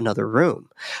inside another room.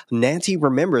 Nancy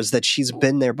remembers that she's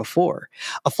been there before.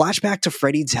 A flashback to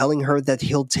Freddy telling her that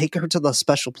he'll take her to the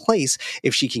special place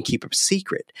if she can keep a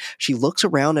secret. She looks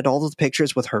around at all of the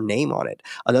pictures with her name on it.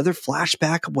 Another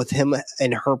flashback with him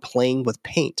and her playing with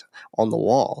paint on the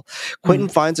wall. Quentin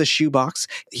finds a shoebox.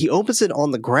 He opens it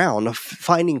on the ground,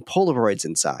 finding Polaroids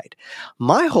inside.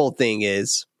 My whole thing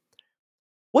is,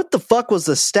 what the fuck was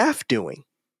the staff doing?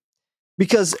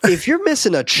 Because if you're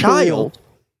missing a child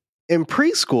in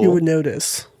preschool, you would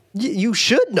notice. You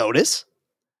should notice.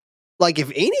 Like,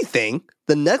 if anything,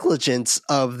 the negligence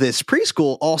of this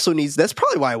preschool also needs, that's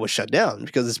probably why it was shut down,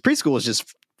 because this preschool was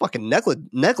just fucking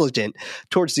negligent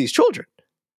towards these children.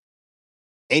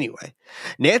 Anyway,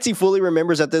 Nancy fully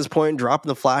remembers at this point dropping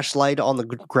the flashlight on the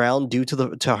ground due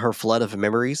to her flood of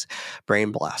memories.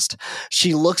 Brain blast.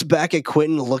 She looks back at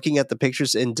Quentin, looking at the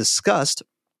pictures in disgust.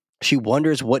 She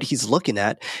wonders what he's looking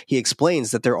at. He explains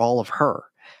that they're all of her.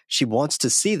 She wants to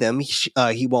see them.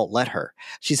 He won't let her.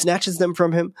 She snatches them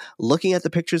from him, looking at the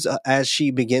pictures as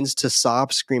she begins to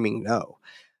sob, screaming no.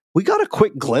 We got a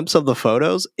quick glimpse of the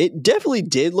photos. It definitely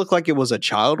did look like it was a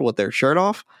child with their shirt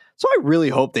off. So I really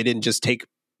hope they didn't just take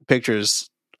pictures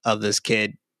of this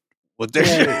kid with their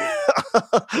shirt.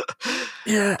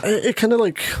 Yeah, it kind of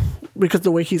like, because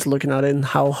the way he's looking at it and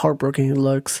how heartbroken he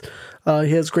looks,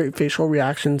 he has great facial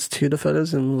reactions to the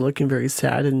photos and looking very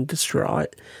sad and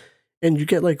distraught. And you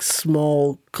get like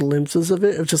small glimpses of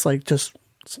it, of just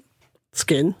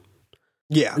skin.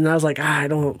 Yeah. And I was like,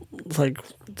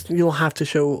 you don't have to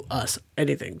show us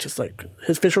anything. Just like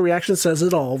his facial reaction says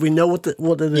it all. We know what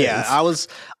it is. Yeah, I was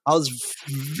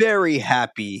very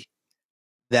happy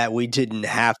that we didn't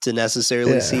have to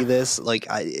necessarily see this. Like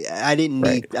I didn't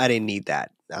need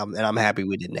that. And I'm happy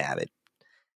we didn't have it.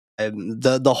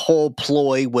 The whole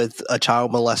ploy with a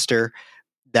child molester,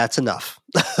 that's enough.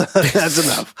 That's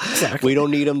enough. Exactly. We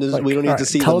don't need him to. We don't need to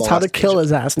see. Tell us how to kill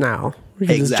his ass now. We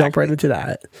can just jump right into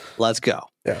that. Let's go.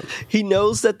 Yeah. He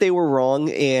knows that they were wrong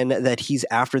and that he's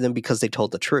after them because they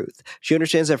told the truth. She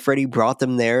understands that Freddy brought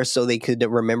them there so they could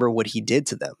remember what he did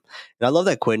to them. And I love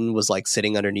that Quentin was like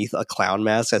sitting underneath a clown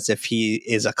mask as if he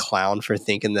is a clown for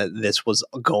thinking that this was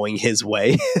going his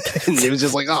way. And it was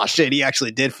just like, oh shit, he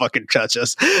actually did fucking touch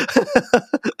us.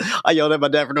 I yelled at my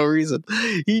dad for no reason.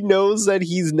 He knows that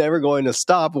he's never going to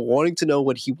stop wanting to know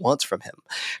what he wants from him.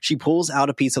 She pulls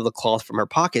out a piece of the cloth from her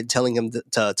pocket, telling him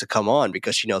to come on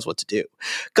because she knows what to do.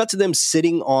 Cut to them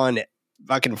sitting on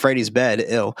fucking Freddy's bed.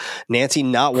 Ew. Nancy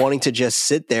not wanting to just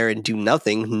sit there and do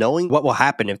nothing, knowing what will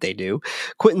happen if they do.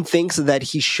 Quentin thinks that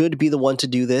he should be the one to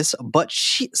do this, but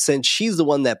since she's the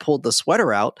one that pulled the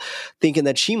sweater out, thinking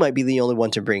that she might be the only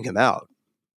one to bring him out.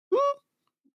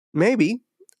 Maybe.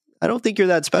 I don't think you're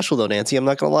that special though, Nancy. I'm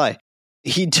not going to lie.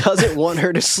 He doesn't want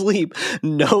her to sleep,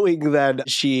 knowing that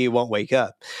she won't wake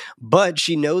up. But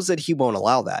she knows that he won't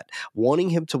allow that,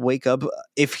 wanting him to wake up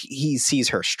if he sees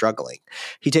her struggling.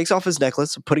 He takes off his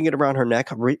necklace, putting it around her neck,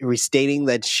 restating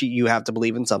that you have to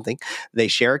believe in something. They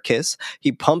share a kiss.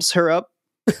 He pumps her up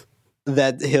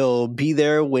that he'll be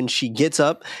there when she gets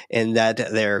up and that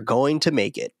they're going to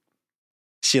make it.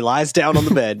 She lies down on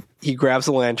the bed. He grabs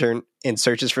a lantern and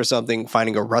searches for something,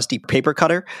 finding a rusty paper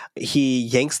cutter. He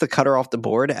yanks the cutter off the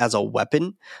board as a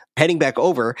weapon, heading back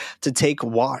over to take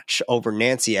watch over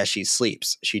Nancy as she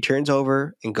sleeps. She turns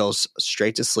over and goes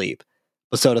straight to sleep,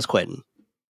 but so does Quentin.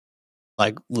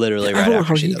 Like literally right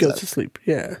after she goes to sleep.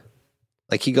 Yeah.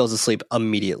 Like he goes to sleep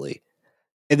immediately.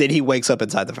 And then he wakes up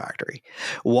inside the factory,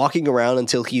 walking around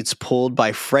until he's pulled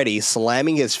by Freddy,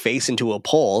 slamming his face into a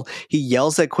pole. He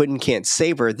yells that Quentin can't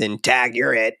save her, then tag,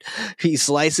 you're it. He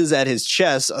slices at his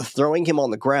chest, throwing him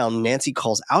on the ground. Nancy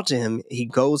calls out to him. He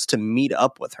goes to meet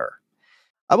up with her.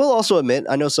 I will also admit,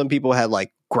 I know some people had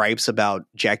like gripes about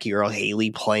Jackie Earle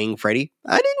Haley playing Freddy.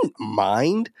 I didn't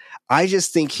mind. I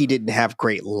just think he didn't have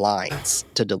great lines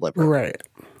to deliver. Right.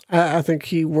 I think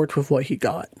he worked with what he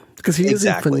got. Because he is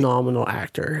a phenomenal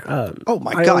actor. Oh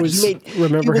my God!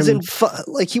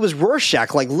 He was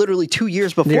Rorschach like literally 2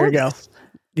 years before. There you go.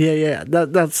 Yeah.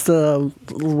 That's the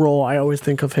role I always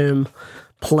think of him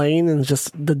playing, and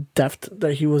just the depth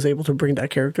that he was able to bring that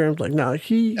character. I'm like, no,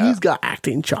 he's got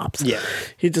acting chops. Yeah,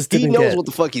 he just didn't knows what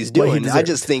the fuck he's doing. I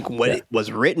just think what it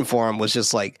was written for him was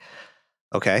just like,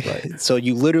 okay, right. So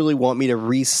you literally want me to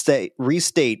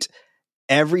restate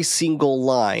every single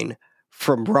line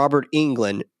from Robert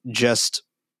Englund, just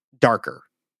darker.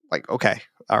 Like, okay,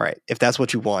 all right. If that's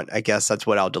what you want, I guess that's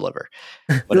what I'll deliver.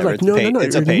 Whatever. Like, no.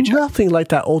 It's a paycheck. Nothing like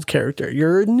that old character.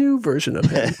 You're a new version of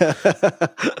him.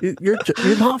 you're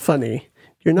not funny.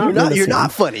 You're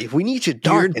not funny. We need you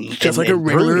dark and just like a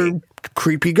regular brooding.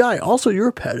 Creepy guy. Also, you're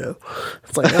a pedo.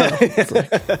 It's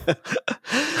like,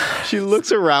 She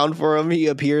looks around for him. He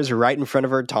appears right in front of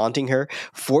her, taunting her,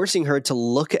 forcing her to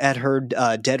look at her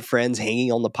dead friends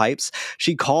hanging on the pipes.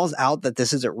 She calls out that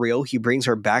this isn't real. He brings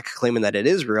her back, claiming that it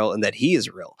is real and that he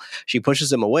is real. She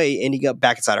pushes him away, ending up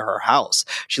back inside of her house.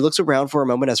 She looks around for a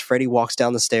moment as Freddy walks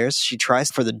down the stairs. She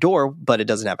tries for the door, but it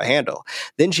doesn't have a handle.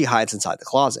 Then she hides inside the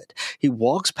closet. He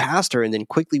walks past her and then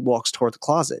quickly walks toward the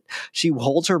closet. She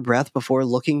holds her breath before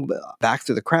looking back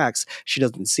through the cracks. She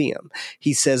doesn't see him.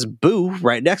 He says boo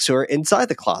right next to her inside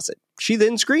the closet. She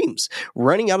then screams.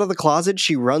 Running out of the closet,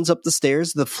 she runs up the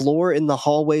stairs, the floor in the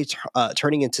hallway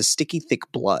turning into sticky,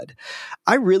 thick blood.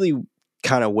 I really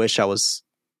kind of wish I was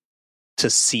to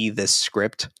see this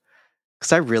script,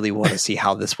 because I really want to see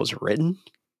how this was written,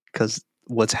 because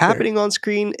what's happening on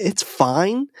screen, it's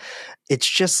fine. It's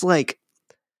just like,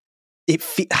 it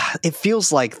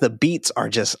feels like the beats are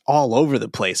just all over the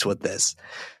place with this.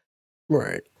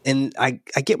 Right. And I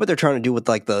get what they're trying to do with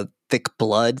like the thick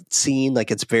blood scene.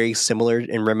 Like it's very similar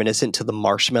and reminiscent to the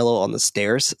marshmallow on the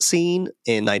stairs scene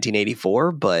in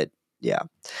 1984. But yeah.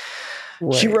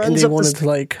 Right. She runs and they wanted to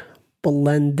like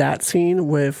blend that scene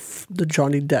with the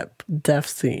Johnny Depp death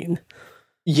scene.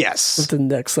 Yes. With the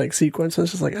next like sequence. And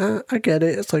it's just like, I get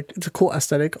it. It's like, it's a cool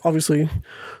aesthetic. Obviously,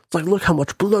 it's like, look how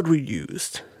much blood we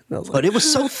used. But it was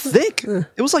so thick.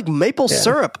 It was like maple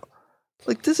syrup.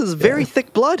 Like, this is very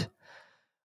thick blood.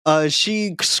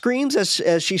 She screams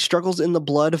as she struggles in the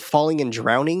blood, falling and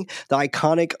drowning. The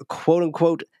iconic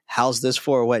quote-unquote, "how's this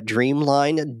for a wet dream"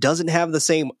 line doesn't have the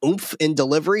same oomph in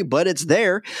delivery, but it's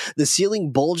there. The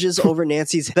ceiling bulges over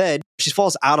Nancy's head. She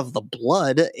falls out of the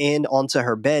blood and onto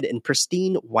her bed in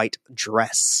pristine white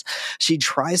dress. She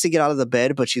tries to get out of the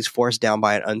bed, but she's forced down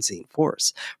by an unseen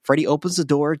force. Freddy opens the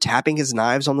door, tapping his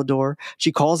knives on the door.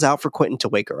 She calls out for Quentin to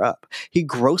wake her up. He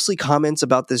grossly comments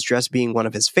about this dress being one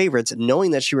of his favorites,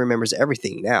 knowing that she remembers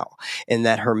everything now, and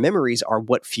that her memories are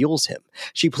what fuels him.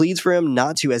 She pleads for him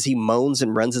not to as he moans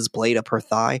and runs his blade up her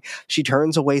thigh. She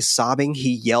turns away sobbing.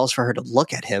 He yells for her to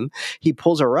look at him. He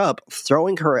pulls her up,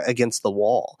 throwing her against the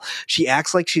wall. She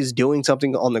acts like she's doing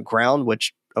something on the ground,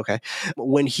 which, okay.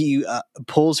 When he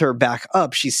pulls her back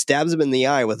up, she stabs him in the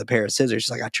eye with a pair of scissors. She's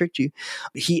like, I tricked you.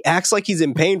 He acts like he's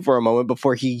in pain for a moment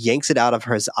before he yanks it out of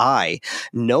his eye,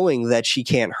 knowing that she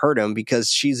can't hurt him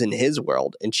because she's in his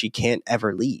world and she can't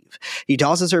ever leave. He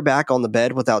tosses her back on the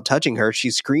bed without touching her. She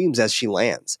screams as she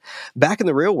lands. Back in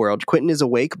the real world, Quentin is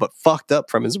awake but fucked up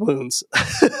from his wounds.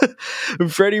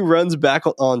 Freddy runs back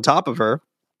on top of her,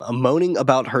 moaning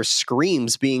about her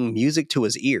screams being music to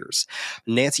his ears.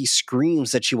 Nancy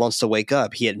screams that she wants to wake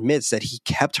up. He admits that he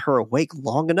kept her awake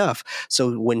long enough,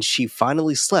 so when she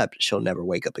finally slept, she'll never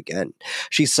wake up again.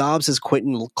 She sobs as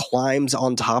Quentin climbs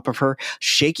on top of her,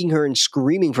 shaking her and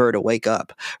screaming for her to wake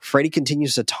up. Freddy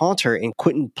continues to taunt her, and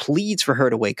Quentin pleads for her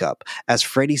to wake up, as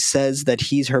Freddy says that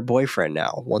he's her boyfriend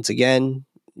now. Once again,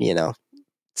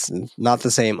 it's not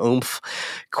the same oomph.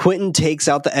 Quentin takes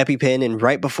out the EpiPen, and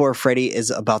right before Freddy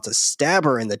is about to stab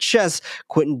her in the chest,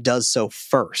 Quentin does so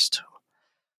first.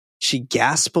 She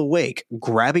gasps awake,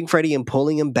 grabbing Freddy and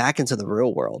pulling him back into the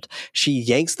real world. She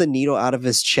yanks the needle out of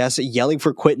his chest, yelling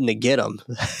for Quentin to get him.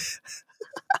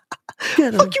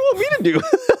 Get him. What do you want me to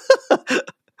do?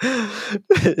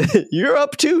 You're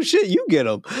up too. Shit, you get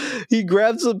him. He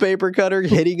grabs the paper cutter,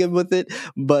 hitting him with it,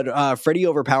 but Freddy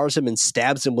overpowers him and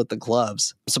stabs him with the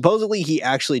gloves. Supposedly, he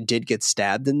actually did get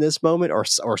stabbed in this moment, or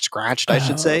scratched, I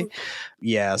should say.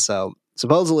 Yeah, so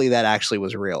supposedly that actually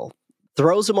was real.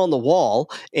 throws him on the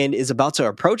wall and is about to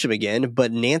approach him again,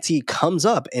 but Nancy comes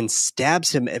up and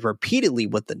stabs him repeatedly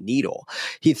with the needle.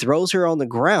 He throws her on the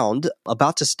ground,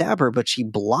 about to stab her, but she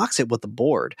blocks it with the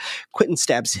board. Quentin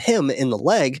stabs him in the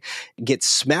leg, gets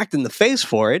smacked in the face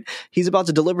for it. He's about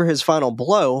to deliver his final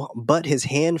blow, but his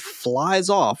hand flies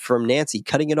off from Nancy,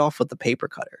 cutting it off with the paper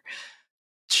cutter.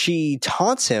 She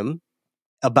taunts him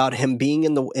about him being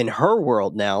in her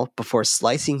world now before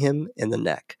slicing him in the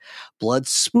neck. Blood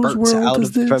spurts out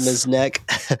from his neck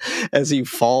as he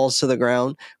falls to the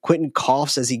ground. Quentin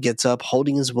coughs as he gets up,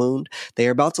 holding his wound. They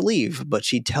are about to leave, but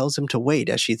she tells him to wait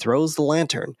as she throws the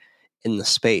lantern in the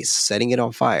space, setting it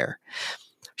on fire.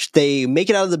 They make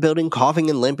it out of the building, coughing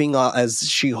and limping as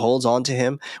she holds on to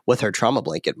him with her trauma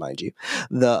blanket, mind you.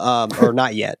 Or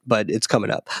not yet, but it's coming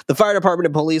up. The fire department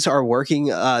and police are working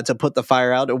to put the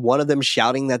fire out, one of them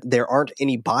shouting that there aren't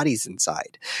any bodies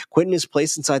inside. Quentin is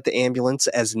placed inside the ambulance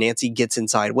as Nancy gets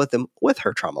inside with him with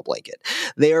her trauma blanket.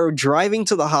 They are driving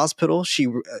to the hospital. She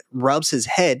rubs his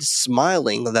head,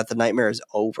 smiling that the nightmare is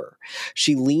over.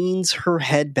 She leans her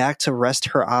head back to rest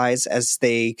her eyes as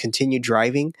they continue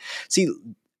driving. See,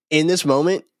 in this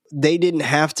moment, they didn't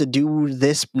have to do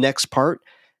this next part.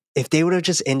 If they would have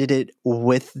just ended it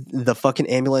with the fucking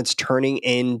ambulance turning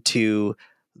into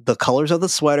the colors of the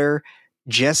sweater,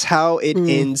 just how it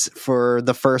ends for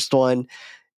the first one,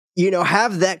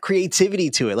 have that creativity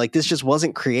to it. Like, this just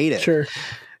wasn't creative. Sure.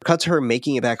 Cut to her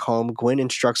making it back home. Gwen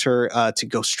instructs her to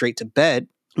go straight to bed.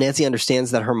 Nancy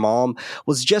understands that her mom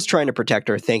was just trying to protect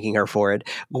her, thanking her for it.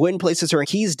 Gwen places her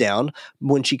keys down.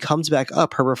 When she comes back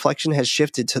up, her reflection has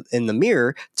shifted in the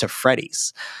mirror to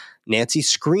Freddy's. Nancy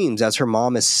screams as her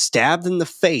mom is stabbed in the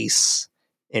face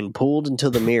and pulled into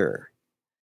the mirror,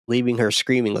 leaving her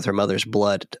screaming with her mother's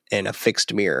blood and a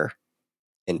fixed mirror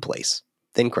in place.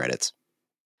 Then credits.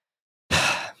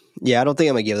 Yeah, I don't think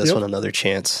I'm going to give this one another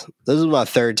chance. This is my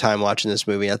third time watching this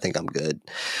movie. I think I'm good.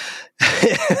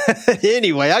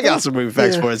 Anyway, I got some movie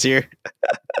facts for us here.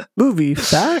 Movie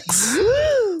facts?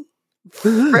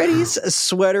 Freddy's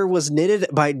sweater was knitted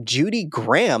by Judy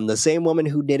Graham, the same woman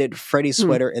who knitted Freddy's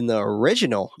sweater in the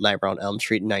original Nightmare on Elm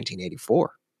Street in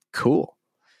 1984. Cool.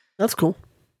 That's cool.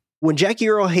 When Jackie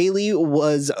Earle Haley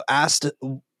was asked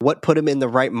what put him in the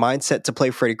right mindset to play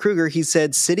Freddy Krueger, he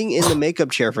said, sitting in the makeup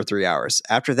chair for 3 hours.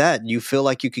 After that, you feel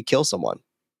like you could kill someone.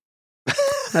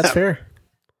 That's fair.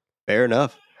 Fair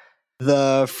enough.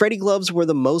 The Freddy gloves were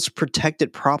the most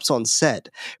protected props on set.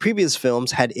 Previous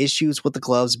films had issues with the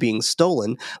gloves being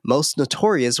stolen. Most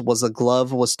notorious was the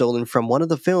glove was stolen from one of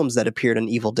the films that appeared in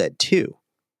Evil Dead 2.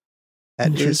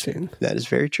 Interesting. That is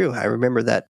very true. I remember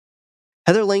that.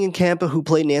 Heather Langenkamp, who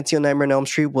played Nancy on Nightmare on Elm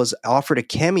Street, was offered a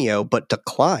cameo but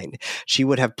declined. She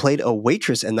would have played a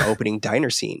waitress in the opening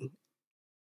diner scene.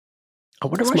 I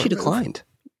wonder why she declined.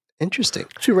 Interesting.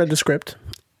 She read the script.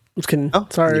 Just kidding. Oh,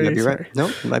 sorry. You might be right.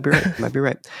 No, you might be right. Might be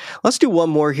right. Let's do one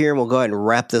more here and we'll go ahead and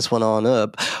wrap this one on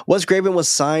up. Wes Craven was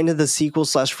signed the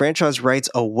sequel/franchise rights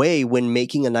away when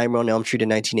making A Nightmare on Elm Street in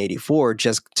 1984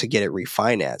 just to get it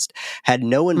refinanced. Had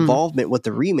no involvement with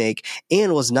the remake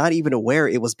and was not even aware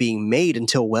it was being made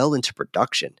until well into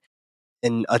production.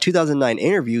 In a 2009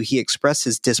 interview, he expressed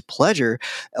his displeasure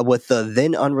with the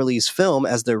then unreleased film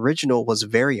as the original was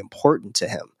very important to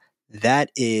him.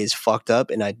 That is fucked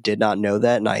up, and I did not know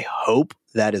that, and I hope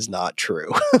that is not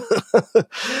true.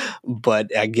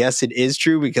 But I guess it is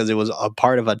true because it was a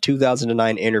part of a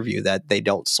 2009 interview that they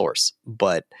don't source.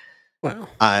 But wow,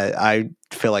 I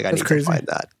feel like I need to find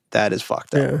that. That is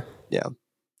fucked up. Yeah.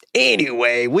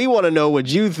 Anyway, we want to know what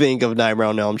you think of Nightmare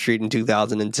on Elm Street in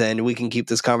 2010. We can keep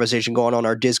this conversation going on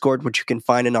our Discord, which you can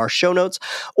find in our show notes,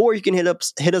 or you can hit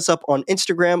us up on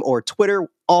Instagram or Twitter,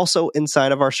 also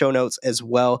inside of our show notes as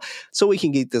well, so we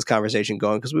can keep this conversation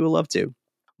going because we would love to.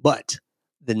 But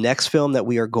the next film that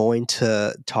we are going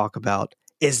to talk about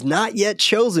is not yet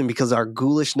chosen because our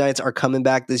Ghoulish Nights are coming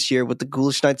back this year with the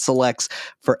Ghoulish Night Selects.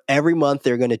 For every month,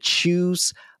 they're going to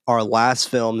choose our last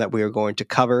film that we are going to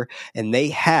cover, and they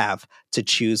have to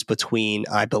choose between,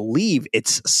 I believe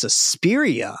it's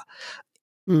Suspiria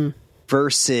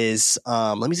versus,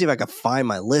 let me see if I can find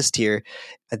my list here.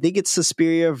 I think it's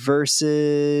Suspiria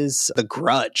versus The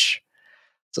Grudge.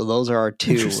 So those are our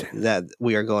two that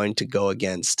we are going to go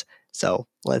against. So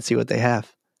let's see what they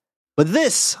have. But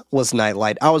this was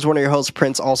Nightlight. I was one of your hosts,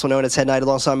 Prince, also known as Head Knight.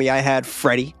 Alongside me, I had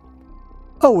Freddy.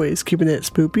 Always keeping it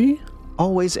spoopy.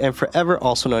 Always and forever,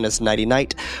 also known as Nighty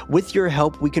Night. With your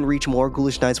help, we can reach more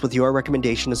Ghoulish Nights with your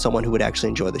recommendation to someone who would actually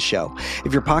enjoy the show.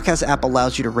 If your podcast app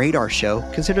allows you to rate our show,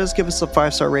 consider give us a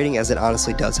 5-star rating, as it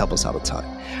honestly does help us out a ton.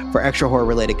 For extra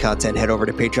horror-related content, head over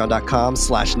to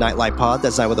patreon.com/nightlightpod.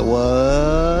 That's not with a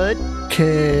what?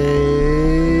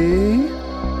 Okay.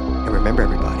 remember,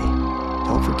 everybody,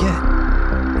 don't forget,